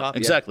Adopt a Cop. Cop?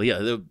 Exactly.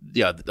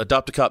 Yeah,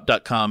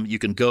 adoptacop.com. You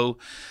can go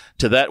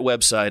to that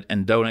website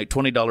and donate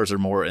 $20 or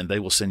more, and they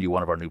will send you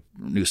one of our new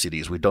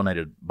CDs. We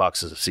donated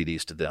boxes of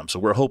CDs to them, so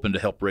we're hoping to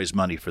help raise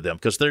money for them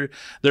because their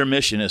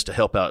mission is to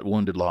help out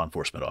wounded law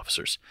enforcement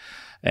officers,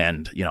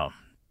 and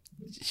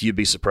you'd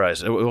be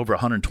surprised. Over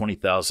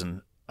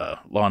 120,000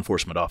 law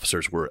enforcement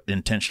officers were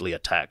intentionally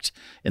attacked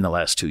in the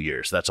last 2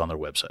 years. That's on their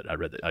website. I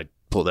read that. I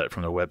pulled that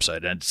from their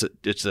website, and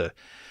it's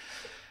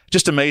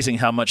just amazing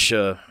how much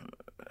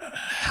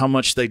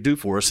they do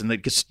for us, and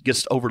it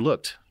gets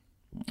overlooked.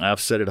 I've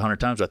said it 100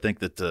 times. I think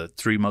that the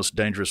 3 most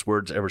dangerous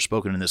words ever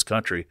spoken in this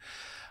country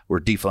were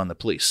defund the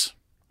police.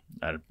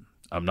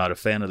 I'm not a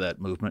fan of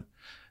that movement.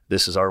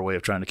 This is our way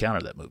of trying to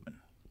counter that movement.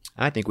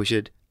 I think we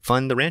should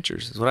fund the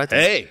ranchers is what I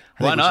think. Hey,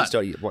 I why think not?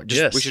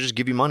 We should just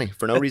give you money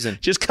for no reason.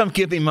 Just come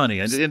give me money.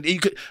 And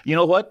you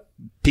know what?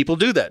 People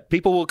do that.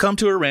 People will come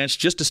to a ranch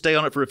just to stay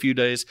on it for a few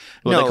days.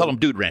 Well, No. they call them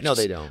dude ranches. No,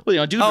 they don't.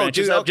 Well, dude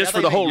ranches dude, okay, just I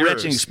for thought the you meant whole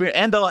ranching yours. experience.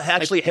 And they'll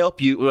actually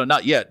help you. Well,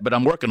 not yet, but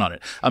I'm working on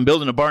it. I'm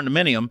building a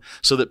barn-dominium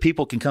so that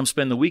people can come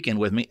spend the weekend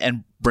with me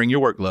and bring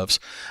your work gloves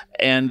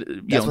and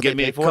what give they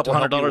me pay a for, couple to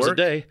help you $100 a work?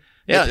 day.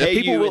 They Yeah, pay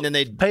people you, will and then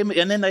they pay me,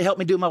 and then they help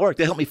me do my work.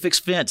 They help me fix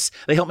fence.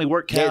 They help me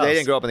work cows. They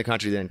didn't grow up in the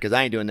country then because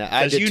I ain't doing that.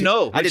 I 'Cause did you too,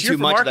 know, I did you're too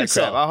from much of that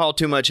Arkansas. crap. I haul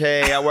too much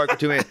hay. I work with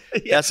too many.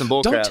 That's some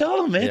bull Don't crap.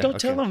 tell them, man. Yeah, Don't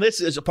okay. tell them.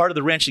 This is a part of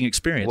the ranching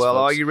experience. Well,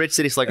 all folks. you rich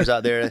city slickers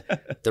out there,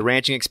 the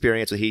ranching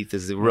experience with Heath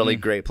is a really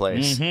great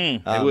place.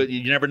 You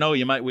never know.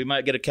 We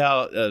might get a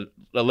cow,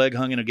 a leg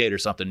hung in a gate or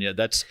something. Yeah,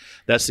 that's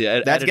the.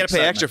 You got to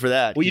pay extra for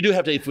that. Well, you do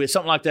have to. If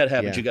something like that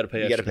happens, Yeah. you got to pay.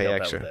 You extra gotta pay to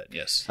help extra. out with that.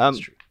 Yes, that's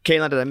true.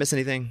 Kaylin, did I miss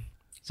anything?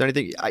 Is there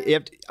anything?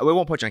 We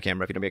won't put you on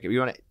camera if you don't make it. You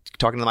want to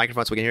talk into the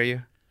microphone so we can hear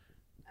you?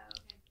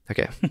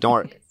 Okay, don't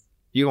worry.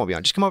 You won't be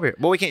on. Just come over here.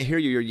 Well, we can't hear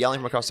you. You're yelling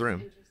from across the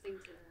room.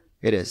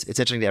 It is. It's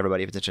interesting to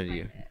everybody if it's interesting to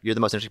you. You're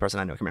the most interesting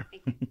person I know. Come here.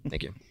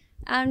 Thank you.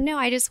 No,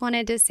 I just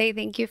wanted to say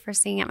thank you for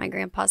singing at my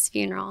grandpa's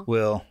funeral.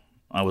 Well,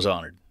 I was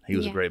honored. He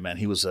was a Yeah. great man.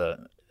 He was,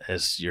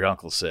 as your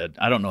uncle said,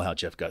 I don't know how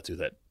Jeff got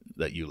through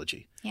that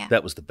eulogy. Yeah.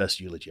 That was the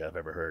best eulogy I've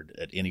ever heard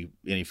at any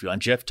funeral.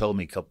 And Jeff told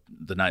me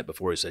the night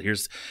before, he said,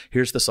 here's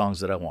the songs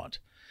that I want.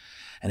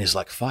 And he's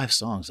like, 5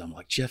 songs. I'm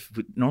like, Jeff,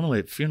 normally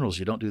at funerals,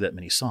 you don't do that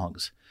many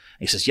songs.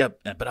 And he says, yep,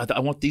 but I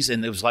want these.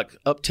 And it was like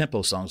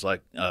up-tempo songs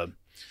like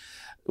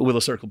Will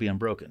a Circle Be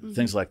Unbroken,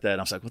 things like that.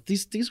 And I was like, well,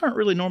 these aren't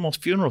really normal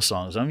funeral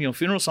songs.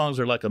 Funeral songs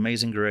are like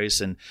Amazing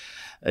Grace and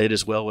It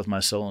Is Well With My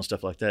Soul and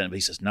stuff like that. But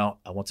he says, no,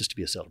 I want this to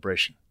be a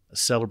celebration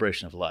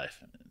of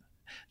life.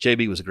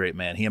 JB was a great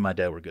man. He and my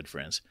dad were good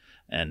friends.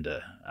 And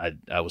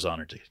I was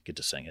honored to get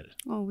to sing it.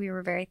 Well, we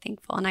were very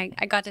thankful. And I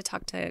got to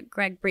talk to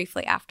Greg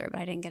briefly after,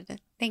 but I didn't get to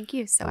thank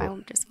you. So I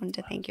just wanted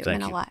to thank you. It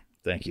meant a lot.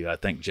 Thank you. I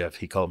thank Jeff.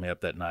 He called me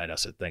up that night. I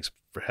said, thanks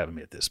for having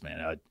me at this,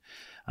 man.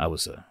 I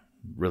was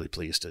really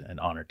pleased and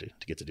honored to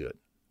get to do it.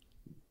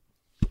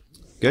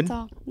 Good? That's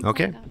all. That's all I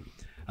Okay.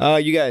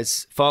 got. You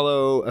guys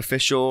follow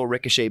official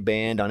Ricochet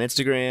Band on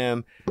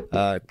Instagram.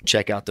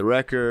 Check out the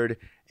record.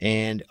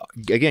 And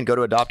again, go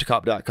to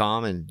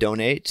adoptacop.com and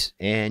donate,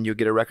 and you'll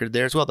get a record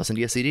there as well. They'll send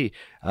you a CD.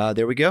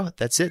 There we go.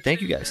 That's it.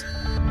 Thank you guys.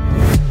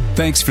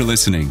 Thanks for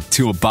listening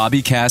to a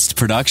BobbyCast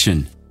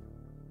production.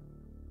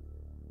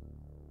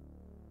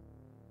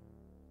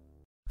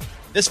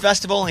 This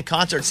festival and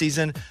concert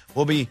season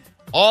will be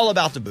all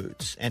about the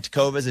boots, and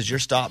Tecovas is your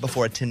stop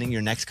before attending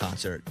your next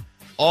concert.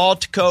 All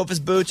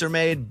Tecovas boots are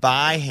made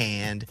by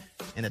hand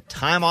in a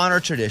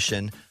time-honored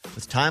tradition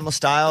with timeless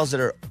styles that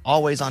are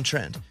always on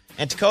trend.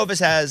 And Tecovas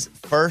has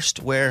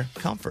first wear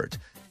comfort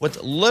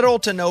with little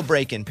to no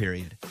break-in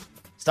period.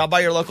 Stop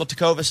by your local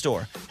Tecovas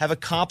store, have a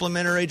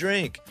complimentary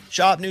drink,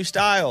 shop new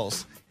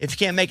styles. If you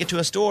can't make it to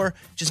a store,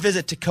 just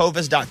visit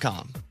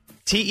tecovas.com.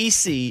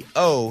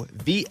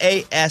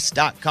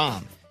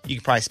 TECOVAS.com. You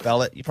can probably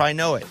spell it. You probably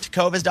know it.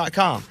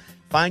 Tecovas.com.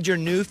 Find your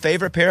new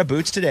favorite pair of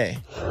boots today.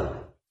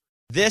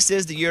 This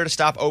is the year to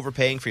stop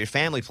overpaying for your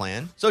family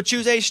plan. So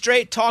choose a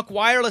Straight Talk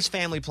Wireless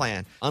family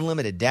plan.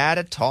 Unlimited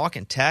data, talk,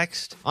 and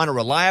text on a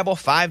reliable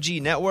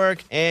 5G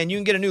network. And you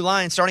can get a new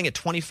line starting at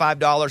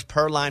 $25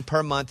 per line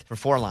per month for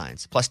 4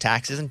 lines, plus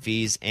taxes and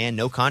fees and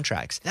no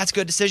contracts. That's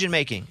good decision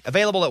making.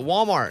 Available at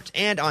Walmart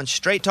and on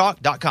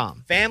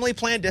straighttalk.com. Family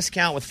plan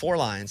discount with 4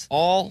 lines,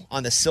 all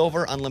on the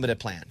Silver Unlimited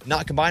plan.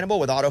 Not combinable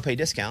with auto pay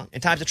discount.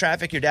 In times of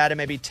traffic, your data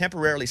may be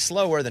temporarily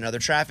slower than other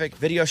traffic.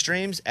 Video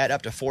streams at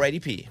up to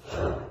 480p.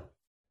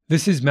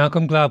 This is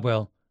Malcolm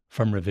Gladwell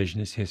from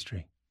Revisionist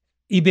History.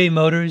 eBay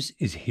Motors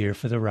is here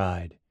for the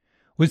ride.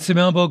 With some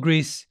elbow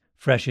grease,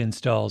 fresh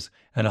installs,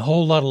 and a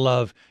whole lot of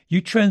love, you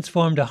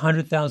transformed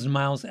 100,000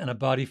 miles and a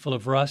body full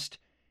of rust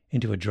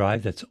into a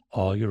drive that's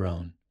all your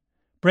own.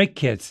 Brake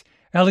kits,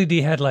 LED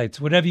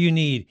headlights, whatever you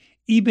need,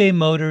 eBay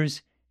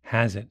Motors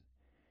has it.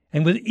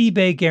 And with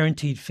eBay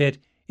Guaranteed Fit,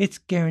 it's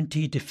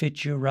guaranteed to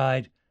fit your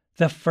ride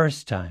the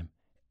first time,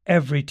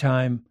 every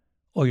time,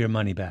 or your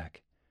money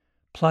back.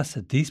 Plus,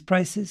 at these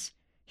prices,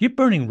 you're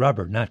burning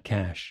rubber, not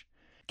cash.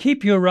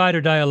 Keep your ride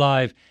or die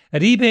alive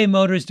at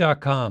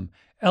ebaymotors.com.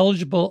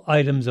 Eligible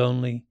items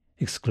only.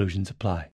 Exclusions apply.